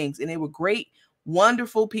of things, and they were great,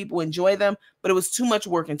 wonderful. People enjoy them, but it was too much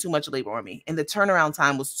work and too much labor on me. And the turnaround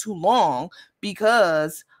time was too long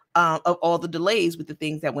because of all the delays with the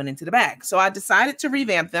things that went into the bag. So I decided to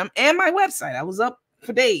revamp them and my website. I was up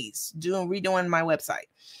for days redoing my website.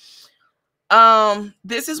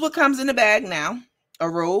 This is what comes in the bag now: a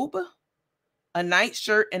robe, a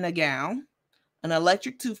nightshirt and a gown, an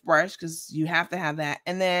electric toothbrush, because you have to have that,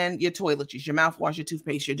 and then your toiletries, your mouthwash, your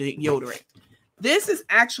toothpaste, your deodorant. This is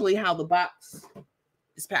actually how the box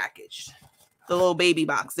is packaged. The little baby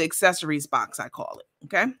box, the accessories box, I call it.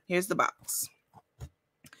 Okay, here's the box.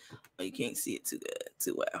 Oh, you can't see it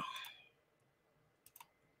too well.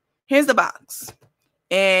 Here's the box,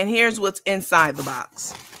 and here's what's inside the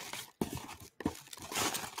box: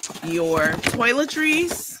 your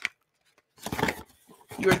toiletries,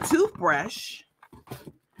 your toothbrush,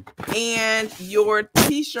 and your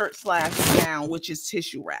t-shirt / gown, which is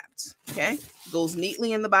tissue wrapped. Okay, goes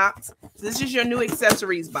neatly in the box. This is your new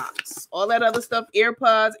accessories box. All that other stuff,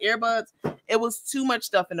 earbuds, it was too much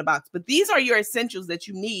stuff in the box. But these are your essentials that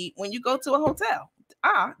you need when you go to a hotel.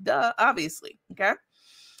 Duh, obviously. Okay,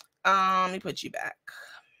 let me put you back.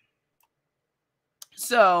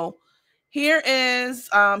 So here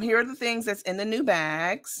are the things that's in the new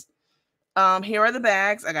bags. Here are the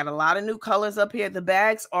bags. I got a lot of new colors up here. The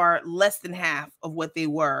bags are less than half of what they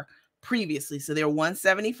were previously. So they're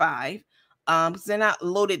 $175. Because they're not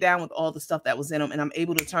loaded down with all the stuff that was in them, and I'm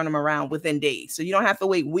able to turn them around within days. So you don't have to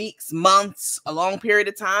wait weeks, months, a long period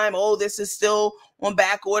of time. Oh, this is still on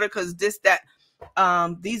back order because these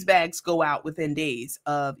bags go out within days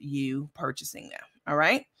of you purchasing them. All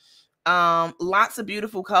right. Lots of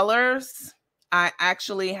beautiful colors. I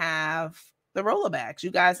actually have the roller bags.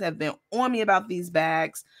 You guys have been on me about these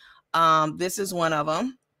bags. This is one of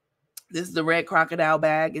them. This is the red crocodile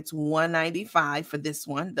bag. It's $195 for this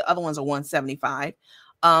one. The other ones are $175.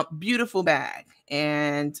 Beautiful bag.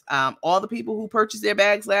 And all the people who purchased their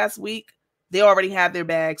bags last week, they already have their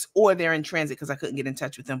bags, or they're in transit because I couldn't get in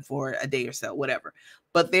touch with them for a day or so, whatever.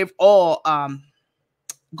 But they've all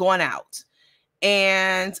gone out.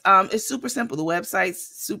 And it's super simple. The website's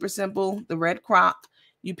super simple. The red croc.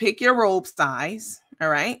 You pick your robe size, all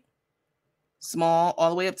right? Small all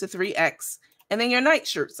the way up to 3X. And then your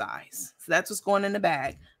nightshirt size. So that's what's going in the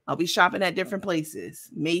bag. I'll be shopping at different places,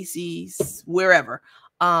 Macy's, wherever,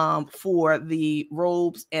 for the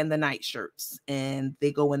robes and the nightshirts. And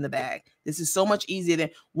they go in the bag. This is so much easier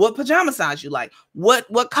than what pajama size you like. What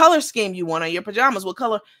color scheme you want on your pajamas. What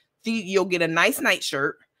color? You'll get a nice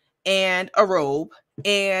nightshirt and a robe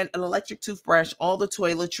and an electric toothbrush, all the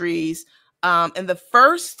toiletries. And the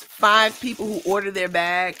first 5 people who order their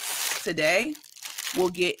bags today will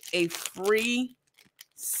get a free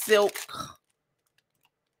silk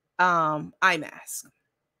eye mask.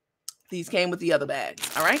 These came with the other bags.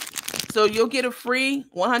 All right. So you'll get a free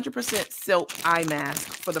 100% silk eye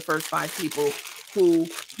mask for the first 5 people who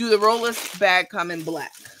do. The rollers bag come in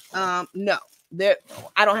black. No,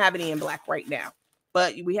 I don't have any in black right now,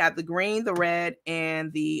 but we have the green, the red,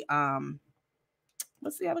 and the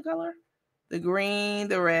what's the other color? The green,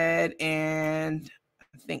 the red, and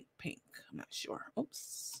I think pink. I'm not sure.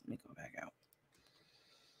 Oops, let me go back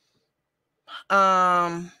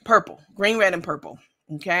out. Purple, green, red, and purple.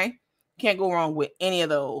 Okay. Can't go wrong with any of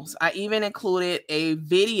those. I even included a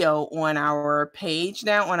video on our page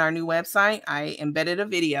now on our new website. I embedded a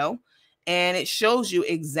video and it shows you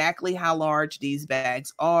exactly how large these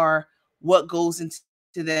bags are, what goes into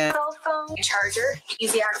them. Cell phone, charger,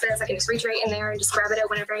 easy access. I can just reach right in there and just grab it out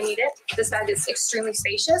whenever I need it. This bag is extremely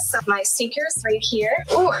spacious. So my sneakers right here.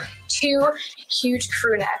 Ooh, 2 huge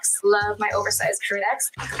crew necks. Love my oversized crew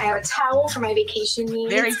necks. I have a towel for my vacation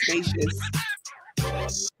needs. Very spacious.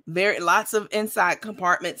 Very lots of inside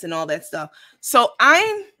compartments and all that stuff. So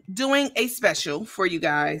I'm doing a special for you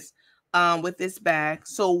guys with this bag.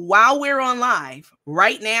 So while we're on live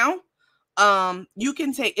right now, you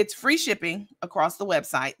can take, it's free shipping across the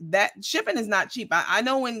website. That shipping is not cheap. I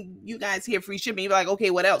know when you guys hear free shipping, you're like, okay,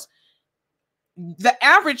 what else? The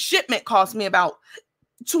average shipment cost me about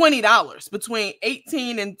 $20, between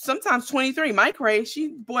 18 and sometimes 23. My Cray, she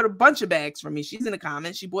bought a bunch of bags from me. She's in the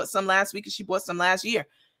comments. She bought some last week and she bought some last year.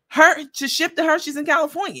 Her to ship to her, she's in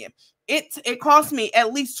California. It cost me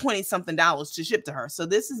at least 20 something dollars to ship to her. So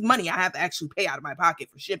this is money I have to actually pay out of my pocket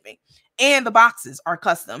for shipping. And the boxes are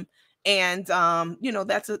custom. And you know,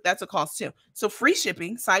 that's a cost too. So free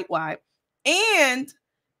shipping site-wide and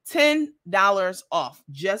 $10 off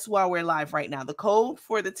just while we're live right now. The code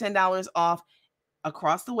for the $10 off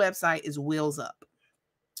across the website is Wheels Up.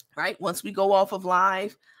 Right? Once we go off of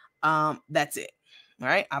live, that's it. All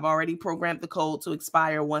right. I've already programmed the code to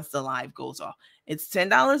expire once the live goes off. It's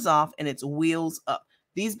 $10 off and it's Wheels Up.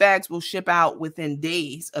 These bags will ship out within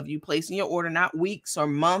days of you placing your order, not weeks or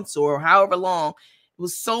months or however long. It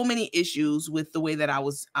was so many issues with the way that I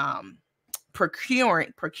was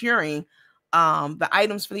procuring the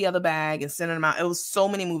items for the other bag and sending them out. It was so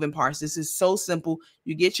many moving parts. This is so simple.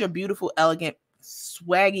 You get your beautiful, elegant,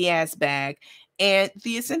 swaggy ass bag and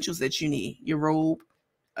the essentials that you need: your robe,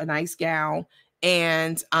 a nice gown,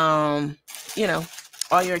 and you know,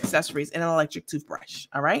 all your accessories and an electric toothbrush.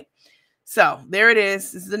 All right. So there it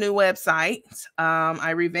is. This is the new website. I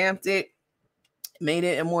revamped it, made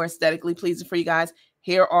it more aesthetically pleasing for you guys.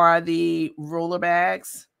 Here are the roller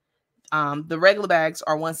bags. The regular bags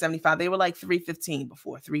are $175. They were like $315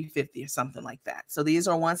 before, $350 or something like that. So these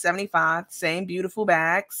are $175. Same beautiful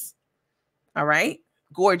bags. All right.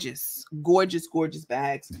 Gorgeous, gorgeous, gorgeous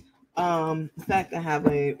bags. In fact, I have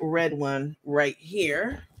a red one right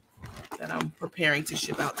here that I'm preparing to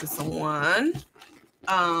ship out to someone.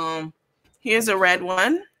 Here's a red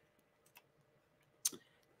one.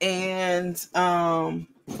 And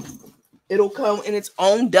it'll come in its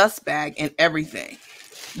own dust bag and everything.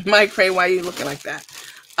 Mike Cray, why are you looking like that?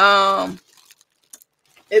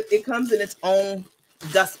 It comes in its own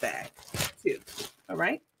dust bag too. All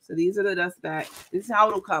right. So these are the dust bags. This is how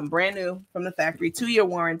it'll come, brand new from the factory, 2-year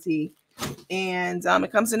warranty. And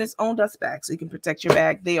it comes in its own dust bag, so you can protect your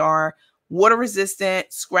bag. They are water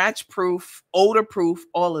resistant, scratch proof, odor proof,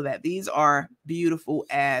 all of that. These are beautiful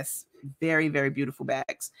as very, very beautiful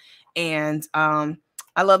bags. And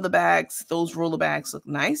I love the bags. Those roller bags look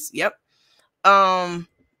nice. Yep. Well,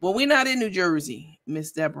 we're not in New Jersey,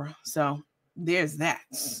 Miss Deborah. So there's that.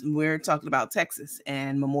 We're talking about Texas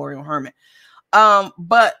and Memorial Hermit.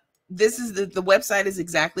 But this is the website is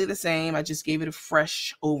exactly the same. I just gave it a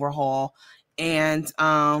fresh overhaul and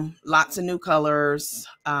lots of new colors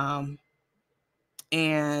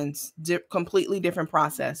and completely different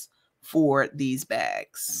process for these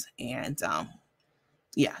bags. And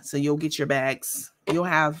yeah, so you'll get your bags. You'll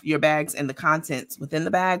have your bags and the contents within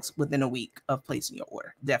the bags within a week of placing your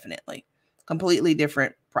order. Definitely. Completely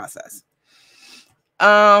different process.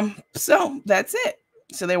 So that's it.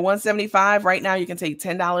 So they're $175 right now. You can take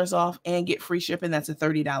 $10 off and get free shipping. That's a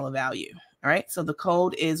 $30 value. All right. So the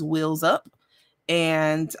code is Wheels Up,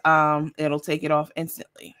 and it'll take it off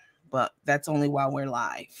instantly. But that's only while we're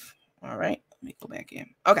live. All right. Let me go back in.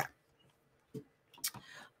 Okay.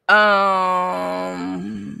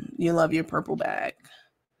 You love your purple bag.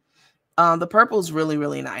 The purple is really,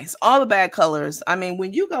 really nice. All the bag colors. I mean,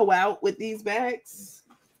 when you go out with these bags,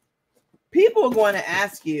 people are going to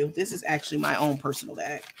ask you. This is actually my own personal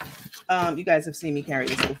bag. You guys have seen me carry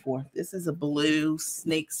this before. This is a blue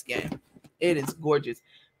snakeskin. It is gorgeous.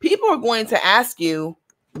 People are going to ask you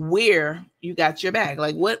where you got your bag.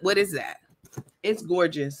 Like, what is that? It's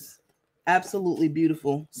gorgeous. Absolutely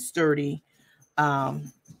beautiful, sturdy,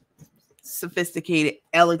 sophisticated,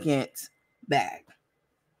 elegant bag.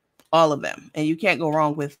 All of them. And you can't go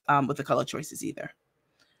wrong with the color choices either.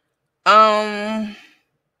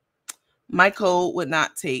 My code would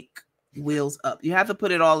not take Wheels Up. You have to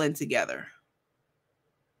put it all in together.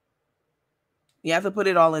 You have to put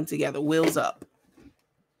it all in together. Wheels Up.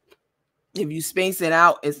 If you space it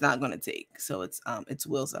out, it's not going to take. So it's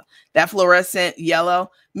wheels up. That fluorescent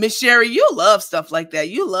yellow. Miss Sherry, you love stuff like that.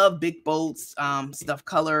 You love big bolts, stuff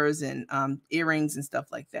colors and earrings and stuff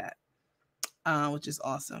like that. Which is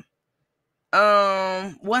awesome.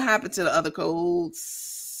 What happened to the other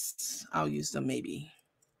codes? I'll use them maybe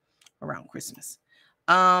around Christmas.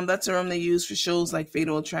 That's a room they use for shows like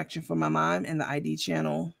Fatal Attraction for My Mom and the ID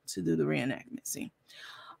channel to do the reenactment scene.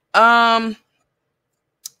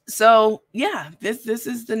 So yeah, this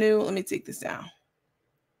is the new, let me take this down.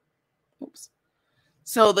 Oops.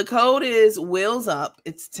 So the code is Wheels Up.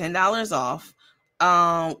 It's $10 off.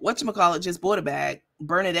 Whatchamacallit just bought a bag.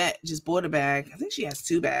 Bernadette just bought a bag. I think she has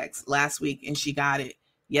 2 bags last week, and she got it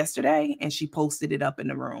yesterday, and she posted it up in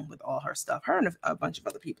the room with all her stuff. Her and a bunch of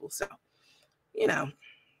other people. So, you know.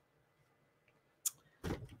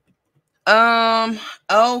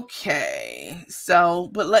 Okay. So,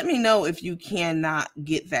 but let me know if you cannot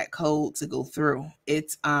get that code to go through.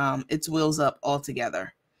 It's Wheels Up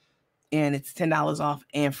altogether. And it's $10 off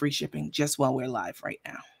and free shipping just while we're live right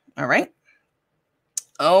now. All right.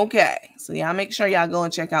 Okay. So y'all make sure y'all go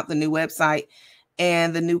and check out the new website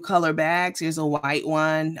and the new color bags. Here's a white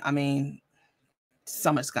one. I mean,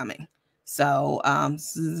 summer's coming. So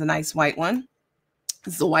this is a nice white one.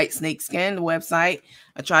 This is a white snakeskin website.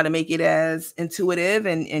 I try to make it as intuitive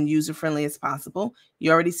and user-friendly as possible.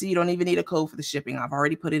 You already see you don't even need a code for the shipping. I've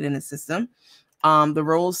already put it in the system. The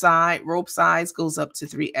rope size goes up to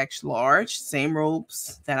 3X large. Same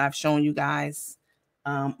ropes that I've shown you guys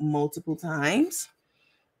multiple times.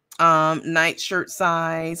 Night shirt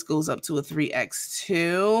size goes up to a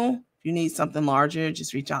 3X2. If you need something larger,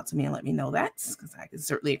 just reach out to me and let me know that, because I can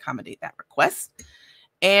certainly accommodate that request.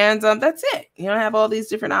 And that's it. You don't have all these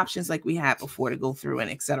different options like we had before to go through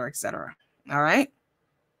and et cetera, et cetera. All right.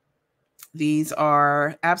 These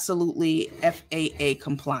are absolutely FAA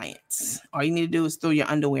compliant. All you need to do is throw your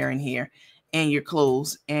underwear in here and your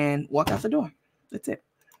clothes and walk out the door. That's it.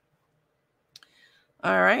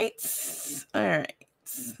 All right. All right.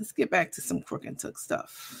 Let's get back to some crook and tuck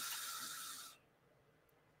stuff.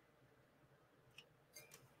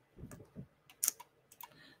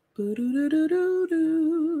 Go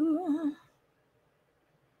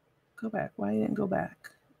back. Why you didn't go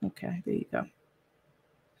back? Okay, there you go.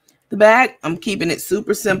 The bag, I'm keeping it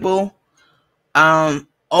super simple.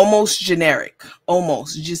 Almost generic.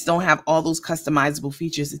 Almost. You just don't have all those customizable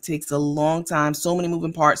features. It takes a long time. So many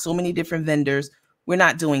moving parts, so many different vendors. We're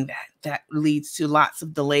not doing that. That leads to lots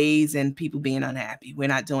of delays and people being unhappy. We're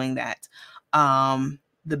not doing that.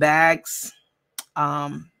 The bags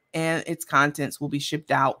and its contents will be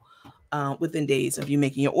shipped out within days of you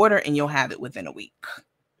making your order, and you'll have it within a week.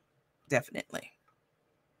 Definitely.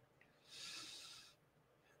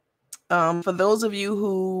 For those of you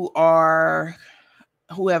who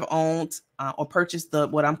have owned or purchased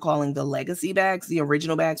what I'm calling the legacy bags, the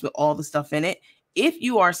original bags with all the stuff in it, if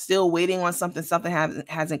you are still waiting on something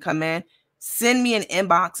hasn't come in, send me an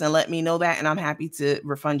inbox and let me know that, and I'm happy to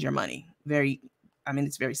refund your money.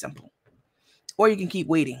 It's very simple. Or you can keep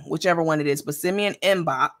waiting, whichever one it is. But send me an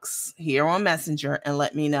inbox here on Messenger and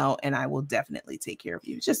let me know, and I will definitely take care of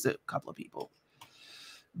you. Just a couple of people.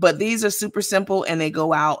 But these are super simple, and they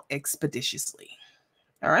go out expeditiously.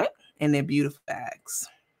 All right? And they're beautiful bags.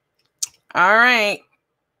 All right.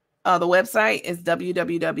 The website is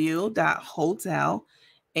www.hotel,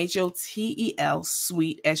 HOTEL,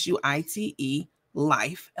 suite, SUITE,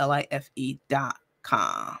 life,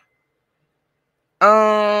 LIFE.com.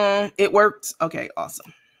 It worked. Okay,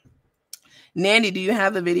 awesome. Nandy, do you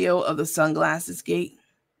have the video of the sunglasses gate?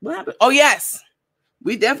 What happened? Oh, yes.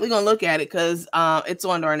 We definitely gonna look at it because it's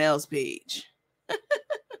on Darnell's page.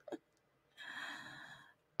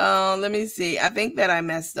 Let me see. I think that I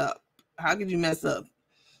messed up. How could you mess up?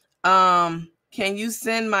 Can you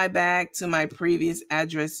send my bag to my previous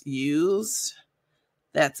address used?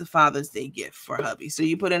 That's a Father's Day gift for hubby. So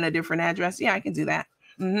you put in a different address? Yeah, I can do that.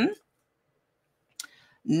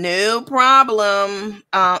 No problem.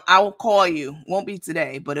 I will call you. Won't be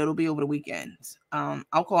today, but it'll be over the weekend.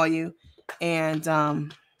 I'll call you and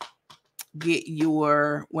get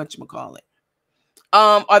your whatchamacallit.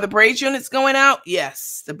 Are the braid units going out?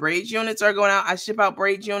 Yes, the braid units are going out. I ship out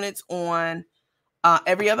braid units on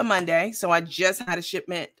every other Monday. So I just had a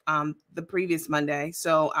shipment the previous Monday.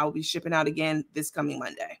 So I'll be shipping out again this coming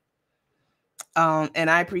Monday. And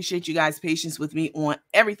I appreciate you guys' patience with me on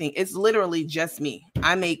everything. It's literally just me.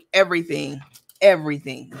 I make everything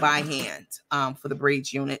by hand for the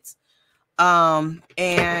braids units.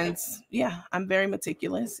 And yeah, I'm very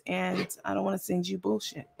meticulous and I don't want to send you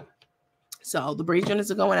bullshit. So the braid units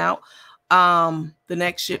are going out. The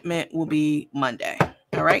next shipment will be Monday.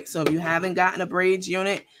 All right. So if you haven't gotten a braids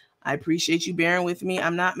unit, I appreciate you bearing with me.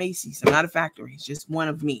 I'm not Macy's. I'm not a factory. It's just one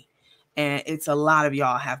of me. And it's a lot of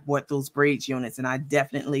y'all have bought those braids units, and I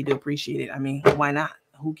definitely do appreciate it. I mean, why not?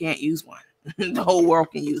 Who can't use one? The whole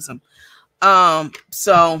world can use them.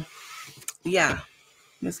 So yeah,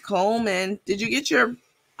 Miss Coleman, did you get your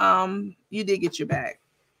you did get your bag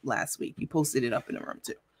last week. You posted it up in the room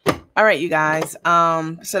too. All right, you guys.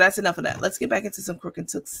 So that's enough of that. Let's get back into some Crook and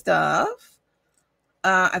Took stuff.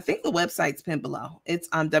 I think the website's pinned below. It's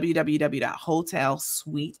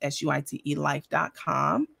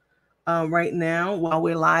www.hotelsuitelife.com. Right now, while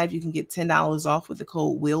we're live, you can get $10 off with the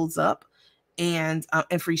code WheelsUp and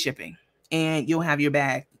free shipping. And you'll have your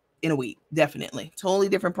bag in a week. Definitely. Totally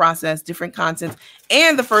different process, different content.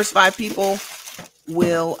 And the first 5 people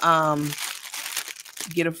will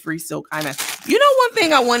get a free silk eye mask. You know, one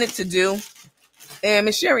thing I wanted to do, and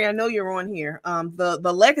Miss Sherry, I know you're on here.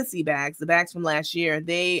 The legacy bags, the bags from last year,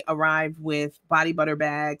 they arrived with body butter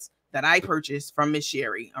bags that I purchased from Miss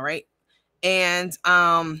Sherry. All right. And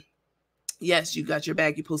yes, you got your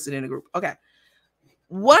bag. You posted in a group. Okay.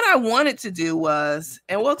 What I wanted to do was,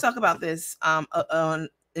 and we'll talk about this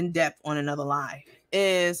in depth on another live,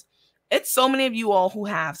 is it's so many of you all who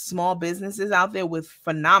have small businesses out there with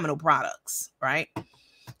phenomenal products, right?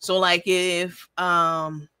 So like if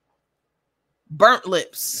Burnt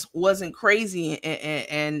Lips wasn't crazy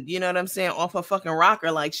and you know what I'm saying, off a fucking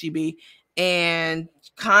rocker like she be, and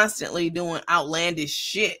constantly doing outlandish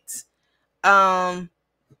shit,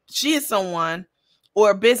 she is someone,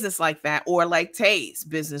 or a business like that, or like Tay's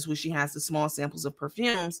business where she has the small samples of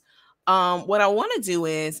perfumes. What I want to do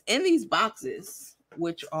is, in these boxes,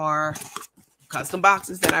 which are custom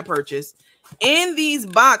boxes that I purchased, in these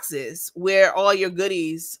boxes where all your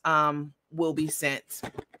goodies will be sent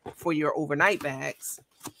for your overnight bags,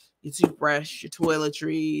 your toothbrush, your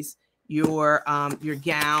toiletries, your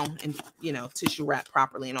gown, and tissue wrap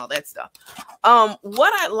properly and all that stuff.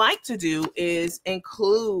 What I'd like to do is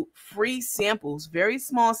include free samples, very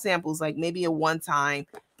small samples, like maybe a one-time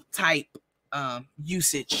type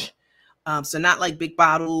usage. So not like big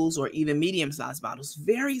bottles or even medium-sized bottles,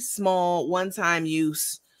 very small one-time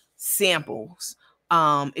use samples.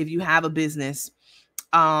 If you have a business,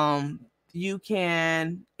 you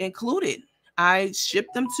can include it. I ship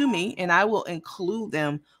them to me and I will include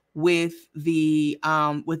them with these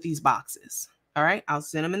boxes. All right. I'll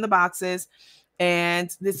send them in the boxes. And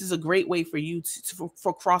this is a great way for you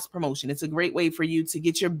for cross promotion. It's a great way for you to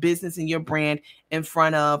get your business and your brand in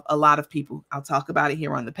front of a lot of people. I'll talk about it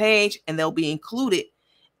here on the page, and they'll be included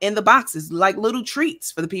in the boxes, like little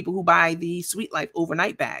treats for the people who buy the Sweet Life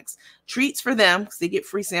overnight bags. Treats for them because they get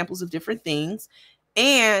free samples of different things,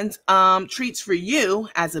 and treats for you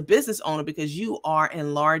as a business owner because you are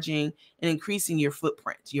enlarging and increasing your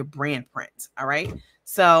footprint, your brand print. All right.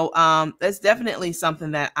 So that's definitely something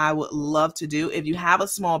that I would love to do. If you have a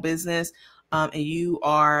small business and you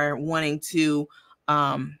are wanting to,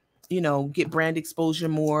 get brand exposure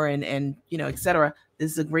more and et cetera,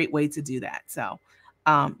 this is a great way to do that. So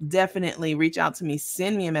definitely reach out to me.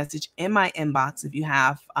 Send me a message in my inbox if you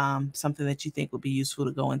have something that you think would be useful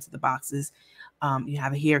to go into the boxes. You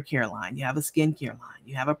have a hair care line, you have a skincare line,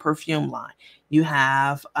 you have a perfume line, you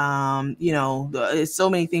have, it's so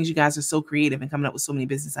many things. You guys are so creative and coming up with so many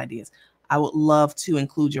business ideas. I would love to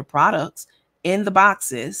include your products in the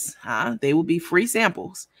boxes. They will be free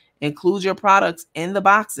samples. Include your products in the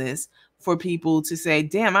boxes for people to say,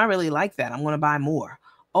 damn, I really like that. I'm going to buy more.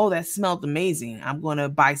 Oh, that smelled amazing. I'm going to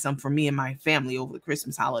buy some for me and my family over the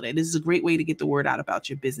Christmas holiday. This is a great way to get the word out about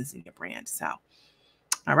your business and your brand. So,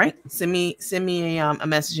 all right, send me a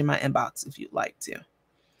message in my inbox if you'd like to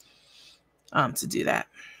do that.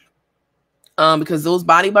 Because those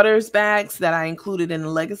body butters bags that I included in the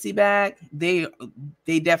legacy bag, they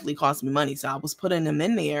definitely cost me money. So I was putting them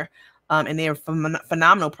in there, and they're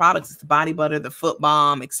phenomenal products. It's the body butter, the foot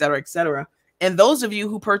balm, et cetera, et cetera. And those of you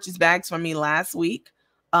who purchased bags from me last week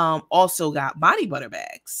also got body butter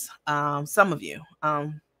bags. Some of you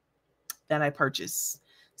that I purchased.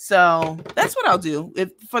 So that's what I'll do.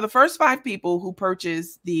 If for the first 5 people who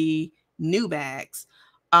purchase the new bags,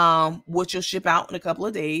 which will ship out in a couple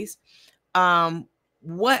of days,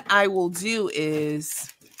 what I will do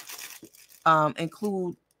is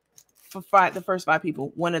include for the first 5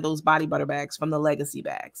 people one of those body butter bags from the legacy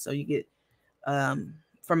bags. So you get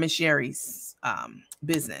from Miss Sherry's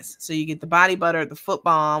business. So you get the body butter, the foot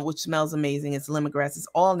balm, which smells amazing. It's lemongrass. It's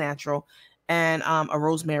all natural, and a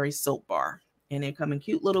rosemary soap bar. And they come in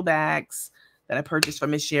cute little bags that I purchased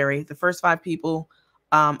from Miss Sherry. The first 5 people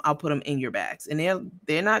I'll put them in your bags, and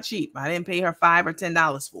they're not cheap. I didn't pay her $5 or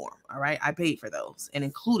 $10 for them. All right, I paid for those and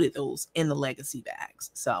included those in the legacy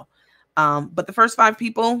bags. So, but the first 5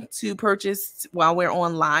 people to purchase while we're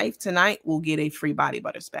on live tonight will get a free body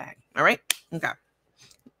butters bag. All right, okay.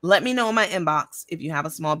 Let me know in my inbox if you have a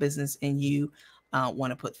small business and you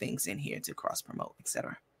want to put things in here to cross promote,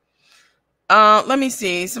 etc. Let me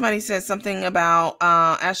see. Somebody said something about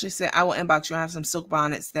Ashley said, I will inbox you. I have some silk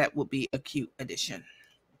bonnets that would be a cute addition.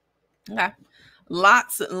 Okay.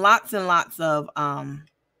 Lots and lots of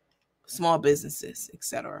small businesses,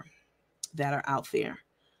 etc., that are out there.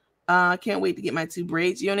 Can't wait to get my 2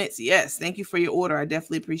 braids units. Yes, thank you for your order. I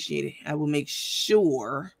definitely appreciate it. I will make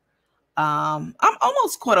sure. I'm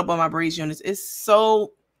almost caught up on my braids units. It's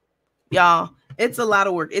so, y'all, it's a lot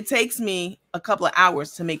of work. It takes me a couple of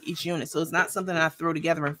hours to make each unit. So it's not something that I throw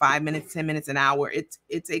together in 5 minutes, 10 minutes, an hour.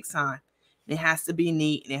 It takes time. It has to be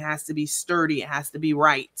neat and it has to be sturdy. It has to be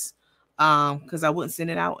right. Because I wouldn't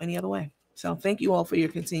send it out any other way. So thank you all for your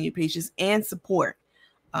continued patience and support.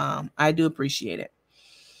 I do appreciate it.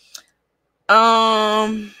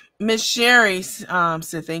 Miss Sherry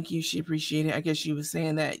said thank you. She appreciated it. I guess she was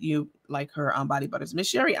saying that you like her body butters. Miss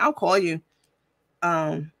Sherry, I'll call you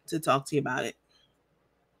to talk to you about it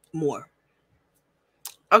more.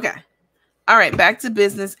 Okay. All right, back to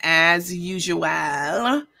business as usual.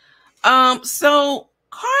 So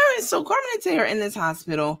Carmen and Tay are in this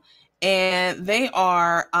hospital, and they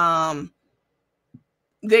are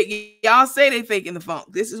y'all say they faking the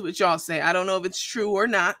funk. This is what y'all say. I don't know if it's true or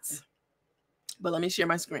not, but let me share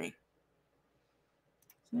my screen.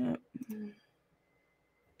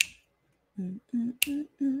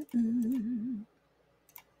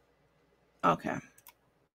 Okay.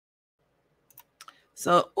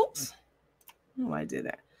 So, oops. Oh, I did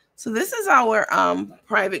that. So this is our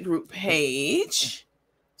private group page.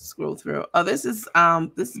 Scroll through. Oh, this is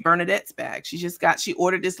Bernadette's bag. She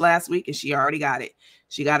ordered this last week and she already got it.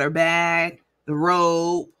 She got her bag, the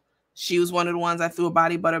robe. She was one of the ones I threw a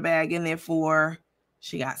body butter bag in there for.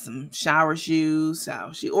 She got some shower shoes. So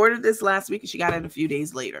she ordered this last week and she got it a few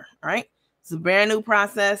days later. All right. It's a brand new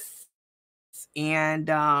process. And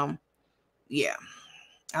yeah,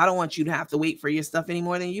 I don't want you to have to wait for your stuff any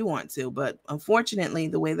more than you want to. But unfortunately,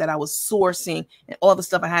 the way that I was sourcing and all the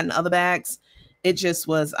stuff I had in other bags, it just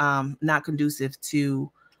was not conducive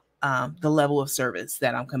to the level of service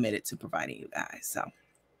that I'm committed to providing you guys. So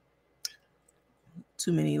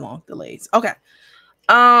too many long delays. Okay.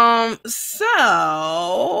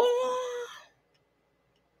 So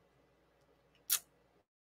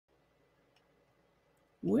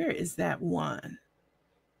where is that one?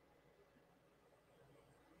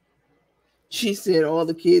 She said all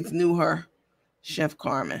the kids knew her, Chef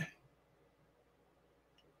Carmen.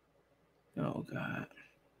 Oh, God.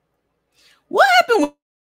 What happened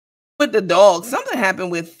with the dog? Something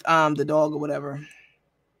happened with the dog or whatever.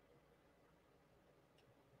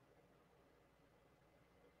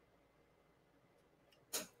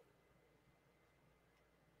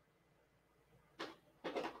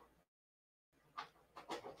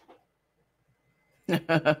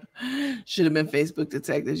 Should have been Facebook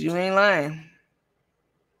detectives. You ain't lying.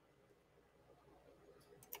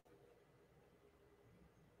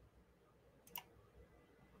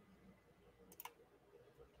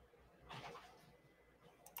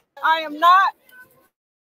 I am not.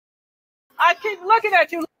 I keep looking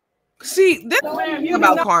at you. See, this is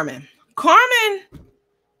about Carmen. Carmen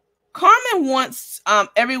wants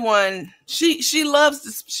everyone. She wants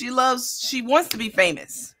to be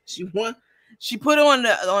famous. She put on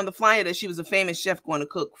the flyer that she was a famous chef going to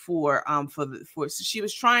cook for so she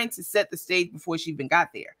was trying to set the stage before she even got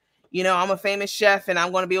there. You know, I'm a famous chef and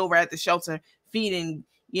I'm going to be over at the shelter feeding,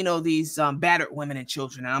 you know, these battered women and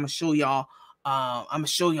children. And I'm gonna show y'all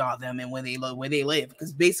them and where they live,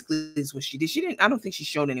 because basically this is what she did. I don't think she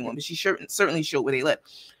showed anyone, but she certainly showed where they live.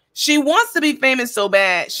 She wants to be famous so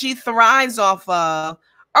bad. She thrives off of,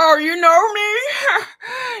 oh, you know me?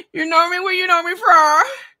 You know me where you know me from?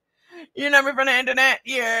 You know me from the internet?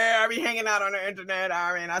 Yeah, I be hanging out on the internet.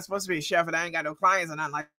 I mean, I'm supposed to be a chef and I ain't got no clients or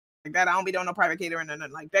nothing like that. I don't be doing no private catering or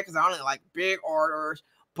nothing like that because I only like big orders.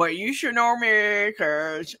 But you should know me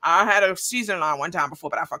because I had a season line one time before,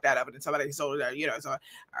 but I fucked that up and then somebody sold it, you know. So,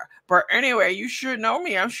 but anyway, you should know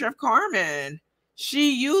me. I'm Chef Carmen.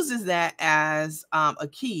 She uses that as a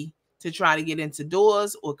key to try to get into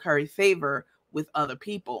doors or curry favor with other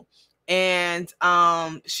people. And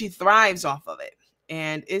she thrives off of it.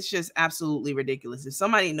 And it's just absolutely ridiculous. If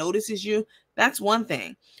somebody notices you, that's one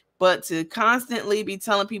thing. But to constantly be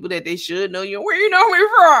telling people that they should know you, where you know me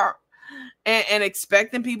from, and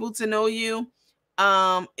expecting people to know you,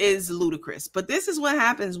 is ludicrous. But this is what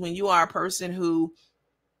happens when you are a person who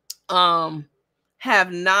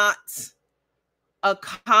have not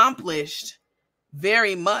accomplished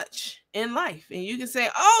very much in life. And you can say,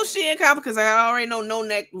 oh, she accomplished, because I already know no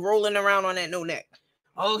neck rolling around on that no neck.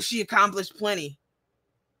 Oh, she accomplished plenty.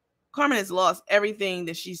 Carmen has lost everything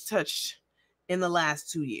that she's touched in the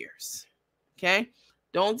last 2 years. Okay?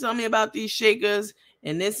 Don't tell me about these shakers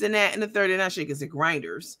and this and that and the third. They're not shakers, they're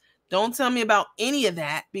grinders. Don't tell me about any of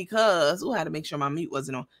that because, I had to make sure my mute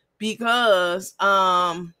wasn't on. Because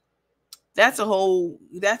that's a whole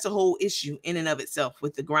issue in and of itself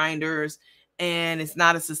with the grinders, and it's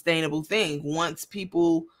not a sustainable thing once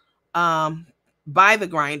people buy the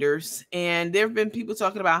grinders. And there have been people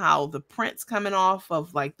talking about how the prints coming off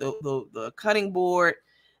of like the cutting board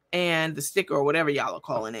and the sticker or whatever y'all are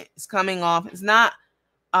calling it is coming off. It's not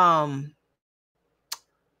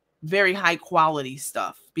very high quality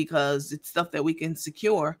stuff because it's stuff that we can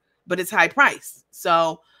secure, but it's high price.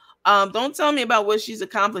 So don't tell me about what she's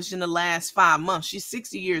accomplished in the last 5 months. She's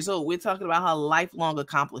 60 years old. We're talking about her lifelong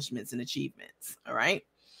accomplishments and achievements. All right.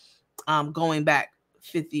 Going back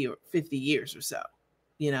 50 years or so.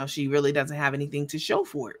 You know, she really doesn't have anything to show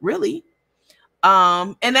for it, really.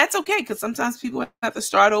 And that's okay, because sometimes people have to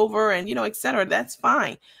start over and, et cetera. That's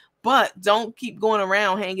fine. But don't keep going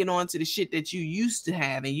around hanging on to the shit that you used to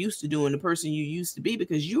have and used to do and the person you used to be,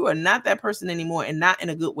 because you are not that person anymore, and not in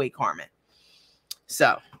a good way, Carmen.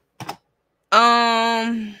 So,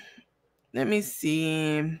 let me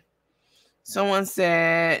see. Someone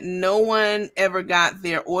said no one ever got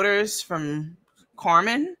their orders from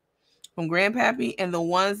Carmen, from Grandpappy, and the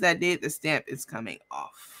ones that did, the stamp is coming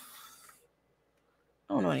off.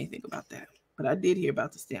 I don't know anything about that, but I did hear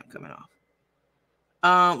about the stamp coming off.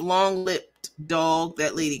 Long-lipped dog,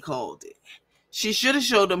 that lady called it. She should have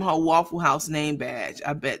showed them her Waffle House name badge.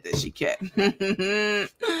 I bet that she kept.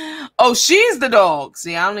 Oh, she's the dog.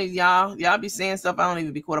 See, I don't need y'all be saying stuff I don't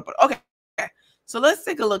even be caught up on. Okay. So let's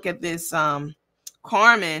take a look at this.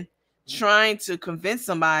 Carmen trying to convince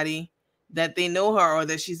somebody that they know her or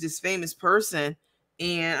that she's this famous person.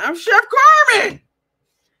 And I'm Chef Carmen.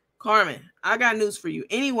 Carmen, I got news for you.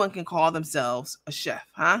 Anyone can call themselves a chef,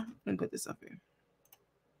 huh? Let me put this up here.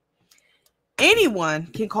 Anyone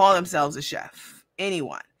can call themselves a chef.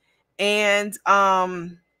 Anyone. And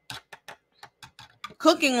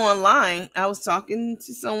cooking online, I was talking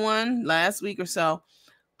to someone last week or so.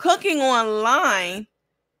 Cooking online,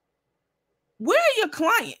 where are your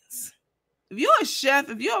clients? If you're a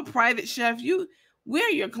chef, if you're a private chef, where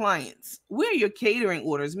are your clients? Where are your catering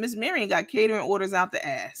orders? Miss Marion got catering orders out the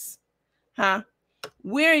ass. Huh?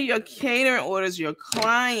 Where are your catering orders, your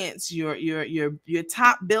clients, your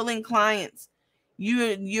top billing clients?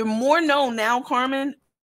 You're more known now, Carmen,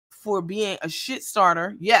 for being a shit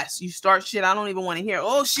starter. Yes, you start shit I don't even want to hear.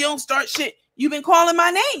 Oh, she don't start shit. You've been calling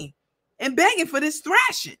my name and begging for this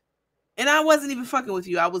thrashing. And I wasn't even fucking with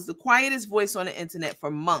you. I was the quietest voice on the internet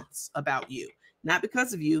for months about you. Not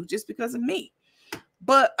because of you, just because of me.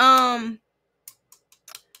 But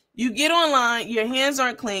you get online, your hands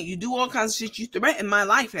aren't clean, you do all kinds of shit. You threatened my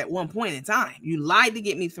life at one point in time. You lied to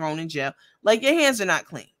get me thrown in jail. Like, your hands are not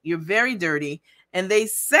clean. You're very dirty. And they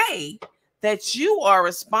say that you are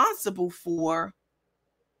responsible for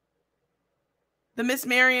the Miss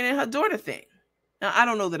Marion and her daughter thing. Now, I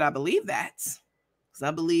don't know that I believe that, because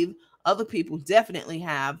I believe other people definitely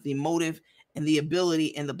have the motive and the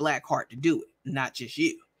ability and the black heart to do it, not just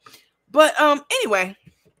you. But anyway,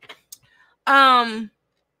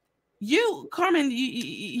 you, Carmen,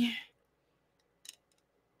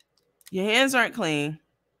 your hands aren't clean.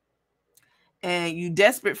 And you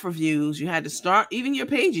desperate for views. You had to start, even your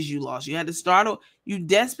pages you lost. You had to start, you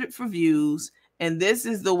desperate for views. And this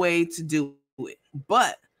is the way to do it.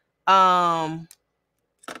 But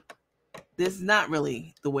this is not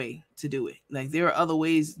really the way to do it. Like, there are other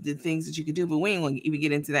ways, the things that you could do, but we ain't going to even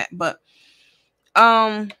get into that. But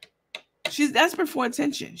she's desperate for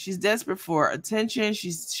attention. She's desperate for attention.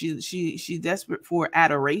 She's desperate for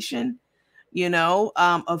adoration,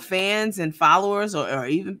 of fans and followers, or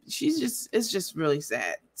even it's just really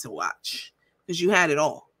sad to watch, because you had it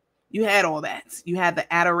all. You had all that. You had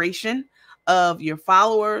the adoration of your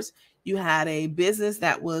followers. You had a business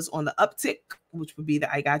that was on the uptick, which would be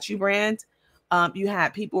the I Got You brand. You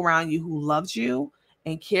had people around you who loved you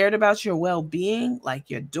and cared about your well-being, like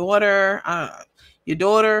your daughter,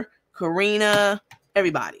 Karina,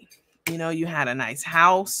 everybody. You had a nice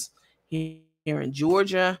house here in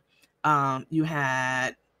Georgia. You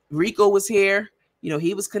had Rico was here.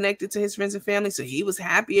 He was connected to his friends and family, so he was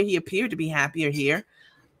happier. He appeared to be happier here.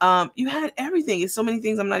 You had everything. It's so many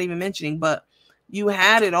things I'm not even mentioning, but You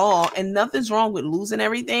had it all, and nothing's wrong with losing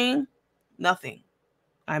everything. Nothing.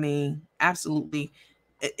 I mean, absolutely.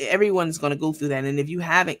 Everyone's going to go through that. And if you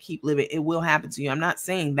haven't, keep living. It will happen to you. I'm not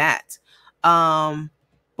saying that. But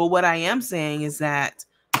what I am saying is that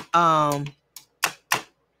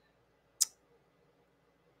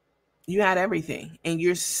you had everything and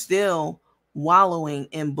you're still wallowing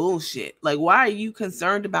in bullshit. Like, why are you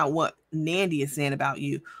concerned about what Nandy is saying about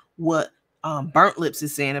you? What Burnt Lips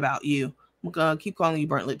is saying about you? I'm gonna keep calling you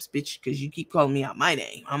Burnt Lips, bitch, because you keep calling me out my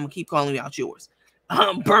name. I'm gonna keep calling you out yours.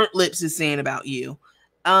 Burnt Lips is saying about you.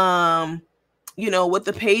 You know, what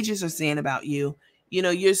the pages are saying about you. You know,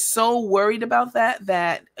 you're so worried about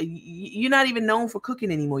that you're not even known for cooking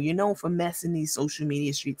anymore. You're known for messing these social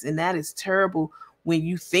media streets. And that is terrible when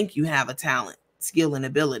you think you have a talent, skill, and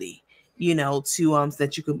ability, you know, to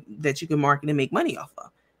that you can market and make money off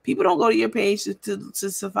of. People don't go to your page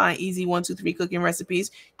to find easy 1, 2, 3 cooking recipes.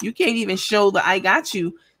 You can't even show the I got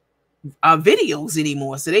you videos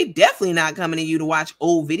anymore. So they definitely not coming to you to watch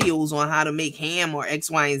old videos on how to make ham or X,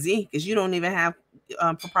 Y, and Z, because you don't even have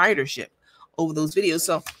proprietorship over those videos.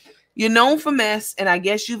 So you're known for mess, and I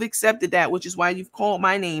guess you've accepted that, which is why you've called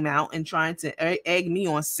my name out and trying to egg me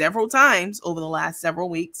on several times over the last several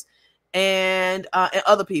weeks, and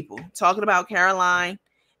other people talking about Caroline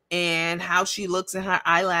and how she looks in her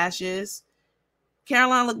eyelashes.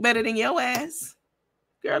 Caroline look better than your ass.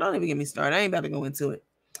 Girl, don't even get me started. I ain't about to go into it.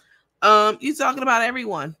 You talking about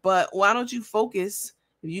everyone, but why don't you focus?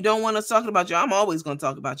 If you don't want us talking about you, I'm always going to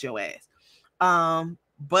talk about your ass.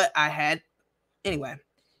 But anyway,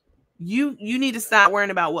 you need to stop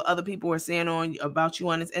worrying about what other people are saying about you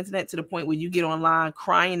on this internet, to the point where you get online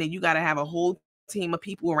crying and you got to have a whole team of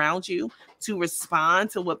people around you to respond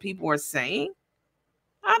to what people are saying.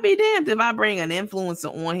 I'll be damned if I bring an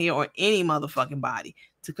influencer on here, or any motherfucking body,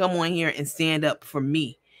 to come on here and stand up for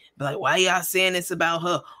me. Be like, why y'all saying this about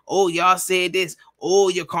her? Oh, y'all said this. Oh,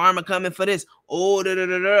 your karma coming for this. Oh, da da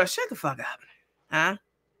da da. Shut the fuck up. Huh?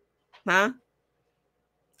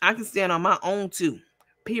 I can stand on my own too.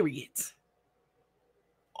 Period.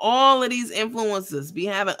 All of these influencers be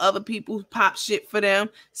having other people pop shit for them,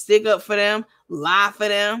 stick up for them, lie for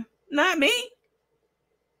them. Not me.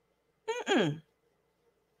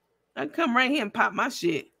 I come right here and pop my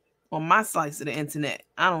shit on my slice of the internet.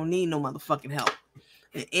 I don't need no motherfucking help.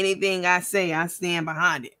 And anything I say, I stand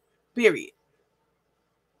behind it. Period.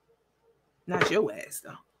 Not your ass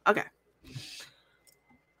though. Okay.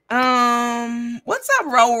 What's up,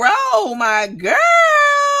 Roro, my girl?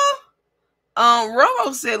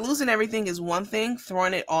 Roro said losing everything is one thing,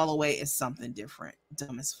 throwing it all away is something different.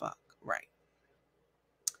 Dumb as fuck. Right.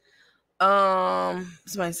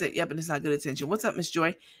 Somebody said, yep, and it's not good attention. What's up, Miss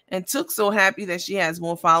Joy? And Took so happy that she has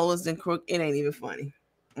more followers than Crook. It ain't even funny.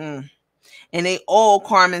 And they all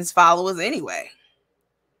Carmen's followers anyway.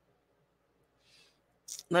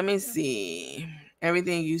 Let me see.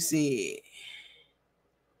 Everything you see.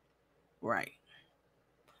 Right.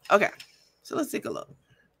 Okay. So let's take a look.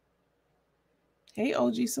 Hey,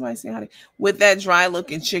 OG, somebody say hi. With that dry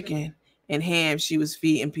looking chicken and ham she was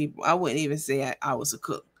feeding people, I wouldn't even say I was a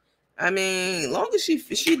cook. I mean, long as she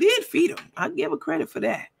did feed them, I give her credit for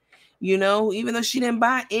that. You know, even though she didn't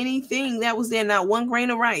buy anything that was there, not one grain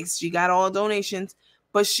of rice, she got all donations,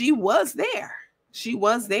 but she was there. She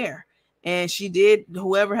was there. And she did,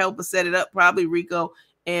 whoever helped her set it up, probably Rico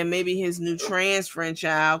and maybe his new trans friend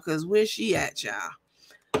child, because where's she at, child?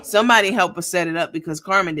 Somebody helped her set it up, because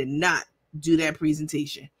Carmen did not do that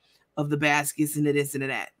presentation of the baskets and the this and the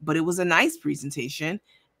that. But it was a nice presentation.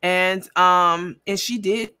 And she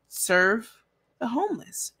did serve the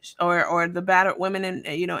homeless or the battered women in,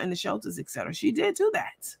 you know, in the shelters, etc. She did do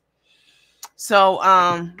that. So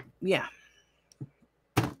yeah.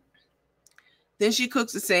 Then she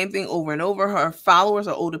cooks the same thing over and over. Her followers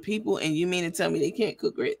are older people, and you mean to tell me they can't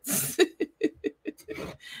cook grits?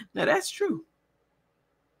 Now that's true.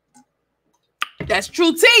 That's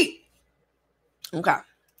true tea. Okay.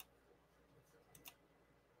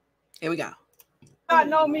 Here we go. Not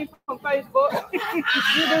know me from Facebook. You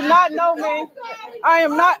do not know me. I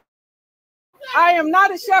am not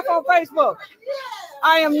a chef on Facebook.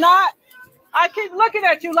 I am not. I keep looking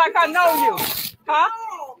at you like I know you. Huh?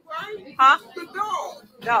 Huh?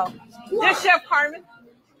 No. This Chef Carmen.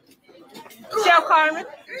 Chef Carmen.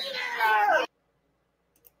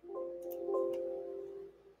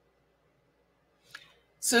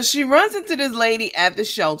 So she runs into this lady at the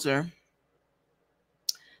shelter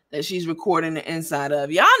that she's recording the inside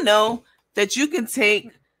of. Y'all know that you can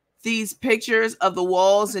take these pictures of the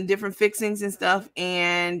walls and different fixings and stuff,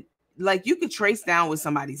 and like you could trace down where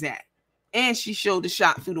somebody's at. And she showed the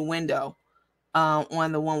shot through the window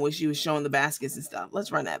on the one where she was showing the baskets and stuff.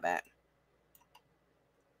 Let's run that back.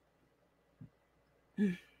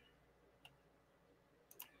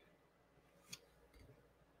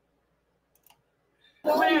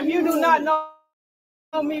 Ma'am, you do not know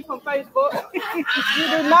me from Facebook. You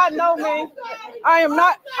do not know me. I am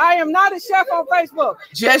not a chef on Facebook.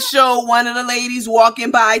 Just showed one of the ladies walking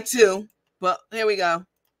by too. But here we go.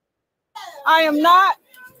 I am not.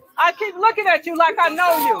 I keep looking at you like I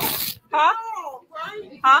know you. Huh?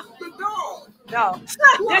 Huh? No.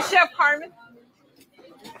 This Chef Carmen.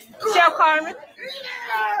 Chef Carmen.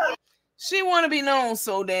 She want to be known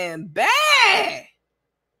so damn bad.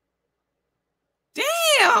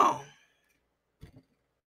 Damn.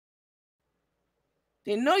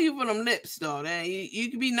 They know you for them lips, though. You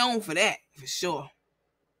can be known for that, for sure.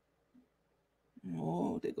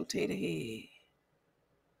 Oh, they go Tater head.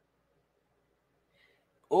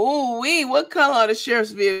 Oh, what color are the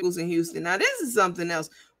sheriff's vehicles in Houston? Now, this is something else.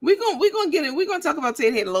 We're gonna get it. We're gonna talk about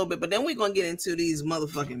Tater head a little bit, but then we're gonna get into these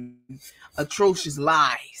motherfucking atrocious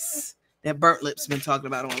lies that Burnt Lips been talking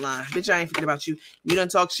about online. Bitch, I ain't forget about you. You done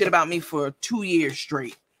talk shit about me for 2 years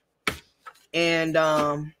straight. And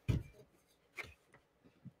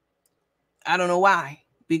I don't know why,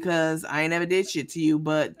 because I ain't never did shit to you,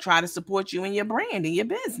 but try to support you in your brand and your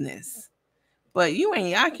business. But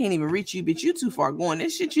I can't even reach you, bitch. You too far going.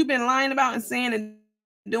 This shit you've been lying about and saying and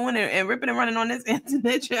doing and ripping and running on this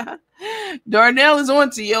internet. Darnell is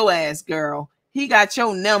on to your ass, girl. He got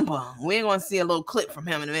your number. We're going to see a little clip from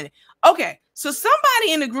him in a minute. Okay, so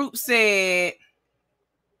somebody in the group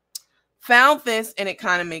found this, and it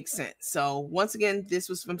kind of makes sense. So once again, this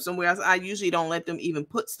was from somewhere else. I usually don't let them even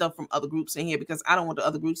put stuff from other groups in here because I don't want the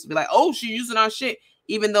other groups to be like, oh, she's using our shit,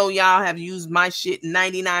 even though y'all have used my shit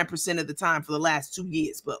 99% of the time for the last 2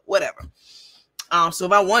 years, but whatever. So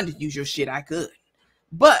if I wanted to use your shit, I could.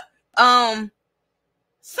 But somebody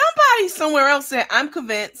somewhere else said, I'm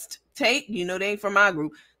convinced Tate, they ain't from my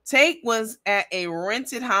group, Tate was at a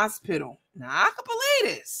rented hospital. Now I can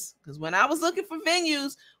believe this because when I was looking for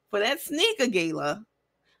venues for that sneaker gala,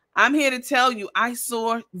 I'm here to tell you, I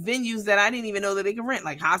saw venues that I didn't even know that they could rent,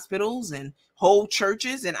 like hospitals and whole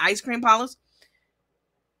churches and ice cream parlors.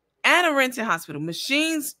 At a rented hospital,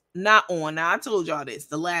 machines not on. Now, I told y'all this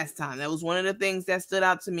the last time. That was one of the things that stood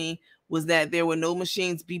out to me, was that there were no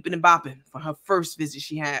machines beeping and bopping for her first visit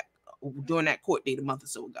she had during that court date a month or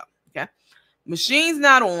so ago. Okay. Machines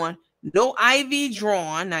not on. No IV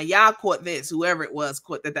drawn. Now, y'all caught this. Whoever it was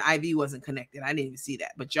caught that the IV wasn't connected. I didn't even see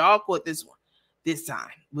that. But y'all caught this one this time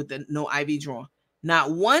with the no IV drawn.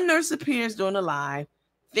 Not one nurse appears during the live.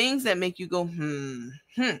 Things that make you go,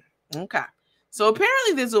 Okay. So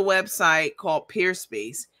apparently there's a website called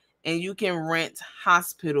Peerspace, and you can rent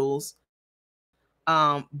hospitals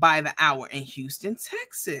by the hour in Houston,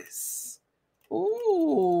 Texas.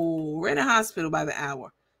 Ooh, rent a hospital by the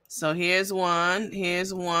hour. So here's one,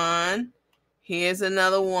 here's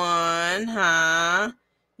another one, huh?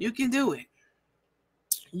 You can do it.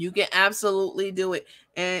 You can absolutely do it.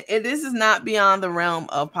 And this is not beyond the realm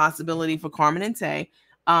of possibility for Carmen and Tay,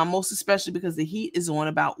 most especially because the heat is on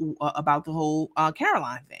about the whole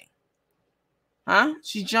Caroline thing. Huh?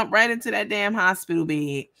 She jumped right into that damn hospital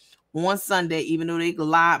bed on Sunday, even though they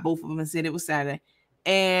lied, both of them, and said it was Saturday,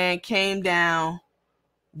 and came down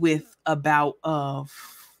with a bout of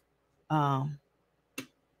I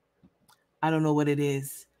don't know what it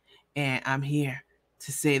is, and I'm here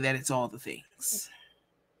to say that it's all the things.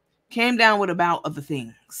 Came down with a bout of the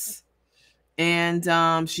things,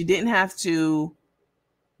 and she didn't have to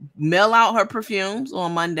mail out her perfumes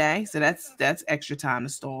on Monday, so that's extra time to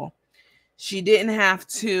stall. She didn't have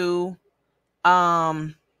to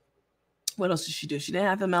what else did she do? She didn't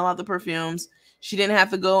have to mail out the perfumes. She didn't have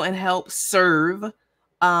to go and help serve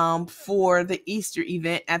for the Easter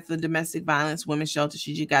event at the domestic violence women's shelter.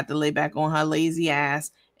 She just got to lay back on her lazy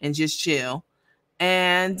ass and just chill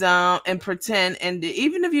and pretend. And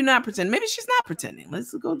even if you're not pretending, maybe she's not pretending.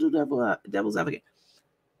 Let's go do devil's advocate.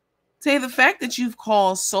 Say the fact that you've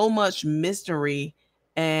caused so much mystery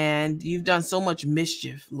and you've done so much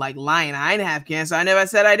mischief, like lying. I didn't have cancer. I never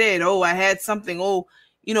said I did. Oh, I had something. Oh,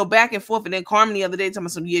 back and forth. And then Carmen the other day told me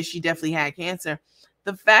something. Yeah, she definitely had cancer.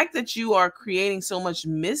 The fact that you are creating so much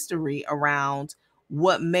mystery around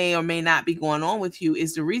what may or may not be going on with you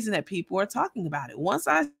is the reason that people are talking about it. Once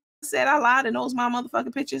I said I lied and those my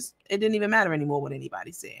motherfucking pictures, it didn't even matter anymore what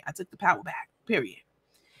anybody said. I took the power back, period.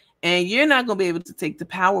 And you're not going to be able to take the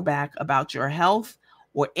power back about your health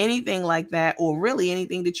or anything like that, or really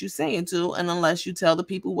anything that you say into, and unless you tell the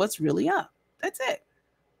people what's really up. That's it.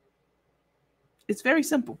 It's very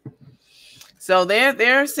simple. So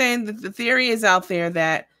they're saying that the theory is out there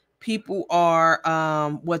that people are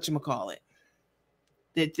whatchamacallit,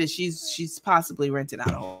 that she's possibly rented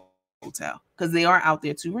out a hotel, because they are out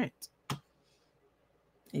there to rent.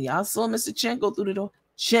 And y'all saw Mr. Chen go through the door.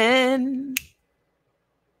 Chen,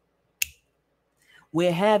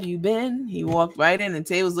 where have you been? He walked right in, and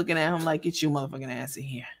Tay was looking at him like, get your motherfucking ass in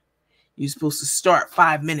here. You're supposed to start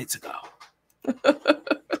 5 minutes ago.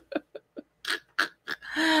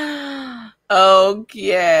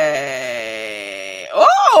 Okay.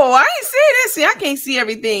 Oh, I ain't see this. See, I can't see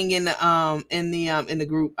everything in the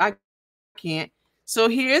group. I can't. So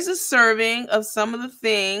here's a serving of some of the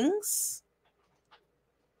things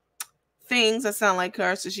that sound like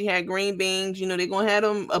her. So she had green beans. You know, they're gonna have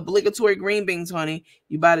them obligatory green beans, honey.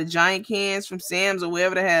 You buy the giant cans from Sam's or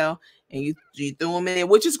wherever the hell, and you throw them in there,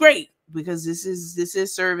 which is great, because this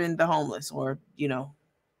is serving the homeless, or, you know,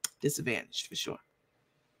 disadvantaged for sure.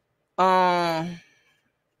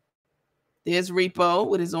 There's Repo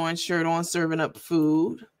with his orange shirt on, serving up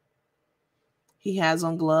food. He has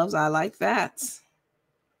on gloves. I like that.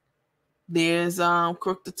 There's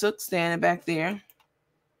Crook the Took standing back there.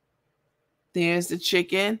 There's the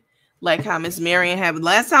chicken, like how Miss Marion had.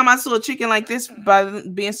 Last time I saw a chicken like this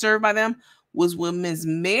being served by them was when Miss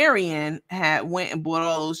Marion had went and bought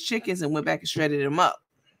all those chickens and went back and shredded them up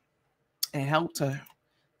and helped her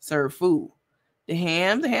serve food. The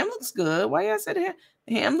ham looks good. Why y'all say the ham?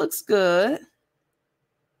 The ham looks good.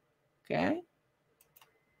 Okay.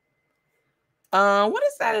 What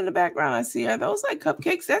is that in the background? I see. Are those like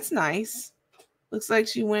cupcakes? That's nice. Looks like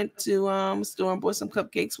she went to a store and bought some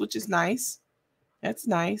cupcakes, which is nice. That's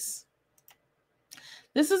nice.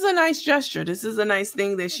 This is a nice gesture. This is a nice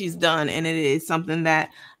thing that she's done, and it is something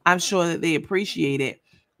that I'm sure that they appreciate it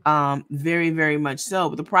very, very much so.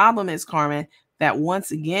 But the problem is, Carmen, that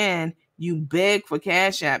once again, you beg for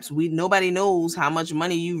cash apps. Nobody knows how much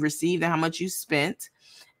money you received and how much you spent.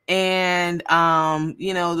 And,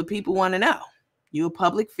 you know, the people want to know. You're a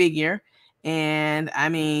public figure. And I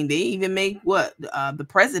mean, they even make the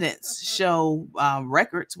presidents show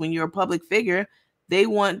records when you're a public figure.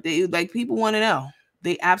 People want to know.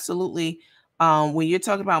 They absolutely, when you're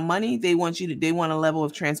talking about money, they want a level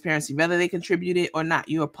of transparency, whether they contributed or not.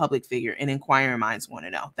 You're a public figure, and inquiring minds want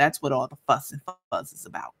to know. That's what all the fuss and buzz is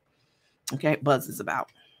about. Okay, buzz is about.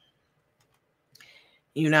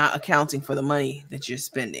 You're not accounting for the money that you're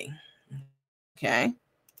spending. Okay,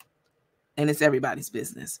 and it's everybody's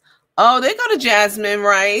business. Oh, they go to Jasmine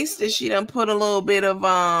Rice. That she done put a little bit of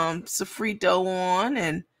sofrito on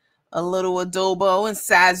and a little adobo and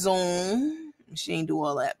sazon. She ain't do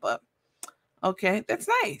all that, but okay, that's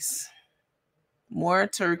nice. More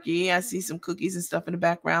turkey. I see some cookies and stuff in the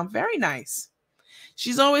background. Very nice.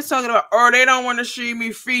 She's always talking about, oh, they don't want to see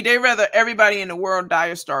me feed. They rather everybody in the world die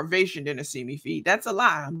of starvation than to see me feed. That's a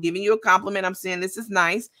lie. I'm giving you a compliment. I'm saying this is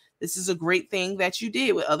nice. This is a great thing that you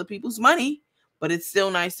did with other people's money, but it's still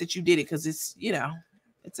nice that you did it, because it's, you know,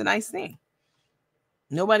 it's a nice thing.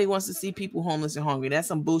 Nobody wants to see people homeless and hungry. That's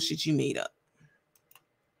some bullshit you made up.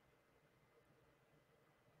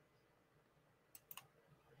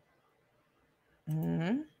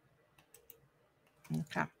 Okay.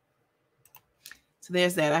 So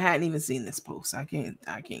there's that. I hadn't even seen this post. I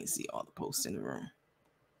can't see all the posts in the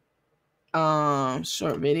room.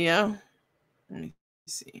 Short video. Let me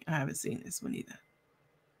see. I haven't seen this one either.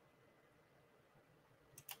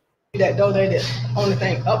 That donated on the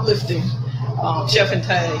thing, uplifting Chef and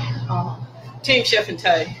Tay, Team Chef and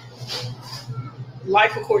Tay,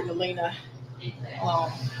 Life According to Lena,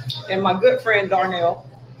 and my good friend Darnell,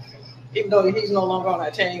 even though he's no longer on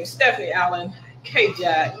our team, Stephanie Allen, Kay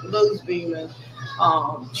Jack, Luz Beeman,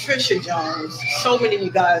 Trisha Jones. So many of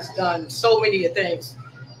you guys done so many things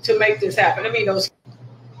to make this happen. I mean,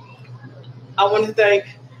 I want to thank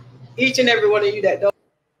each and every one of you that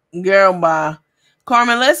donated. Girl, bye.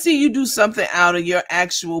 Carmen, let's see you do something out of your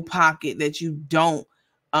actual pocket that you don't,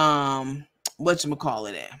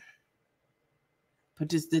 whatchamacallit it. But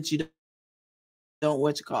just that you don't,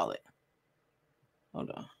 whatchamacallit.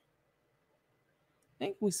 Hold on. I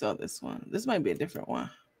think we saw this one. This might be a different one.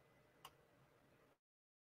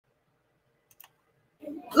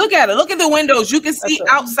 Look at it. Look at the windows. You can see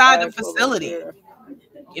outside the facility.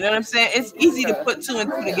 You know what I'm saying? It's easy to put two and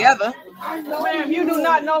two together. Ma'am, you do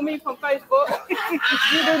not know me from Facebook.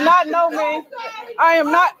 You do not know me. I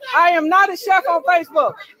am not a chef on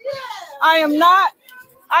Facebook. I am not.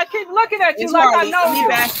 I keep looking at you it's like I hardly know any you.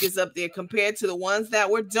 baskets up there compared to the ones that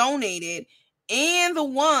were donated and the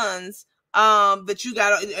ones that you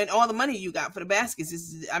got and all the money you got for the baskets.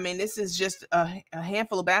 This is just a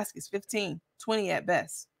handful of baskets, 15, 20 at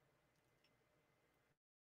best.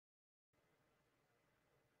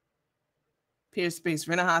 Pierce Space,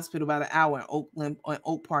 rent a hospital by the hour in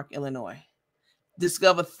Oak Park, Illinois.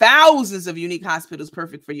 Discover thousands of unique hospitals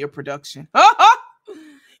perfect for your production.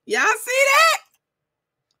 Y'all see that?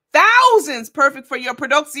 Thousands perfect for your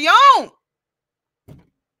production.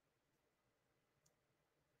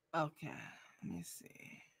 Okay, let me see.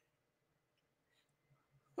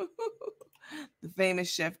 The famous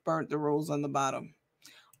chef burnt the rolls on the bottom.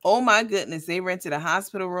 Oh my goodness, they rented a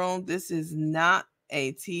hospital room. This is not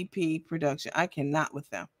a TP production. I cannot with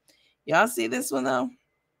them. Y'all see this one though?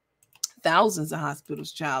 Thousands of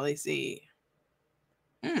hospitals, child, they see.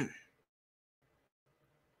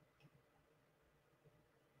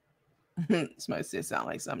 Somebody said sound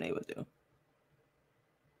like something they would do.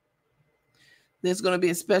 There's going to be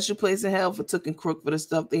a special place in hell for Took and Crook for the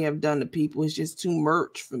stuff they have done to people. It's just too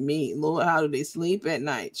much for me. Lord, how do they sleep at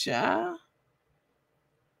night, child?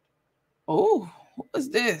 Oh, what is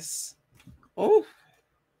this? Oh,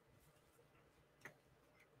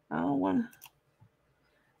 I don't want to.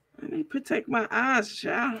 Let me protect my eyes,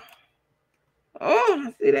 child. Oh,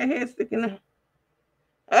 I see that hair sticking out.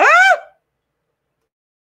 Ah!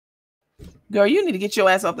 Girl, you need to get your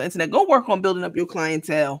ass off the internet. Go work on building up your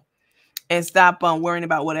clientele and stop worrying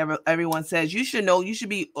about whatever everyone says. You should know. You should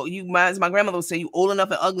be, as my grandmother would say, you old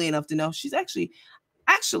enough and ugly enough to know. She's actually,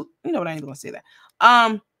 you know what? I ain't going to say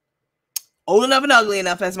that. Old enough and ugly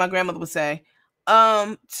enough, as my grandmother would say,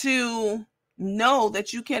 to know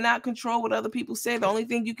that you cannot control what other people say. The only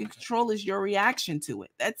thing you can control is your reaction to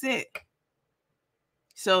it. That's it.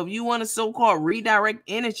 So if you want to so-called redirect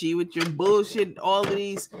energy with your bullshit, all of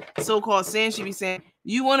these so-called saying she be saying,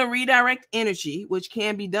 you want to redirect energy, which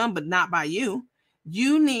can be done, but not by you.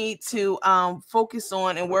 You need to focus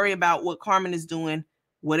on and worry about what Carmen is doing,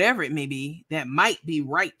 whatever it may be, that might be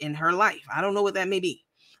right in her life. I don't know what that may be,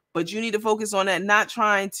 but you need to focus on that, not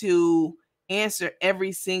trying to answer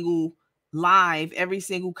every single live, every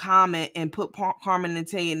single comment, and put Carmen and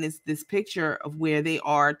Tay in this picture of where they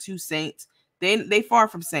are two saints. They far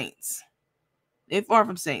from saints. They far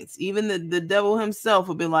from saints. Even the devil himself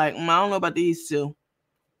would be like, I don't know about these two.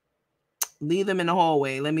 Leave them in the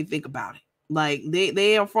hallway. Let me think about it. Like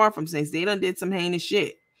they are far from saints. They done did some heinous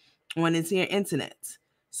shit on this here internet.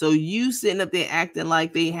 So you sitting up there acting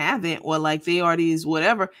like they haven't, or like they are these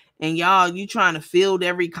whatever, and you trying to field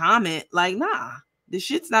every comment. Like, nah, the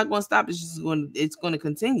shit's not going to stop. It's going to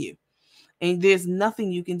continue, and there's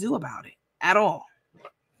nothing you can do about it at all.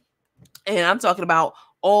 And I'm talking about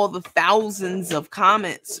all the thousands of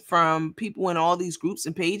comments from people in all these groups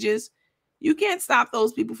and pages. You can't stop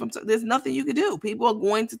those people from. There's nothing you can do. People are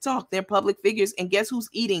going to talk. They're public figures, and guess who's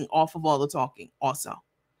eating off of all the talking? Also,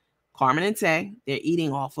 Carmen and Tay. They're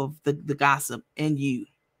eating off of the gossip, and you,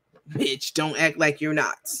 bitch, don't act like you're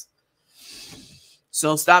not.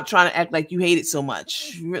 So stop trying to act like you hate it so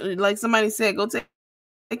much. Like somebody said, go take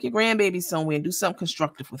your grandbaby somewhere and do something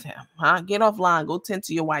constructive with him. Huh? Get offline. Go tend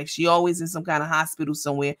to your wife. She always in some kind of hospital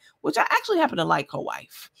somewhere, which I actually happen to like her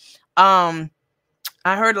wife.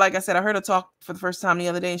 I heard, like I said, I heard her talk for the first time the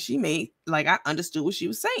other day, and she made, like, I understood what she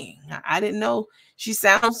was saying. I didn't know. She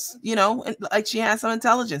sounds, like she has some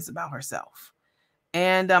intelligence about herself.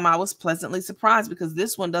 And I was pleasantly surprised, because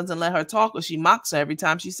this one doesn't let her talk, or she mocks her every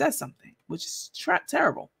time she says something, which is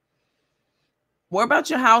terrible. Worry about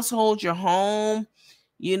your household, your home,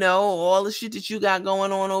 all the shit that you got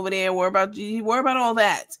going on over there. Worry about all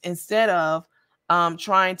that, instead of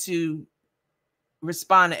trying to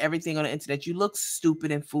respond to everything on the internet. You look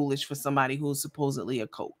stupid and foolish for somebody who's supposedly a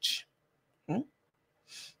coach.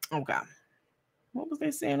 Okay. What was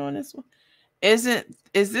they saying on this one? Is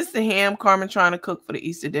this the ham Carmen trying to cook for the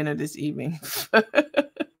Easter dinner this evening?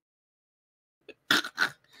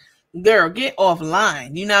 Girl, get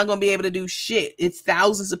offline. You're not going to be able to do shit. It's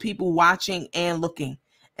thousands of people watching and looking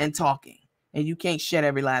and talking, and you can't shut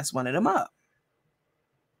every last one of them up.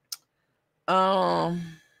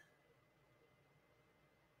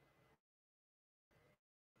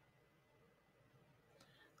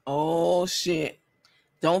 Oh shit.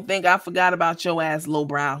 Don't think I forgot about your ass,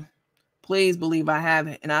 lowbrow. Please believe I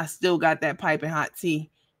haven't, and I still got that piping hot tea,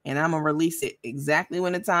 and I'm gonna release it exactly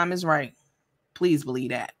when the time is right. Please believe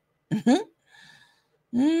that.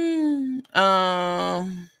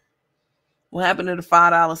 What happened to the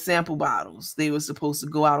 $5 sample bottles? They were supposed to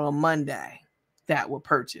go out on Monday that were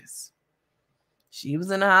purchased. She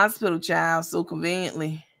was in the hospital, child, so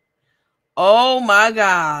conveniently. Oh my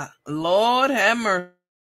God. Lord have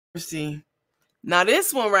mercy. Now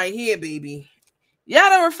this one right here, baby. Y'all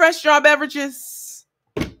done refreshed your beverages?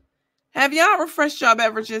 Have y'all refreshed your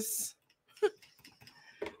beverages?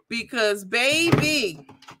 Because, baby,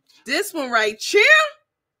 this one right here,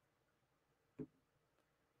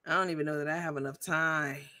 I don't even know that I have enough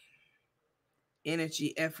time,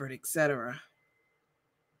 energy, effort, etc.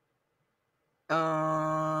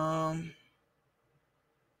 I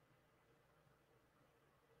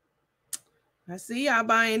see y'all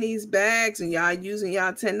buying these bags and y'all using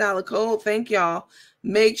y'all $10 code. Thank y'all.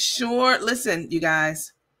 Make sure, listen, you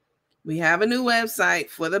guys, we have a new website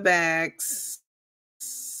for the bags.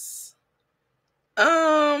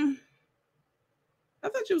 I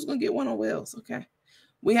thought you was gonna get one on Wells. Okay.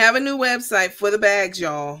 We have a new website for the bags,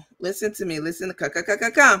 y'all. Listen to me. Listen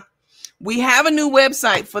to we have a new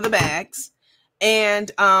website for the bags.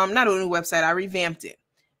 And not a new website, I revamped it.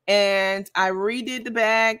 And I redid the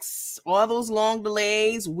bags, all those long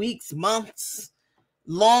delays, weeks, months,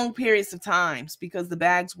 long periods of times, because the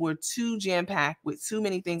bags were too jam-packed with too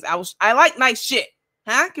many things. I like nice shit.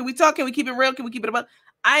 Huh? Can we talk? Can we keep it real? Can we keep it about?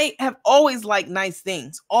 I have always liked nice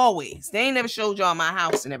things. Always. They ain't never showed y'all my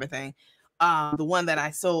house and everything. The one that I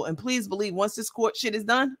sold. And please believe, once this court shit is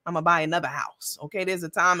done, I'm gonna buy another house. Okay, there's a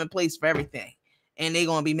time and place for everything. And they're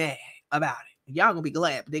gonna be mad about it. Y'all gonna be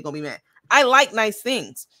glad, but they're gonna be mad. I like nice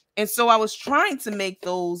things. And so I was trying to make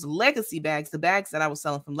those legacy bags, the bags that I was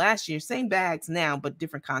selling from last year, same bags now, but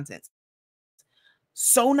different contents.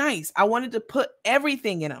 So nice. I wanted to put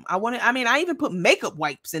everything in them. I even put makeup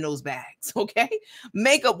wipes in those bags. Okay.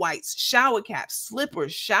 Makeup wipes, shower caps,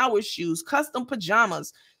 slippers, shower shoes, custom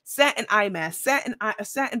pajamas, satin eye mask,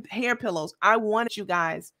 satin hair pillows. I wanted you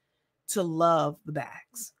guys to love the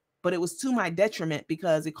bags, but it was to my detriment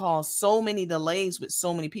because it caused so many delays with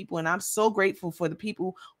so many people. And I'm so grateful for the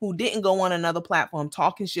people who didn't go on another platform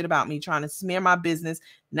talking shit about me, trying to smear my business.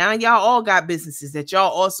 Now y'all all got businesses that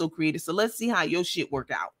y'all also created. So let's see how your shit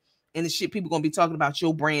work out. And the shit people gonna be talking about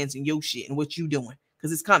your brands and your shit and what you doing,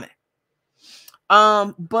 because it's coming.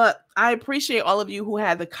 But I appreciate all of you who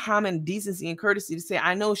had the common decency and courtesy to say,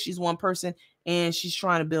 I know she's one person and she's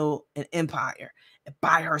trying to build an empire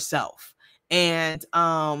by herself. And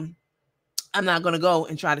I'm not going to go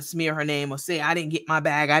and try to smear her name or say, I didn't get my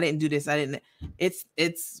bag. I didn't do this. I didn't.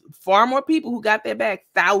 It's far more people who got their bag,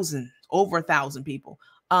 over 1,000 people,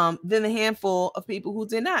 than a handful of people who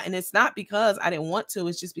did not. And it's not because I didn't want to.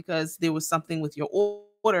 It's just because there was something with your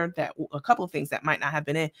order, that a couple of things that might not have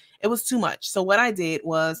been in. It was too much. So what I did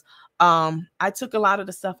was I took a lot of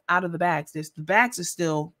the stuff out of the bags. The bags are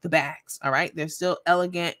still the bags. All right. They're still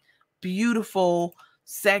elegant, beautiful,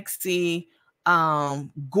 sexy,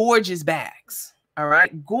 gorgeous bags. All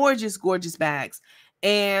right. Gorgeous bags.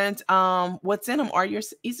 And what's in them are your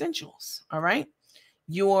essentials. All right.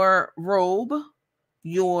 Your robe,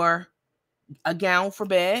 a gown for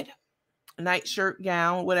bed, a nightshirt,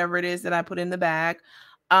 gown, whatever it is that I put in the bag.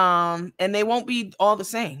 And they won't be all the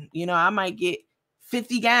same. You know, I might get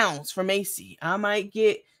 50 gowns from Macy. I might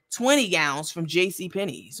get 20 gowns from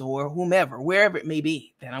JCPenney's or whomever, wherever it may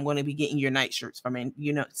be that I'm going to be getting your nightshirts from, and,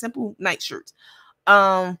 you know, simple nightshirts.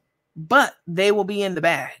 But they will be in the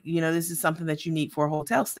bag. You know, this is something that you need for a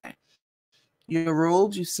hotel stay. Your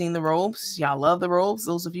robes, you've seen the robes. Y'all love the robes.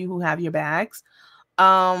 Those of you who have your bags.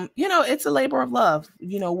 You know, it's a labor of love,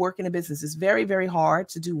 you know, working a business. It's very, very hard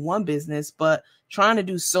to do one business, but trying to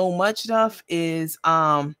do so much stuff is,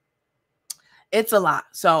 it's a lot.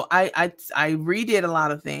 So I redid a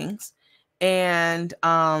lot of things, and,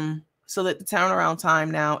 so that the turnaround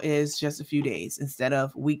time now is just a few days instead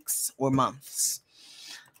of weeks or months.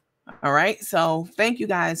 All right. So thank you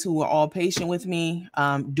guys who were all patient with me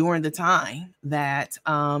during the time that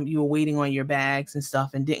you were waiting on your bags and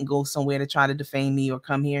stuff and didn't go somewhere to try to defame me or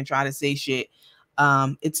come here and try to say shit.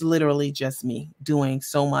 It's literally just me doing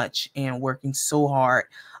so much and working so hard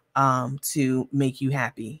to make you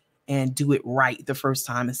happy and do it right the first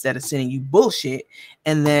time instead of sending you bullshit.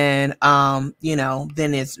 And then, you know,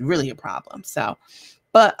 then it's really a problem. So,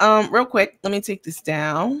 but real quick, let me take this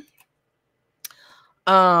down.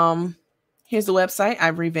 Here's the website.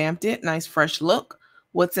 I've revamped it. Nice fresh look.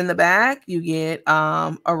 What's in the bag? You get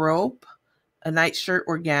a robe, a nightshirt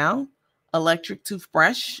or gown, electric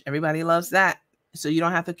toothbrush. Everybody loves that. So you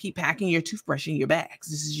don't have to keep packing your toothbrush in your bags.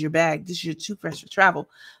 This is your bag. This is your toothbrush for travel.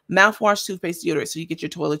 Mouthwash, toothpaste, deodorant. So you get your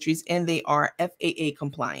toiletries, and they are FAA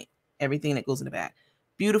compliant. Everything that goes in the bag.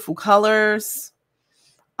 Beautiful colors.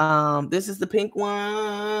 This is the pink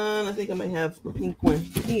one. I think I might have the pink one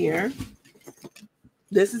here.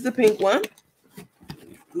 This is the pink one.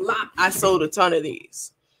 I sold a ton of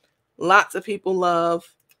these. Lots of people love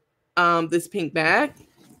this pink bag.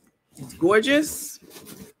 It's gorgeous.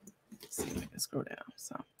 Let's see if I can scroll down.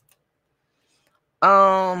 So,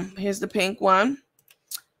 here's the pink one.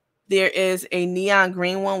 There is a neon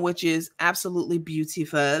green one, which is absolutely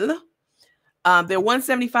beautiful. They're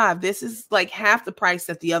 $175. This is like half the price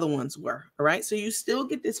that the other ones were. All right. So you still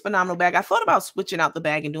get this phenomenal bag. I thought about switching out the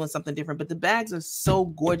bag and doing something different, but the bags are so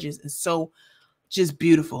gorgeous and so just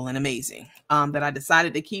beautiful and amazing that I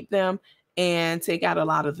decided to keep them and take out a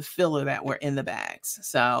lot of the filler that were in the bags.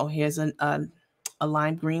 So here's a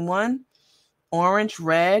lime green one, orange,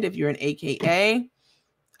 red, if you're an AKA,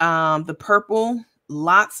 the purple.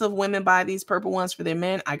 Lots of women buy these purple ones for their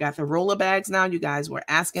men. I got the roller bags now. You guys were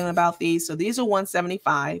asking about these. So these are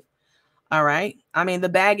 $175. All right. I mean, the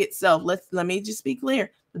bag itself, let me just be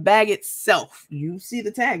clear. The bag itself, you see the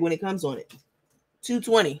tag when it comes on it.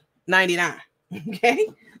 $220.99. Okay.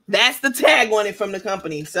 That's the tag on it from the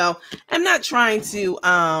company. So I'm not trying to, you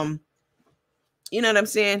know what I'm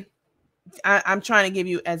saying? I'm trying to give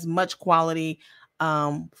you as much quality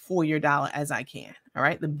for your dollar as I can. All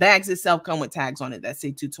right. The bags itself come with tags on it that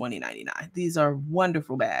say $220.99. These are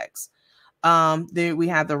wonderful bags. There we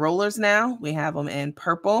have the rollers now. We have them in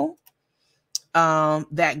purple.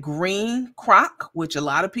 That green croc, which a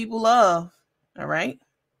lot of people love. All right.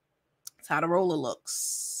 That's how the roller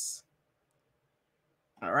looks.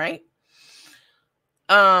 All right.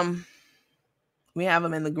 We have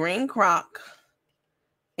them in the green croc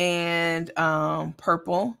and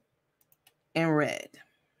purple and red.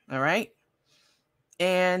 All right.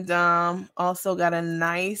 And also got a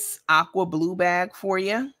nice aqua blue bag for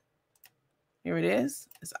you. Here it is.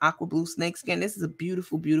 It's aqua blue snakeskin. This is a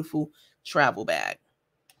beautiful, beautiful travel bag.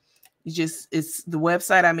 It's the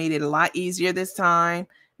website. I made it a lot easier this time.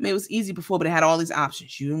 I mean, it was easy before, but it had all these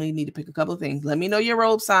options. You only need to pick a couple of things. Let me know your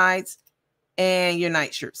robe size and your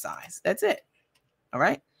nightshirt size. That's it. All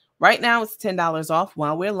right. Right now it's $10 off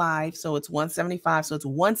while we're live. So it's $175. So it's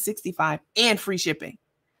 $165 and free shipping.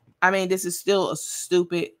 I mean, this is still a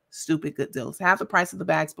stupid, stupid good deal. It's half the price of the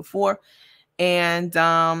bags before. And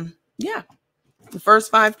yeah, the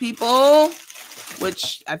first 5 people,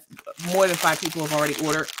 which more than 5 people have already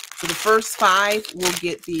ordered. So the first 5 will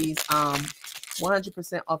get these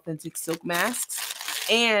 100% authentic silk masks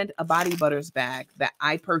and a Body Butters bag that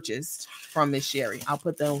I purchased from Miss Sherry. I'll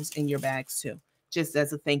put those in your bags too, just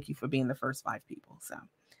as a thank you for being the first 5 people. So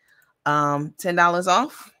 $10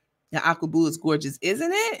 off. The aqua blue is gorgeous,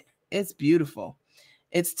 isn't it? It's beautiful.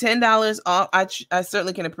 It's $10 off. I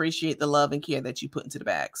certainly can appreciate the love and care that you put into the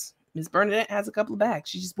bags. Miss Bernadette has a couple of bags.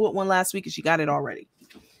 She just bought one last week and she got it already.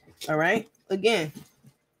 All right. Again,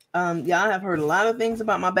 y'all have heard a lot of things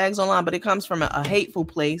about my bags online, but it comes from a hateful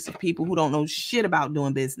place of people who don't know shit about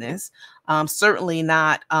doing business. Certainly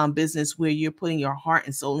not business where you're putting your heart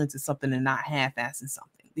and soul into something and not half-assing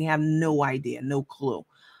something. They have no idea, no clue.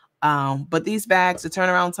 But these bags, the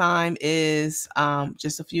turnaround time is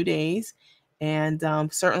just a few days, and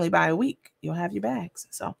certainly by a week, you'll have your bags.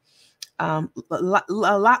 So a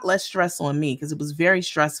lot less stress on me because it was very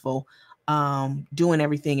stressful doing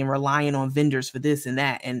everything and relying on vendors for this and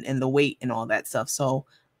that and the weight and all that stuff. So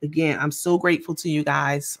again, I'm so grateful to you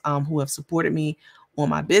guys who have supported me on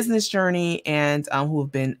my business journey and who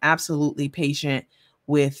have been absolutely patient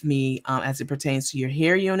with me as it pertains to your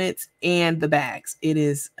hair units and the bags. It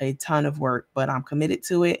is a ton of work, but I'm committed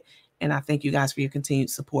to it. And I thank you guys for your continued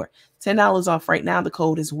support. $10 off right now. The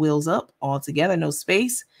code is Wheels Up, all together, no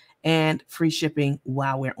space, and free shipping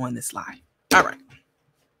while we're on this live. All right.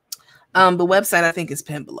 The website I think is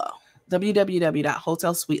pinned below,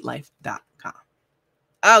 www.hotelsuitelife.com.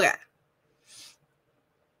 Okay.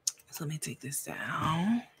 So let me take this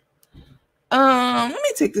down. Let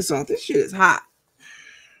me take this off. This shit is hot.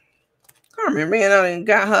 Carmen ran out and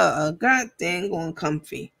got her a goddamn going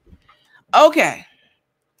comfy. Okay.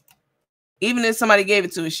 Even if somebody gave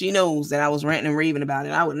it to her, she knows that I was ranting and raving about it.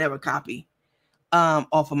 I would never copy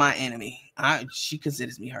off of my enemy. She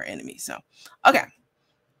considers me her enemy. So, okay.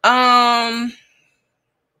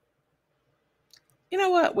 You know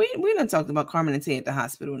what? We done talked about Carmen and Tay at the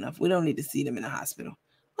hospital enough. We don't need to see them in the hospital.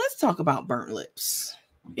 Let's talk about burnt lips.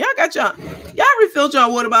 Y'all refilled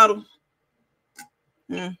y'all water bottle?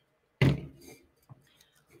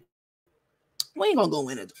 We ain't gonna go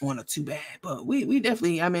in on her too bad, but we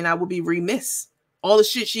definitely, I mean, I would be remiss. All the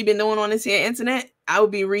shit she been doing on this here internet, I would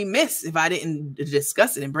be remiss if I didn't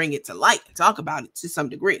discuss it and bring it to light and talk about it to some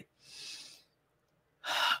degree.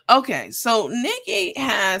 Okay, so Nikki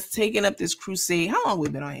has taken up this crusade. How long we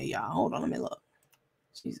been on here, y'all? Hold on, let me look.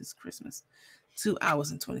 Jesus Christmas. 2 hours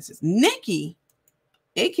and 26. Nikki,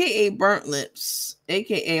 aka Burnt Lips,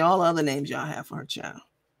 aka all the other names y'all have for her child.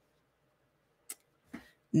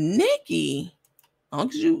 Nikki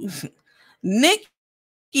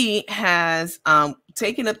has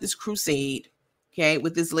taken up this crusade, okay,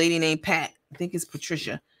 with this lady named Pat. I think it's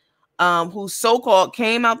Patricia, who so-called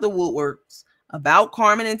came out the woodworks about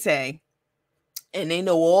Carmen and Tay And they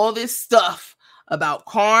know all this stuff about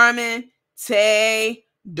Carmen, Tay,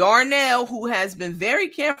 Darnell, who has been very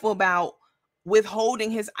careful about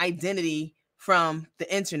withholding his identity from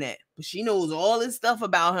the internet. But she knows all this stuff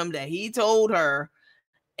about him that he told her.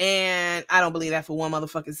 And I don't believe that for one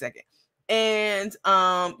motherfucking second. And,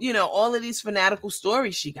 all of these fanatical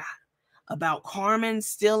stories she got about Carmen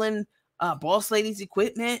stealing Boss Lady's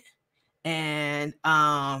equipment, and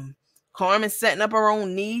Carmen setting up her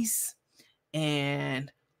own niece, and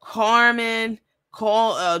Carmen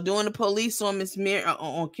doing the police on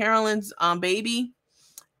on Carolyn's baby,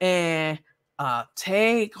 and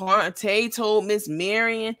Tay told Miss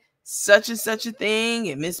Marion such and such a thing,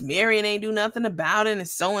 and Miss Marion ain't do nothing about it, and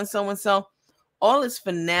so and so and so. All this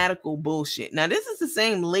fanatical bullshit. Now, this is the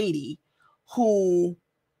same lady who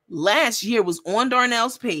last year was on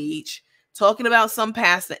Darnell's page talking about some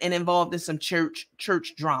pastor and involved in some church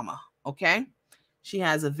drama. Okay, she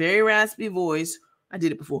has a very raspy voice. I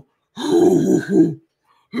did it before. Hold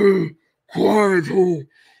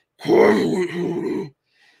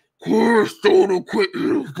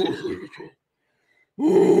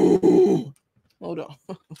on.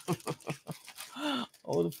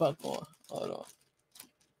 Hold the fuck on. Hold on.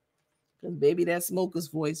 Because, baby, that smoker's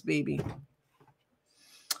voice, baby.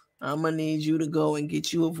 I'm going to need you to go and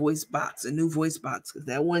get you a voice box, a new voice box, because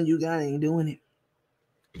that one you got ain't doing it.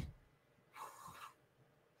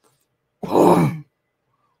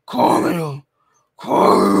 Carmen,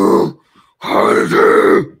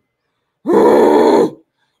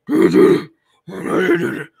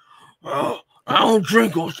 I don't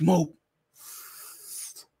drink or smoke.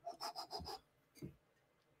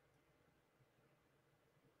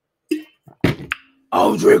 I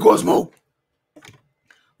don't drink or smoke.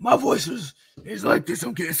 My voice is like this.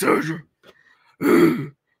 I'm getting surgery.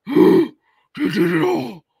 Did it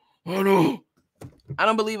all. I know. I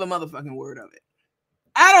don't believe a motherfucking word of it.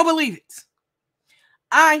 I don't believe it.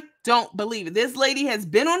 I don't believe it. This lady has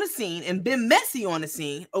been on the scene and been messy on the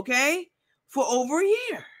scene, okay, for over a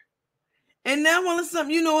year. And now all of a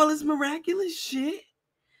sudden, all this miraculous shit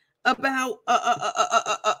about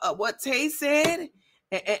what Tay said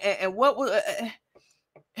and what was...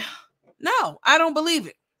 No, I don't believe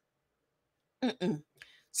it.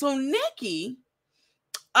 So Nikki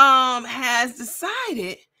has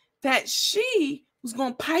decided that she was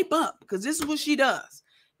going to pipe up, because this is what she does.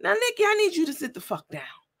 Now, Nikki, I need you to sit the fuck down.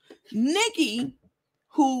 Nikki,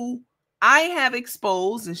 who I have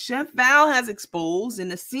exposed and Chef Val has exposed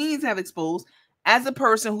and the scenes have exposed as a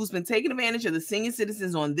person who's been taking advantage of the senior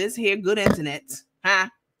citizens on this here good internet. I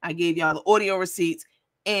gave y'all the audio receipts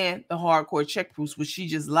and the hardcore check proofs, which she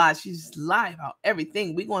just lied. She just lied about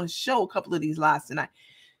everything. We're going to show a couple of these lies tonight.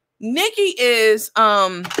 Nikki has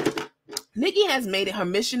made it her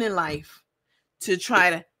mission in life to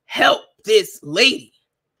try to help this lady,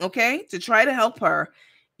 okay? To try to help her,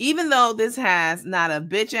 even though this has not a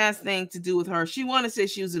bitch ass thing to do with her. She wanted to say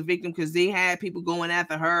she was a victim because they had people going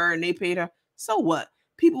after her and they paid her. So what?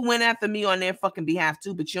 People went after me on their fucking behalf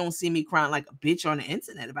too, but you don't see me crying like a bitch on the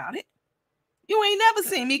internet about it. You ain't never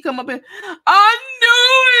seen me come up and, I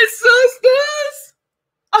knew it, sisters.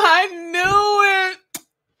 I knew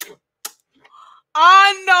it.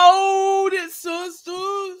 I know it,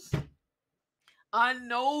 sisters. I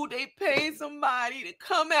know they paid somebody to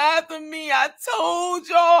come after me. I told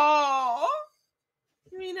y'all.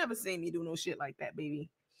 You ain't never seen me do no shit like that, baby.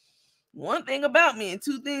 One thing about me and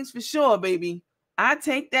two things for sure, baby. I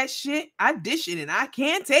take that shit, I dish it, and I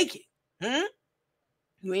can't take it.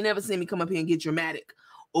 You ain't never seen me come up here and get dramatic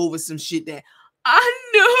over some shit that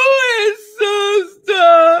I knew it,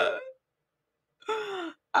 sister.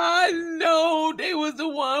 I know they was the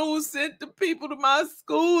one who sent the people to my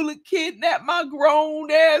school to kidnap my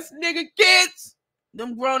grown-ass nigga kids.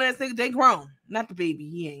 Them grown-ass niggas, they grown. Not the baby,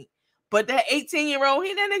 he ain't. But that 18-year-old,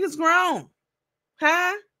 that nigga's grown.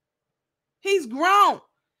 Huh? He's grown.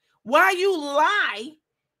 Why you lie?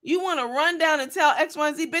 You want to run down and tell X, Y,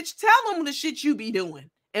 and Z, bitch, tell them the shit you be doing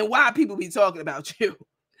and why people be talking about you.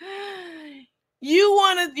 You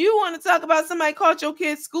want to talk about somebody called your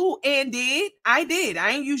kid's school and did. I did. I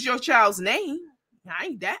ain't use your child's name. I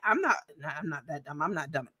ain't that. I'm not that dumb. I'm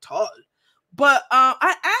not dumb at all. But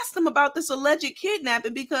I asked them about this alleged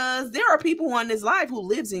kidnapping because there are people on this live who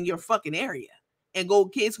lives in your fucking area and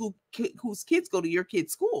whose kids go to your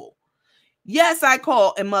kid's school. Yes, I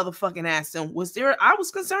called and motherfucking asked them, was there? I was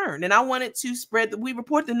concerned and I wanted to we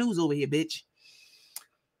report the news over here, bitch.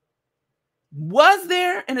 Was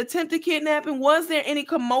there an attempted kidnapping? Was there any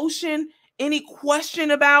commotion, any question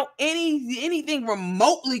about anything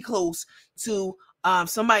remotely close to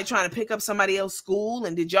somebody trying to pick up somebody else's school,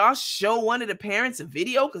 and did y'all show one of the parents a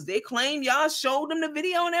video? Because they claim y'all showed them the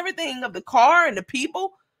video and everything of the car and the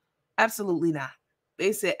people. Absolutely not.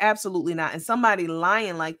 They said absolutely not. And somebody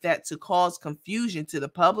lying like that to cause confusion to the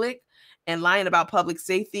public and lying about public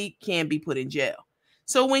safety can be put in jail.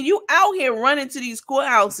 So when you out here running to these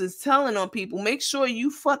courthouses telling on people, make sure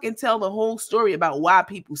you fucking tell the whole story about why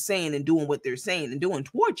people saying and doing what they're saying and doing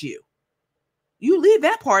towards you. You leave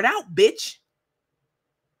that part out, bitch.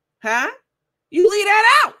 Huh? You leave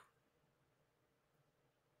that out.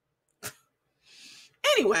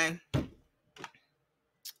 Anyway,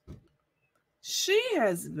 she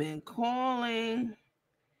has been calling, and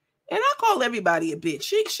I call everybody a bitch.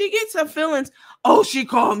 She gets her feelings. Oh, she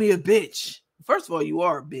called me a bitch. First of all, you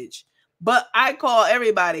are a bitch. But I call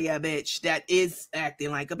everybody a bitch that is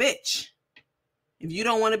acting like a bitch. If you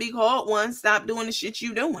don't want to be called one, stop doing the shit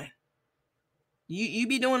you doing. You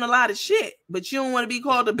be doing a lot of shit, but you don't want to be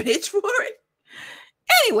called a bitch for it.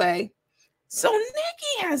 Anyway, so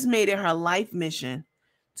Nikki has made it her life mission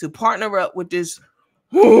to partner up with this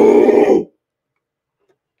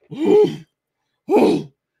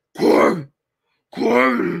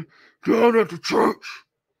Carmen down at the church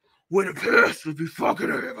where the pastor be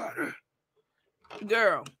fucking everybody.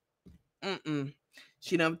 Girl,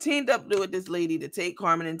 she done teamed up with this lady to take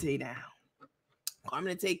Carmen and Tay down.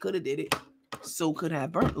 Carmen and Tay could have did it. So could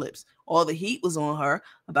have burnt lips. All the heat was on her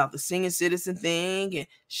about the senior citizen thing and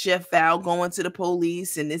Chef Val going to the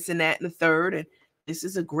police and this and that and the third. And this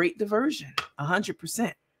is a great diversion,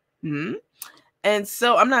 100%. And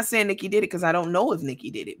so I'm not saying Nikki did it because I don't know if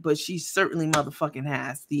Nikki did it, but she certainly motherfucking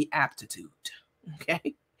has the aptitude.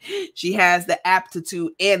 Okay. She has the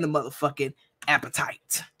aptitude and the motherfucking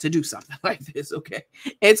appetite to do something like this. Okay.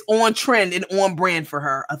 It's on trend and on brand for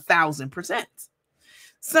her 1,000%.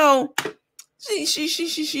 So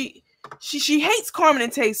she hates Carmen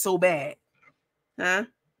and Tay so bad. Huh?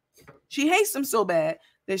 She hates them so bad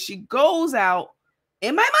that she goes out,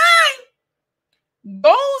 in my mind,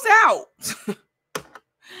 goes out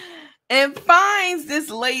and finds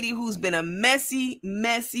this lady who's been a messy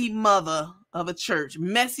mother of a church.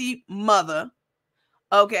 Messy mother.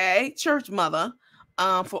 Okay. Church mother.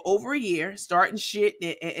 For over a year, starting shit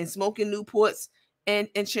and smoking Newports and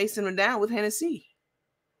chasing them down with Hennessy.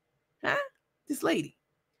 Huh? This lady.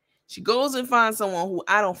 She goes and finds someone who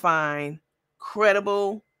I don't find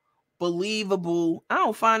credible, believable. I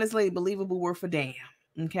don't find this lady believable worth a damn.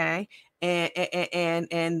 Okay.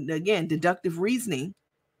 And again, deductive reasoning.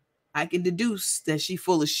 I can deduce that she's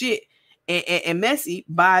full of shit and messy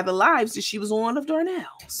by the lives that she was on of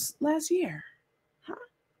Darnell's last year. Huh?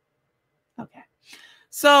 Okay.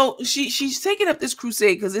 So she's taking up this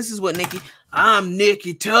crusade because this is what I'm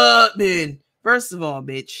Nikki Tubman. First of all,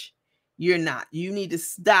 bitch, you're not. You need to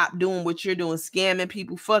stop doing what you're doing, scamming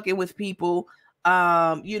people, fucking with people,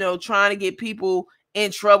 trying to get people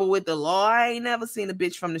in trouble with the law. I ain't never seen a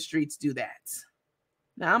bitch from the streets do that.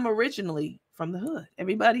 Now, I'm originally from the hood.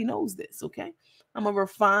 Everybody knows this, okay? I'm a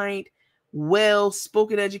refined,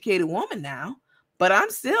 well-spoken, educated woman now, but I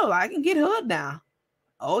can get hood now.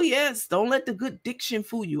 Oh, yes. Don't let the good diction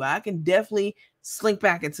fool you. I can definitely slink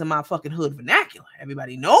back into my fucking hood vernacular.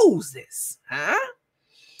 Everybody knows this, huh?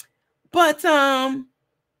 But, and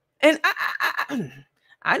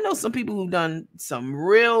I know some people who've done some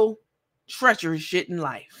real treacherous shit in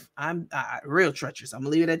life. Real treacherous. I'm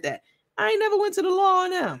gonna leave it at that. I ain't never went to the law on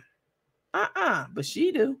them. But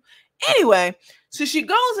she do. Anyway, so she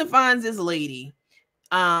goes and finds this lady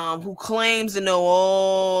who claims to know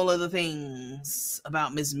all of the things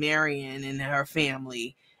about Miss Marion and her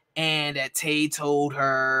family, and that Tay told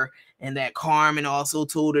her, and that Carmen also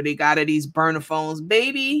told her. They got her these burner phones.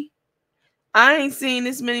 Baby, I ain't seen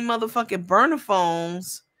this many motherfucking burner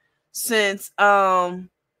phones since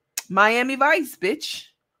Miami Vice, bitch.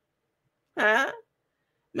 Huh?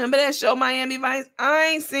 Remember that show, Miami Vice? I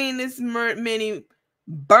ain't seen this many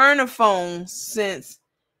burner phones since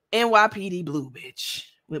NYPD Blue, bitch,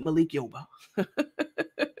 with Malik Yoba.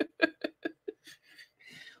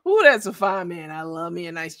 Ooh, that's a fine man. I love me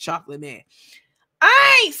a nice chocolate man.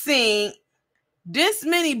 I ain't seen this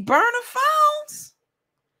many burner phones.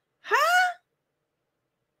 Huh?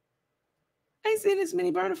 I ain't seen this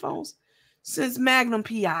many burner phones since Magnum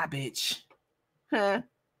PI, bitch. Huh?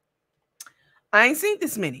 I ain't seen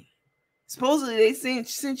this many. Supposedly they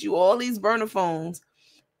sent you all these burner phones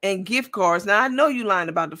and gift cards. Now I know you lying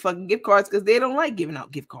about the fucking gift cards because they don't like giving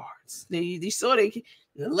out gift cards. They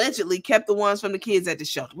allegedly kept the ones from the kids at the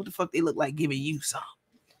shelter. What the fuck they look like giving you some?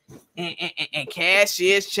 And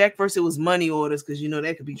cashier's check. First it was money orders because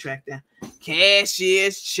that could be tracked down.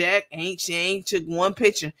 Cashier's check. Ain't took one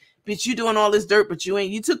picture. Bitch, you doing all this dirt, but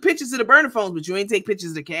you took pictures of the burner phones, but you ain't take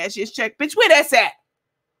pictures of the cashier's check. Bitch, where that's at?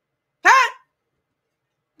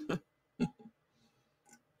 Huh?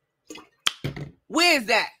 Where's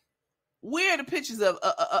that? Where are the pictures of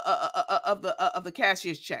the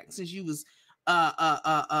cashier's check, since you was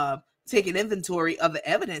taking inventory of the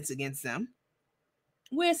evidence against them?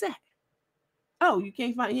 Where's that? Oh, you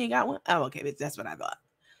ain't got one? Oh, okay, bitch, that's what I thought.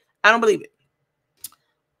 I don't believe it.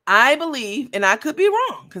 I believe, and I could be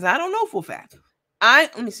wrong because I don't know for a fact.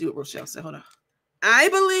 Let me see what Rochelle said. Hold on. I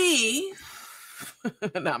believe,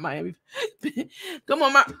 not Miami. Come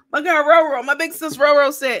on, my girl Roro, my big sis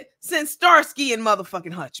Roro said, since Starsky and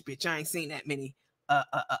motherfucking Hutch, bitch, I ain't seen that many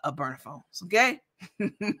burner phones. Okay.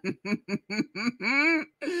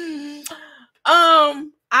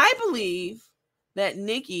 I believe that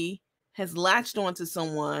Nikki has latched onto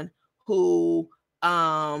someone who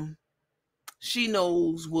she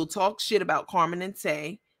knows will talk shit about Carmen and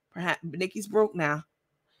Tay. Perhaps Nikki's broke now,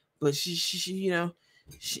 but she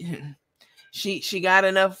got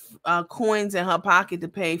enough coins in her pocket to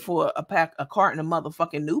pay for a carton of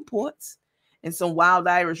motherfucking Newports and some Wild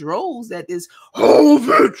Irish rolls that is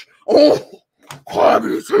bitch.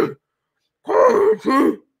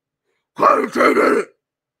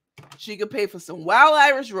 She could pay for some Wild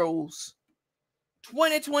Irish rolls,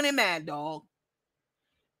 2020 Mad Dog,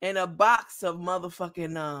 and a box of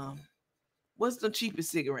motherfucking what's the cheapest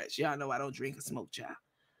cigarettes? Y'all know I don't drink or smoke, child.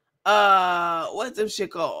 What's them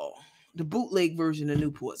shit called? The bootleg version of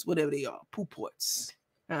Newports, whatever they are, Pooports.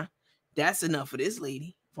 Huh? That's enough for this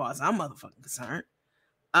lady, as far as I'm motherfucking concerned.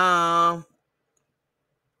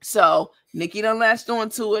 So Nikki done latched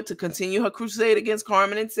onto it to continue her crusade against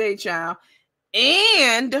Carmen and Tay, child,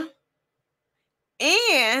 and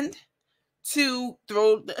to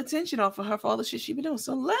throw the attention off of her for all the shit she been doing.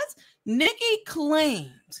 So Nikki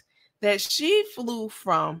claimed that she flew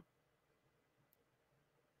from,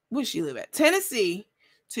 where she live at? Tennessee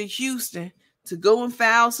to Houston to go and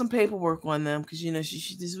file some paperwork on them because this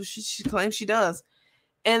is what she claims she does.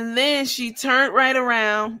 And then she turned right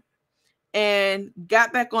around and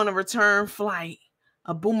got back on a return flight,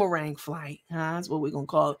 a boomerang flight. That's what we're gonna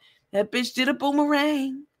call it. That bitch did a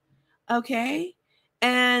boomerang, okay,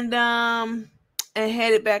 and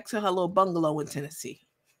headed back to her little bungalow in Tennessee.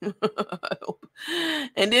 And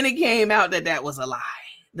then it came out that was a lie.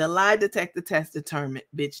 The lie detector test determined,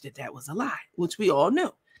 bitch, that was a lie, which we all knew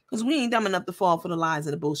because we ain't dumb enough to fall for the lies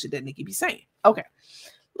and the bullshit that Nikki be saying. Okay,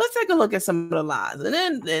 let's take a look at some of the lies,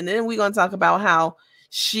 and then we're gonna talk about how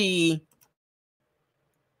she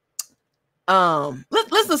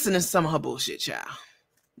let's listen to some of her bullshit, child.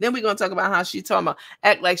 Then we're gonna talk about how she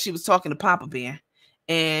act like she was talking to Papa Bear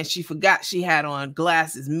and she forgot she had on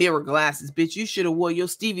glasses, mirror glasses. Bitch, you should have wore your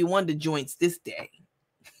Stevie Wonder joints this day.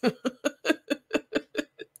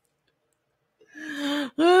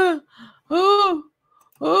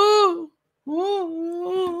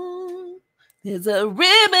 There's a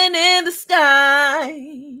ribbon in the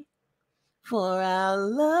sky for our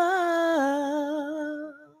love.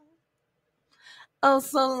 Oh,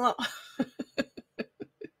 so long.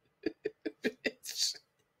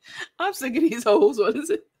 I'm sick of these hoes. What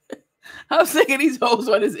is it? I'm sick of these hoes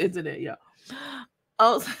on this internet, y'all.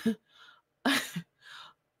 Oh,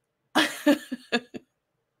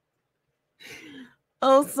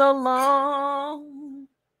 oh, so long.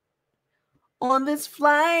 On this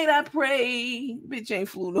flight, I pray. Bitch ain't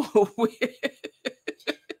flew nowhere.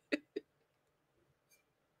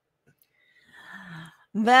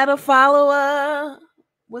 That a follower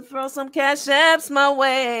would throw some cash apps my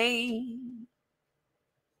way.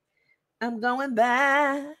 I'm going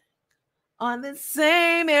back on the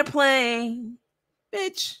same airplane.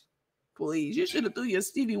 Bitch, please. You should have threw your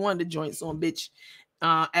Stevie Wonder joints on, bitch.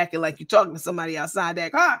 Acting like you're talking to somebody outside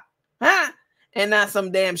that car. Huh? And not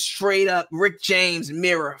some damn straight up Rick James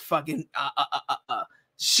mirror fucking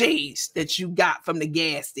shades that you got from the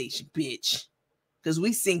gas station, bitch. Because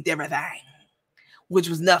we synced everything, which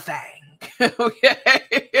was nothing. Okay.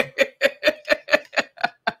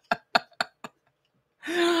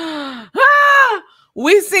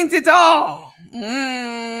 We synced it all.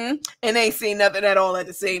 And ain't seen nothing at all at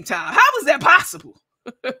the same time. How was that possible?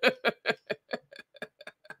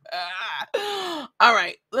 All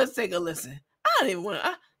right, let's take a listen. I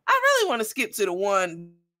really want to skip to the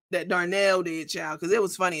one that Darnell did, child, because it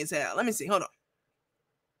was funny as hell. Let me see. Hold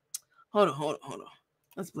on.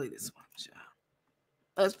 Let's play this one, child.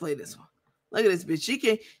 Let's play this one. Look at this bitch.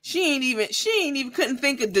 She ain't even couldn't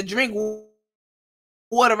think of to drink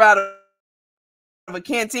water out of a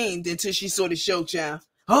canteen until she saw the show, child.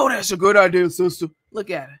 Oh, that's a good idea, sister. Look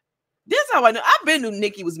at her. This is how I know. I've been knew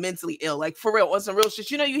Nikki was mentally ill, like for real, on some real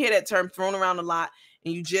shit. You know, you hear that term thrown around a lot,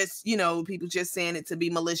 and you just, you know, people just saying it to be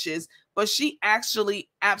malicious, but she actually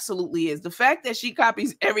absolutely is. The fact that she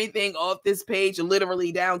copies everything off this page,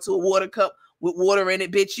 literally down to a water cup with water in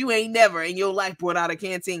it, bitch, you ain't never in your life brought out a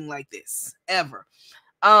canteen like this ever.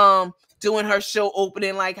 Doing her show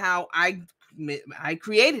opening like how I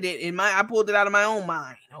created it I pulled it out of my own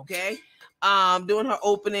mind, okay? Doing her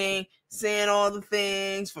opening, saying all the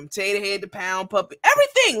things from Tater Head to Pound Puppet,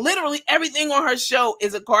 everything, literally everything on her show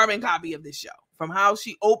is a carbon copy of this show, from how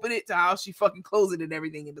she opened it to how she fucking closed it and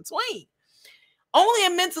everything in between. Only a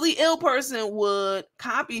mentally ill person would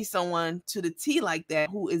copy someone to the T like that,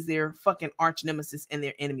 who is their fucking arch nemesis and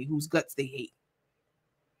their enemy, whose guts they hate.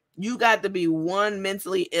 You got to be one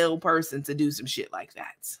mentally ill person to do some shit like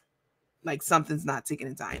that. Like something's not ticking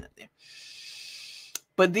and tying up there.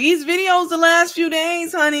 But these videos the last few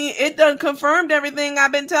days, honey, it done confirmed everything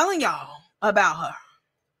I've been telling y'all about her.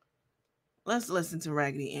 Let's listen to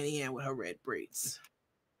Raggedy Annie Ann with her red braids.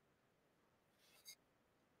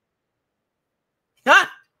 Huh?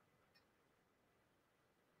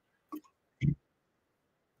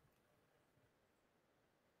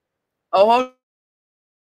 Oh,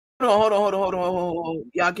 hold on.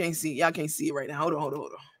 Y'all can't see it right now.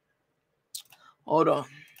 Hold on.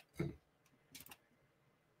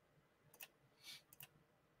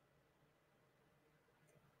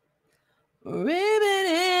 Ribbon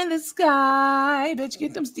in the sky. Bitch,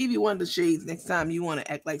 get them Stevie Wonder shades next time you want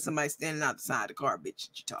to act like somebody standing outside the car, bitch,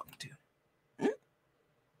 that you talking to.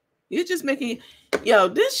 You're just making,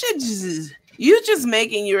 this shit just, you're just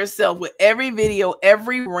making yourself with every video,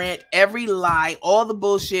 every rant, every lie, all the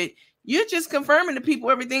bullshit. You're just confirming to people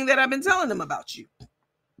everything that I've been telling them about you.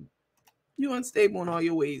 You unstable in all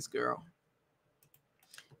your ways, girl.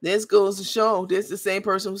 This goes to show, this is the same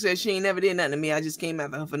person who said she ain't never did nothing to me. I just came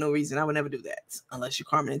after her for no reason. I would never do that unless you're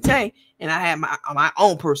Carmen and Tay, and I have my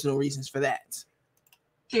own personal reasons for that.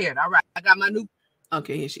 Shared. All right, I got my new.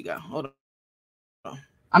 Okay, here she go. Hold on.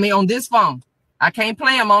 I mean, on this phone. I can't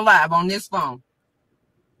play them on live on this phone.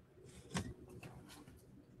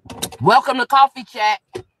 Welcome to Coffee Chat,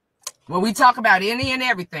 where we talk about any and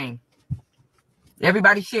everything.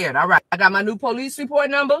 Everybody shared. All right, I got my new police report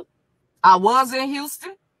number. I was in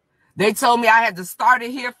Houston. They told me I had to start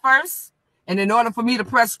it here first. And in order for me to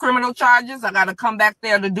press criminal charges, I got to come back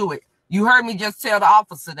there to do it. You heard me just tell the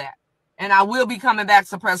officer that. And I will be coming back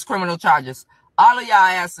to press criminal charges. All of y'all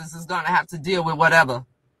asses is going to have to deal with whatever,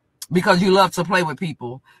 because you love to play with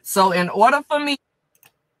people. So in order for me.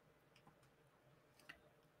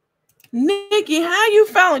 Nikki, how you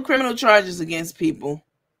filing criminal charges against people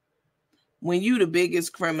when you the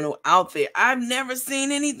biggest criminal out there? I've never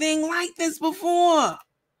seen anything like this before.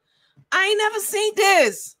 I ain't never seen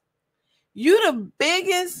this. You the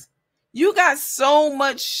biggest. You got so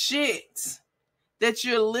much shit that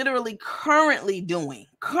you're literally currently doing.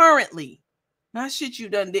 Currently. Not shit you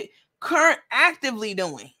done did. Actively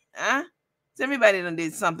doing. Huh? Everybody done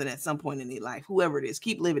did something at some point in their life. Whoever it is.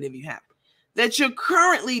 Keep living if you have. That you're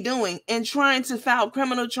currently doing and trying to file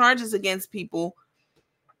criminal charges against people.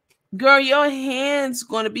 Girl, your hands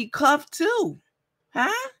going to be cuffed too.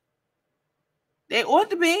 Huh? They ought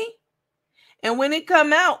to be. And when it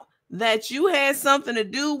come out that you had something to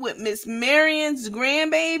do with Miss Marion's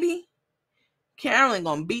grandbaby, Carolyn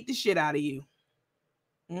gonna beat the shit out of you.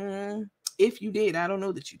 If you did, I don't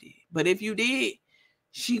know that you did. But if you did,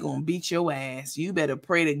 she gonna beat your ass. You better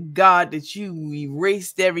pray to God that you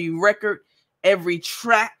erased every record, every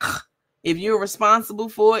track. If you're responsible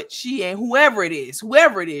for it, she and whoever it is,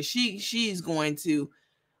 she's going to.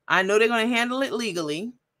 I know they're going to handle it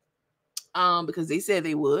legally, because they said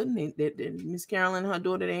they would. Miss Carolyn and her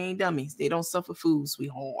daughter, they ain't dummies. They don't suffer fools,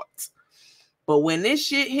 sweetheart. But when this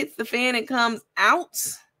shit hits the fan and comes out,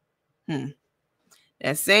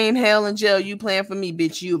 that same hell in jail you plan for me,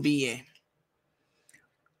 bitch, you'll be in.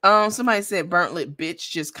 Somebody said burnt lip bitch,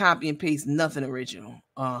 just copy and paste nothing original.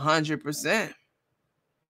 100%.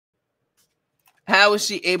 How was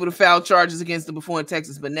she able to file charges against her before in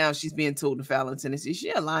Texas, but now she's being told to file in Tennessee?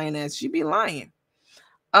 She a lying ass. She be lying.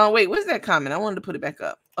 Wait, where's that comment? I wanted to put it back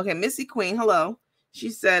up. Okay, Missy Queen, hello. She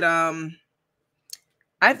said,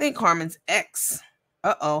 I think Carmen's ex,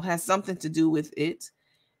 has something to do with it.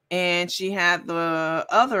 And she had the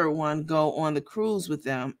other one go on the cruise with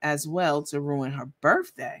them as well to ruin her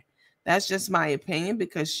birthday. That's just my opinion,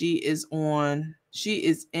 because she is in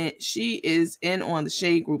on the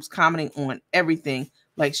shade groups, commenting on everything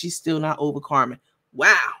like she's still not over Carmen.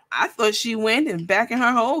 Wow, I thought she went and back in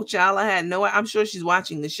her hole, child. I had no. I'm sure she's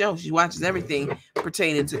watching the show. She watches everything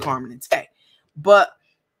pertaining to Carmen and Tay. But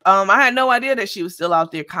I had no idea that she was still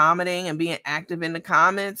out there commenting and being active in the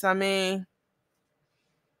comments. I mean,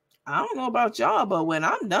 I don't know about y'all, but when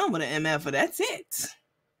I'm done with an MF, that's it.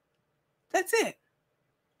 That's it.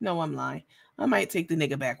 No, I'm lying. I might take the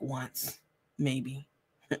nigga back once. Maybe.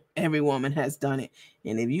 Every woman has done it.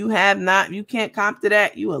 And if you have not, you can't comp to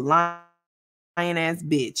that, you a lying ass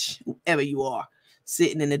bitch, whoever you are,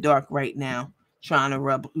 sitting in the dark right now, trying to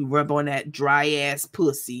rub on that dry ass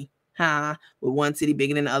pussy, huh? With one titty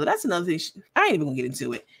bigger than the other. That's another thing. I ain't even gonna get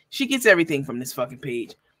into it. She gets everything from this fucking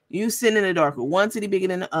page. You sitting in the dark with one titty bigger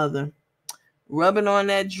than the other, rubbing on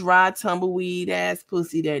that dry tumbleweed ass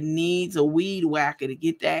pussy that needs a weed whacker to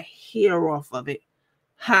get that hair off of it,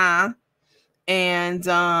 huh? And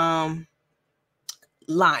lying,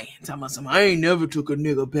 talking about something. I ain't never took a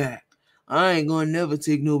nigga back. I ain't gonna never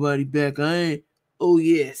take nobody back. I ain't. Oh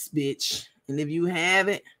yes, bitch. And if you have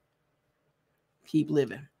it, keep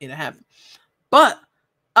living. It'll happen. But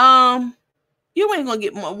you ain't gonna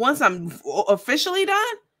get more. Once I'm officially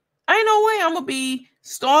done, ain't no way I'm gonna be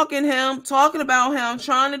stalking him, talking about him,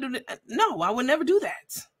 trying to do that. No, I would never do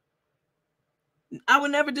that. I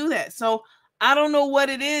would never do that. So I don't know what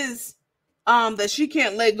it is that she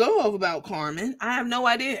can't let go of about Carmen. I have no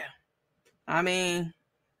idea. I mean,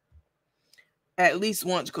 at least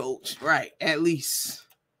once, coach. Right, at least.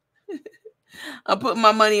 I put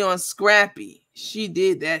my money on Scrappy. She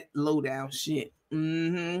did that low down shit.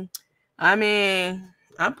 I mean,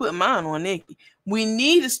 I put mine on Nikki. We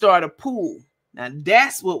need to start a pool. Now,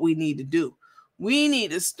 that's what we need to do. We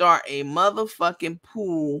need to start a motherfucking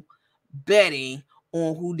pool betting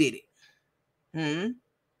on who did it.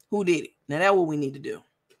 Who did it? Now, that's what we need to do.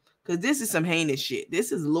 Because this is some heinous shit.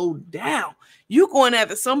 This is low down. You going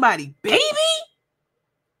after somebody, baby?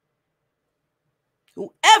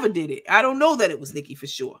 Whoever did it. I don't know that it was Nikki for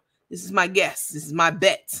sure. This is my guess. This is my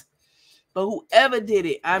bet. But whoever did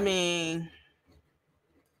it, I mean,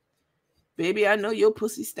 baby, I know your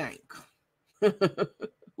pussy stank.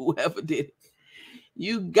 Whoever did it.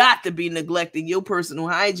 You got to be neglecting your personal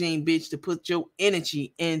hygiene, bitch, to put your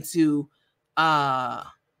energy into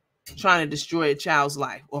trying to destroy a child's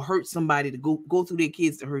life or hurt somebody to go through their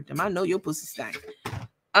kids to hurt them. I know your pussy stank.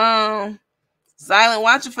 Silent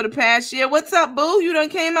watcher for the past year. What's up, boo? You done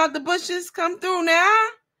came out the bushes. Come through now.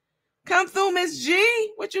 Come through, Miss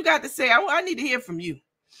G. What you got to say? I need to hear from you.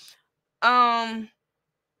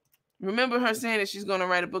 Remember her saying that she's going to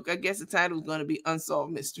write a book. I guess the title is going to be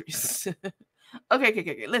Unsolved Mysteries.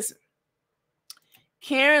 Okay. Listen.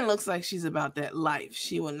 Karen looks like she's about that life.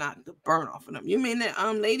 She will knock the burn off of them. You mean that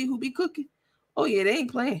lady who be cooking? Oh, yeah, they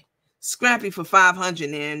ain't playing. Scrappy for 500,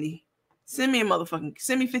 Andy. Send me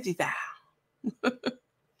 50,000.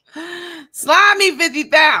 Slide me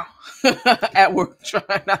 50,000 at work,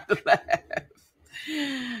 trying not to laugh.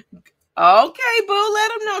 Okay, boo, let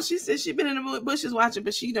them know. She said she been in the bushes watching,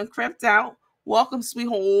 but she done crept out. Welcome,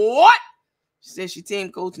 sweetheart. What? She said she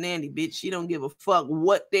team Coach Nandy, bitch. She don't give a fuck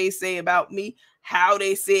what they say about me, how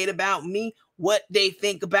they say it about me, what they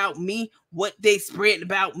think about me, what they spread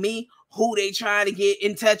about me, who they trying to get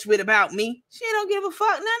in touch with about me. She don't give a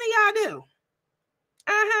fuck. None of y'all do.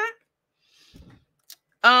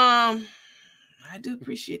 I do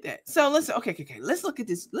appreciate that. So listen, okay. Let's look at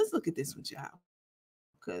this. Let's look at this with y'all.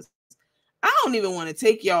 Because I don't even want to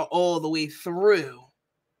take y'all all the way through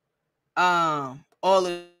all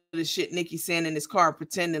of the shit Nikki's saying in this car,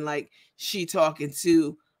 pretending like she talking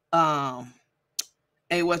to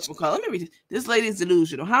hey, whatchamacallit? Let me read this. This lady's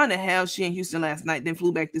delusional. How in the hell she in Houston last night, then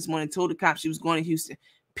flew back this morning, told the cops she was going to Houston.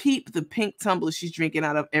 Peep the pink tumbler she's drinking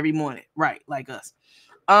out of every morning. Right, like us.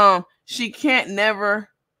 She ain't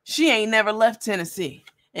never left Tennessee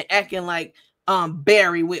and acting like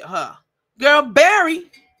Barry with her. Girl,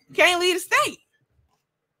 Barry can't leave the state.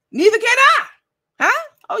 Neither can I. Huh?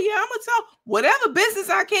 Oh yeah, I'm gonna tell whatever business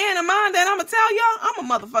I can in mind that I'm gonna tell y'all, I'm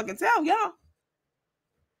gonna motherfucking tell y'all.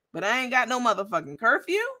 But I ain't got no motherfucking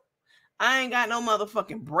curfew. I ain't got no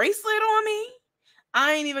motherfucking bracelet on me.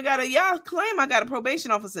 I ain't even got y'all claim I got a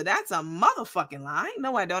probation officer. That's a motherfucking lie.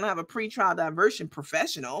 No, I don't have a pretrial diversion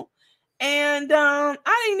professional. And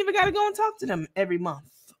I ain't even got to go and talk to them every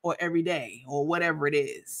month or every day or whatever it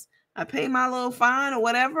is. I pay my little fine or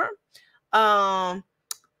whatever.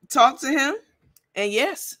 Talk to him. And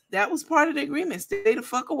yes, that was part of the agreement. Stay the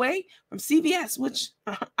fuck away from CVS, which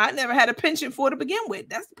I never had a pension for to begin with.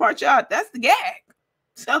 That's the part y'all, that's the gag.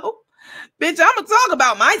 So, bitch, I'm going to talk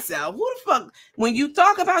about myself. Who the fuck, when you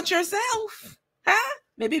talk about yourself, huh?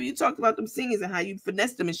 Maybe if you talked about them singers and how you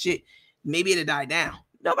finesse them and shit, maybe it'll die down.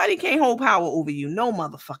 Nobody can't hold power over you. No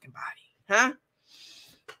motherfucking body, huh?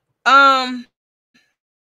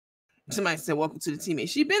 Somebody said, welcome to the teammate.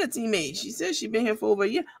 She been a teammate. She said she been here for over a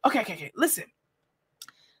year. Okay. Listen.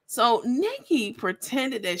 So Nikki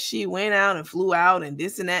pretended that she went out and flew out and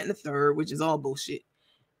this and that and the third, which is all bullshit.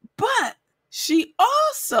 But she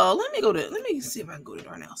also, let me see if I can go to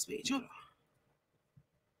Darnell's page.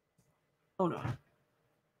 Hold on.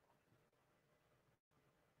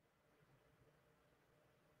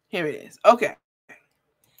 Here it is. Okay.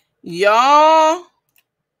 Y'all.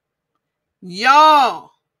 Now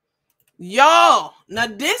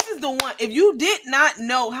this is the one. If you did not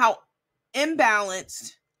know how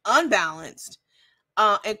unbalanced, and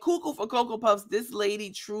cuckoo for Cocoa Puffs this lady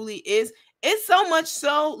truly is, it's so much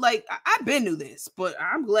so, like, I've been to this, but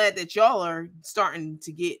I'm glad that y'all are starting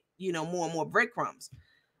to get, more and more breadcrumbs.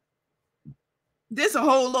 This a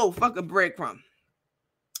whole load fucking breadcrumb.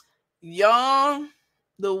 Y'all,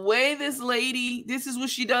 the way this lady, this is what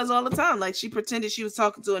she does all the time. Like, she pretended she was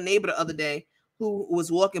talking to a neighbor the other day who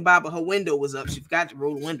was walking by, but her window was up. She forgot to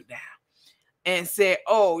roll the window down. And said,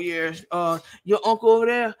 oh, yeah, your uncle over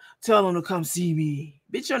there, tell him to come see me.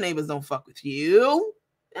 Bitch, your neighbors don't fuck with you.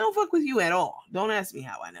 They don't fuck with you at all. Don't ask me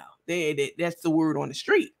how I know. That's the word on the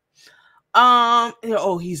street.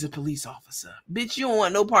 Oh, he's a police officer. Bitch, you don't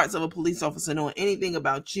want no parts of a police officer knowing anything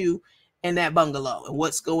about you and that bungalow and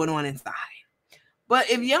what's going on inside. But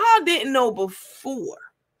if y'all didn't know before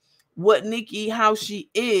what Nikki, how she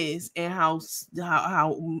is and how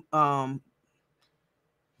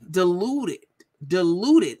deluded,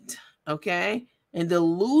 okay, and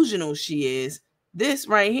delusional she is, this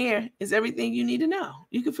right here is everything you need to know.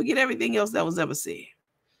 You can forget everything else that was ever said.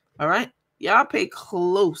 All right, y'all pay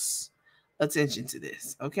close attention to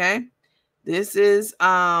this. Okay, this is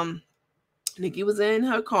Nikki was in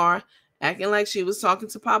her car acting like she was talking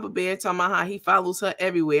to Papa Bear, talking about how he follows her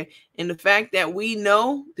everywhere. And the fact that we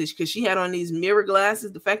know, because she had on these mirror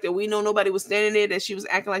glasses, the fact that we know nobody was standing there that she was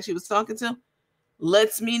acting like she was talking to,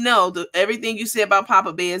 lets me know that everything you say about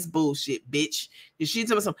Papa Bear is bullshit, bitch. If she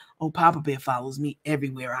told me something, oh, Papa Bear follows me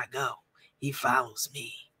everywhere I go. He follows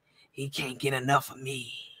me. He can't get enough of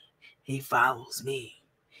me. He follows me.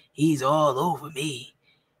 He's all over me.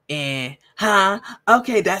 And,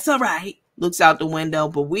 okay, that's all right. Looks out the window,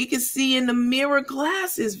 but we can see in the mirror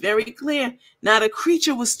glasses very clear. Not a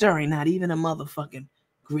creature was stirring, not even a motherfucking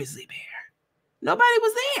grizzly bear. Nobody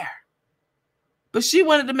was there. But she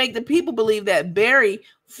wanted to make the people believe that Barry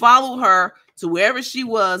followed her to wherever she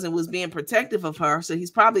was and was being protective of her. So he's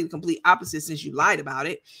probably the complete opposite since you lied about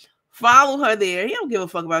it. Follow her there. He don't give a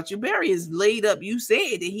fuck about you. Barry is laid up. You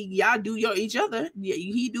said that y'all do each other.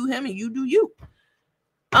 He do him and you do you.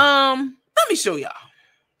 Let me show y'all.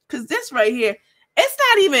 Because this right here, it's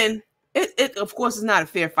not even, it of course is not a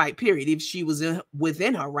fair fight, period. If she was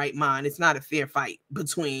within her right mind, it's not a fair fight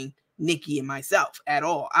between Nikki and myself at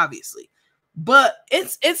all, obviously. But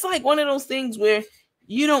it's like one of those things where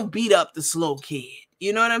you don't beat up the slow kid.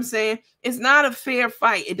 You know what I'm saying? It's not a fair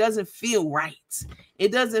fight. It doesn't feel right.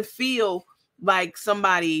 It doesn't feel like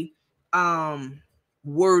somebody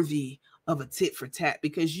worthy of a tit for tat,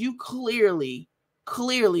 because you clearly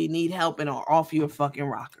need help and are off your fucking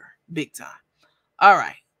rocker. Big time. All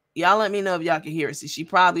right. Y'all let me know if y'all can hear it. See, she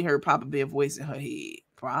probably heard Papa Bear voice in her head.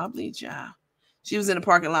 Probably, child. She was in the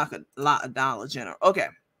parking lot of Dollar General. Okay.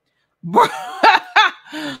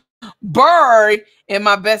 Bird, in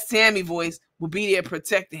my best Tammy voice, will be there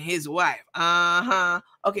protecting his wife.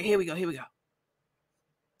 Okay, here we go.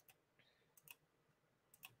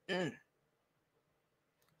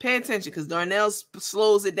 Pay attention, because Darnell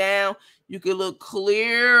slows it down. You can look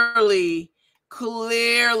clearly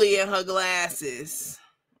in her glasses.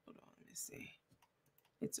 Hold on, let me see.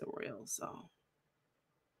 It's a real song.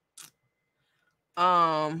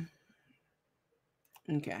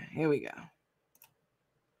 Okay, here we go.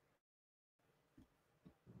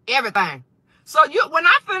 Everything. So when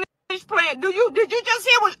I finish playing, did you just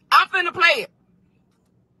hear what I'm finna play it?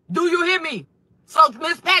 Do you hear me? So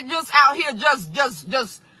Miss Pat just out here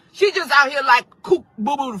she just out here like cook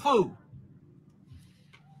boo-boo the food.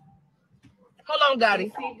 Hold on,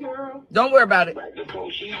 Daddy. Don't worry about it.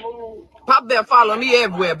 Pop Bear follow me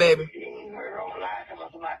everywhere, baby.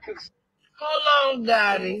 Hold on,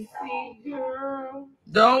 Daddy.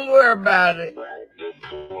 Don't worry about it.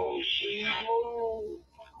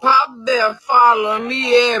 Pop Bear follow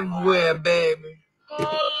me everywhere, baby.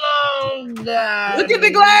 Hold on, Daddy. Look at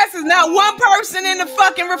the glasses. Not one person in the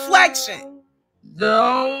fucking reflection.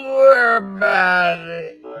 Don't worry about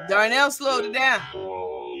it. Darnell slowed it down.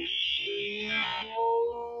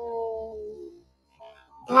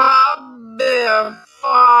 Pop Bear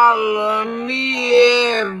follow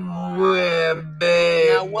me everywhere,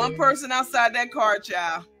 baby. Now one person outside that car,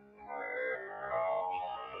 child.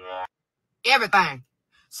 everything.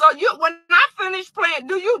 So when I finish playing,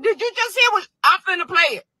 did you just hear what I'm finna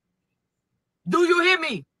play it? Do you hear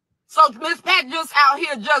me? So Miss Pat just out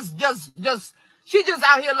here she just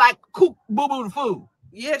out here like cook boo-boo the food.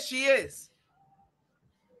 Yes, she is.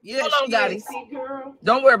 Yes, hold on, Daddy. Is.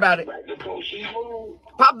 Don't worry about it.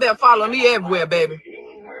 Pop Bear follow me everywhere, baby.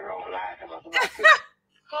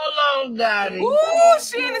 Hold on, Daddy. Ooh,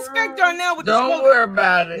 she in the spectrum now with Don't the smoke. worry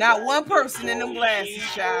about it. Not one person in them glasses,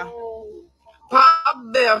 child. Pop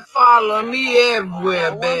Bear follow me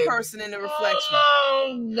everywhere, Not baby. one person in the reflection.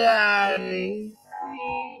 Hold on, Daddy.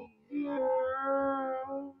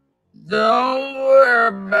 Don't worry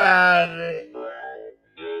about it.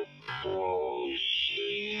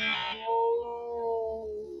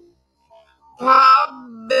 Pop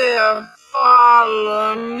Bear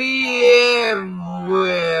follow me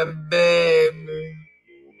everywhere, baby.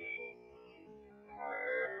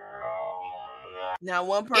 Now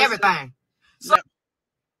one person. Everything. So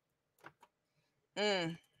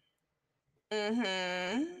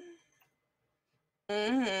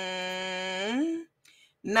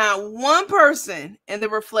Not one person in the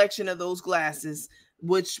reflection of those glasses,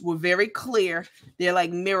 which were very clear. They're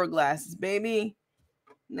like mirror glasses, baby.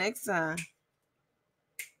 Next time.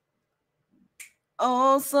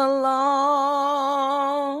 Oh, so long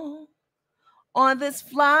on this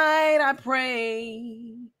flight, I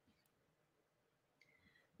pray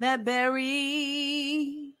that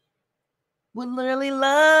Barry would really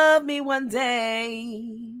love me one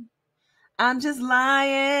day. I'm just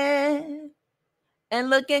lying and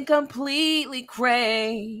looking completely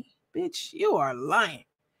cray. Bitch, you are lying.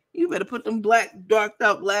 You better put them black darked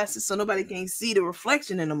out glasses so nobody can see the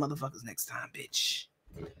reflection in the motherfuckers next time, bitch.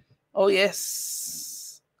 Oh,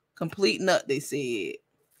 yes. Complete nut, they said.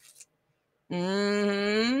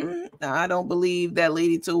 Now, I don't believe that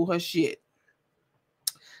lady told her shit.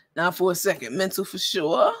 Now, for a second, mental for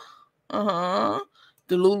sure.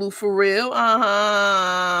 Delulu for real.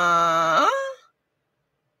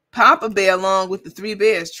 Papa Bear along with the 3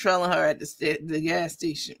 bears trailing her at the gas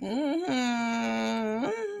station.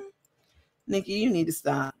 Nikki, you need to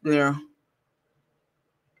stop, girl.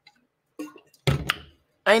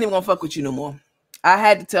 I ain't even gonna fuck with you no more. I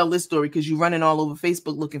had to tell this story because you're running all over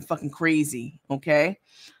Facebook looking fucking crazy, okay?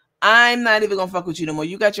 I'm not even gonna fuck with you no more.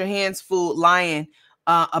 You got your hands full lying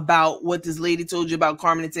about what this lady told you about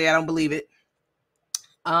Carmen and Tay. I don't believe it.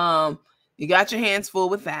 You got your hands full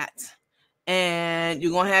with that. And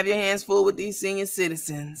you're gonna have your hands full with these senior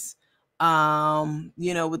citizens,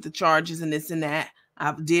 with the charges and this and that.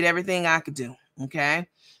 I did everything I could do, okay?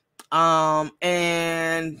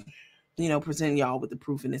 And present y'all with the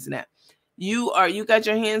proof and this and that. You got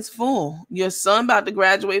your hands full. Your son about to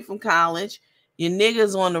graduate from college. Your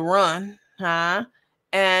niggas on the run, huh?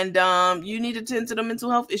 And you need to tend to the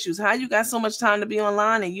mental health issues. How you got so much time to be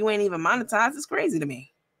online and you ain't even monetized? It's crazy to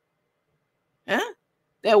me. Huh?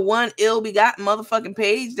 That one ill-begotten motherfucking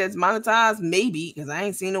page that's monetized, maybe, because I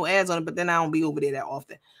ain't seen no ads on it, but then I don't be over there that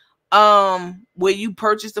often. Where you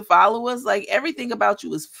purchase the followers, like everything about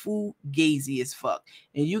you is fugazi as fuck.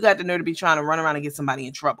 And you got the nerve to be trying to run around and get somebody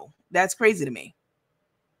in trouble. That's crazy to me.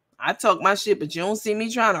 I talk my shit, but you don't see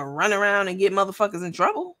me trying to run around and get motherfuckers in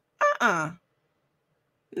trouble.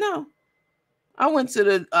 No. I went to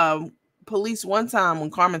the police one time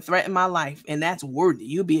when Carmen threatened my life, and that's worthy.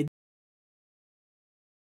 You'll be a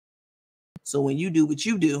So when you do what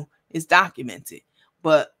you do, it's documented.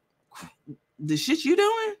 But the shit you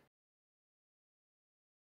doing,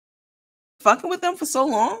 fucking with them for so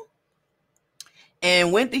long,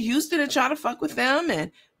 and went to Houston to try to fuck with them,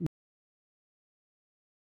 and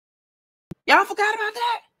y'all forgot about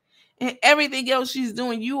that? And everything else she's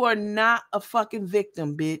doing, you are not a fucking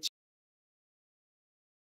victim, bitch.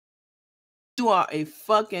 You are a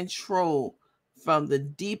fucking troll from the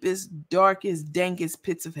deepest, darkest, dankest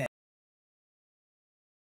pits of hell.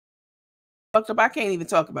 Fucked up. I can't even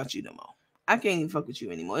talk about you no more. I can't even fuck with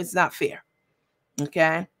you anymore. It's not fair.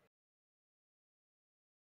 Okay?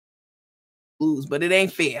 Lose, but it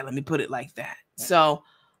ain't fair. Let me put it like that. So,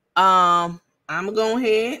 I'm gonna go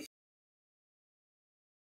ahead.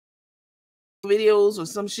 Videos or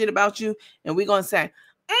some shit about you, and we're gonna say,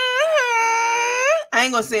 I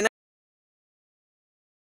ain't gonna say nothing.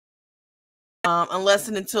 Unless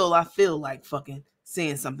and until I feel like fucking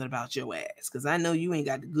saying something about your ass, because I know you ain't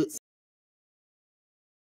got the good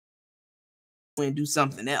and do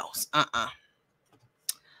something else.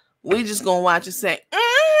 We just gonna watch it say,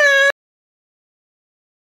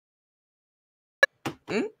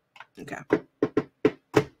 okay.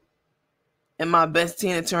 And my best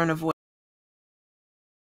Tina Turner voice.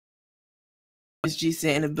 Miss G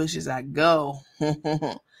said, in the bushes I go.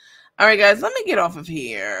 All right, guys, let me get off of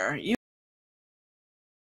here.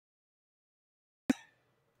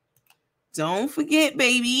 Don't forget,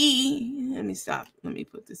 baby. Let me stop. Let me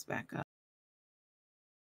put this back up.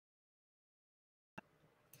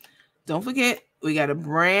 Don't forget, we got a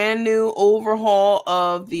brand new overhaul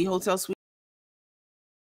of the hotel suite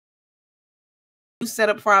set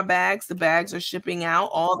up for our bags. The bags are shipping out.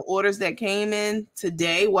 All the orders that came in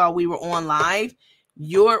today while we were on live.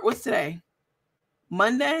 What's today?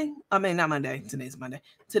 Monday? I mean, not Monday. Today's Monday.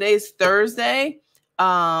 Today's Thursday.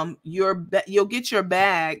 You'll get your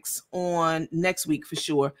bags on next week for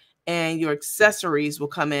sure, and your accessories will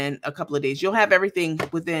come in a couple of days. You'll have everything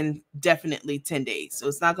within definitely 10 days. So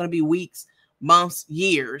it's not going to be weeks, months,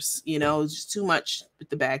 years. You know, it's just too much with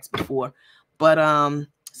the bags before. But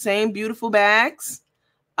same beautiful bags.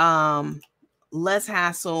 Less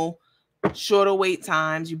hassle. Shorter wait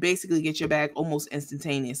times. You basically get your bag almost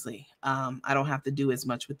instantaneously. I don't have to do as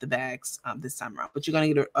much with the bags this time around, but you're going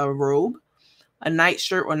to get a robe, a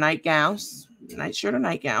nightshirt or nightgown,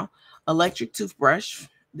 electric toothbrush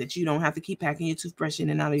that you don't have to keep packing your toothbrush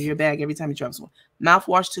in and out of your bag every time you travel somewhere,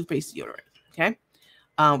 mouthwash, toothpaste, deodorant. Okay.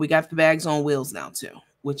 We got the bags on wheels now too,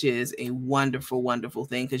 which is a wonderful, wonderful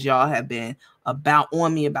thing because y'all have been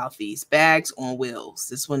on me about these bags on wheels.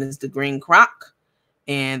 This one is the green croc.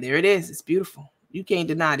 And there it is. It's beautiful. You can't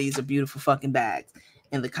deny these are beautiful fucking bags.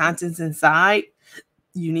 And the contents inside,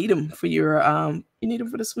 you need them for your you need them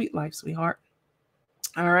for the sweet life, sweetheart.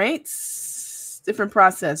 All right. Different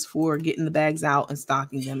process for getting the bags out and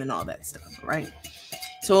stocking them and all that stuff. All right.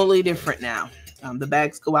 Totally different now. The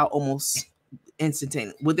bags go out almost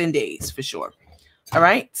instantaneously, within days for sure. All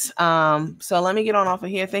right. So let me get on off of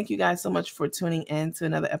here. Thank you guys so much for tuning in to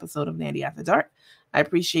another episode of Nandy After Dark. I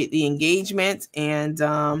appreciate the engagement and,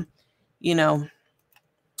 for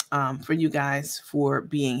you guys for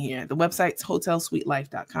being here. The website's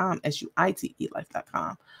hotelsuitelife.com,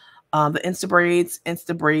 SUITE-life.com. The Instabraids,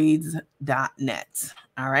 instabraids.net.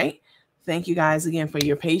 All right. Thank you guys again for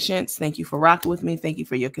your patience. Thank you for rocking with me. Thank you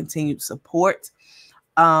for your continued support.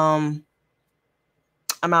 I'm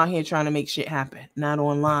out here trying to make shit happen, not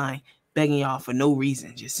online begging y'all for no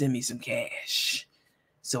reason. Just send me some cash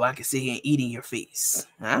so I can sit here and eat in your face.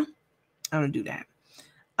 Huh? I don't do that.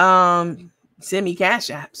 Send me cash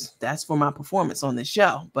apps. That's for my performance on the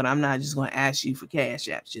show, but I'm not just going to ask you for cash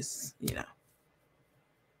apps. Just, no,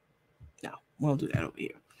 we don't do that over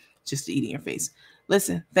here. Just to eat in your face.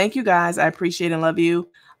 Listen, thank you guys. I appreciate and love you.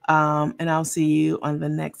 And I'll see you on the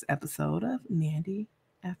next episode of Nandy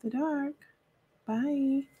After Dark.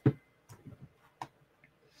 Bye.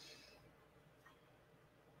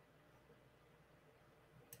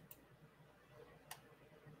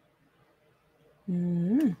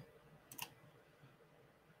 Mm-hmm.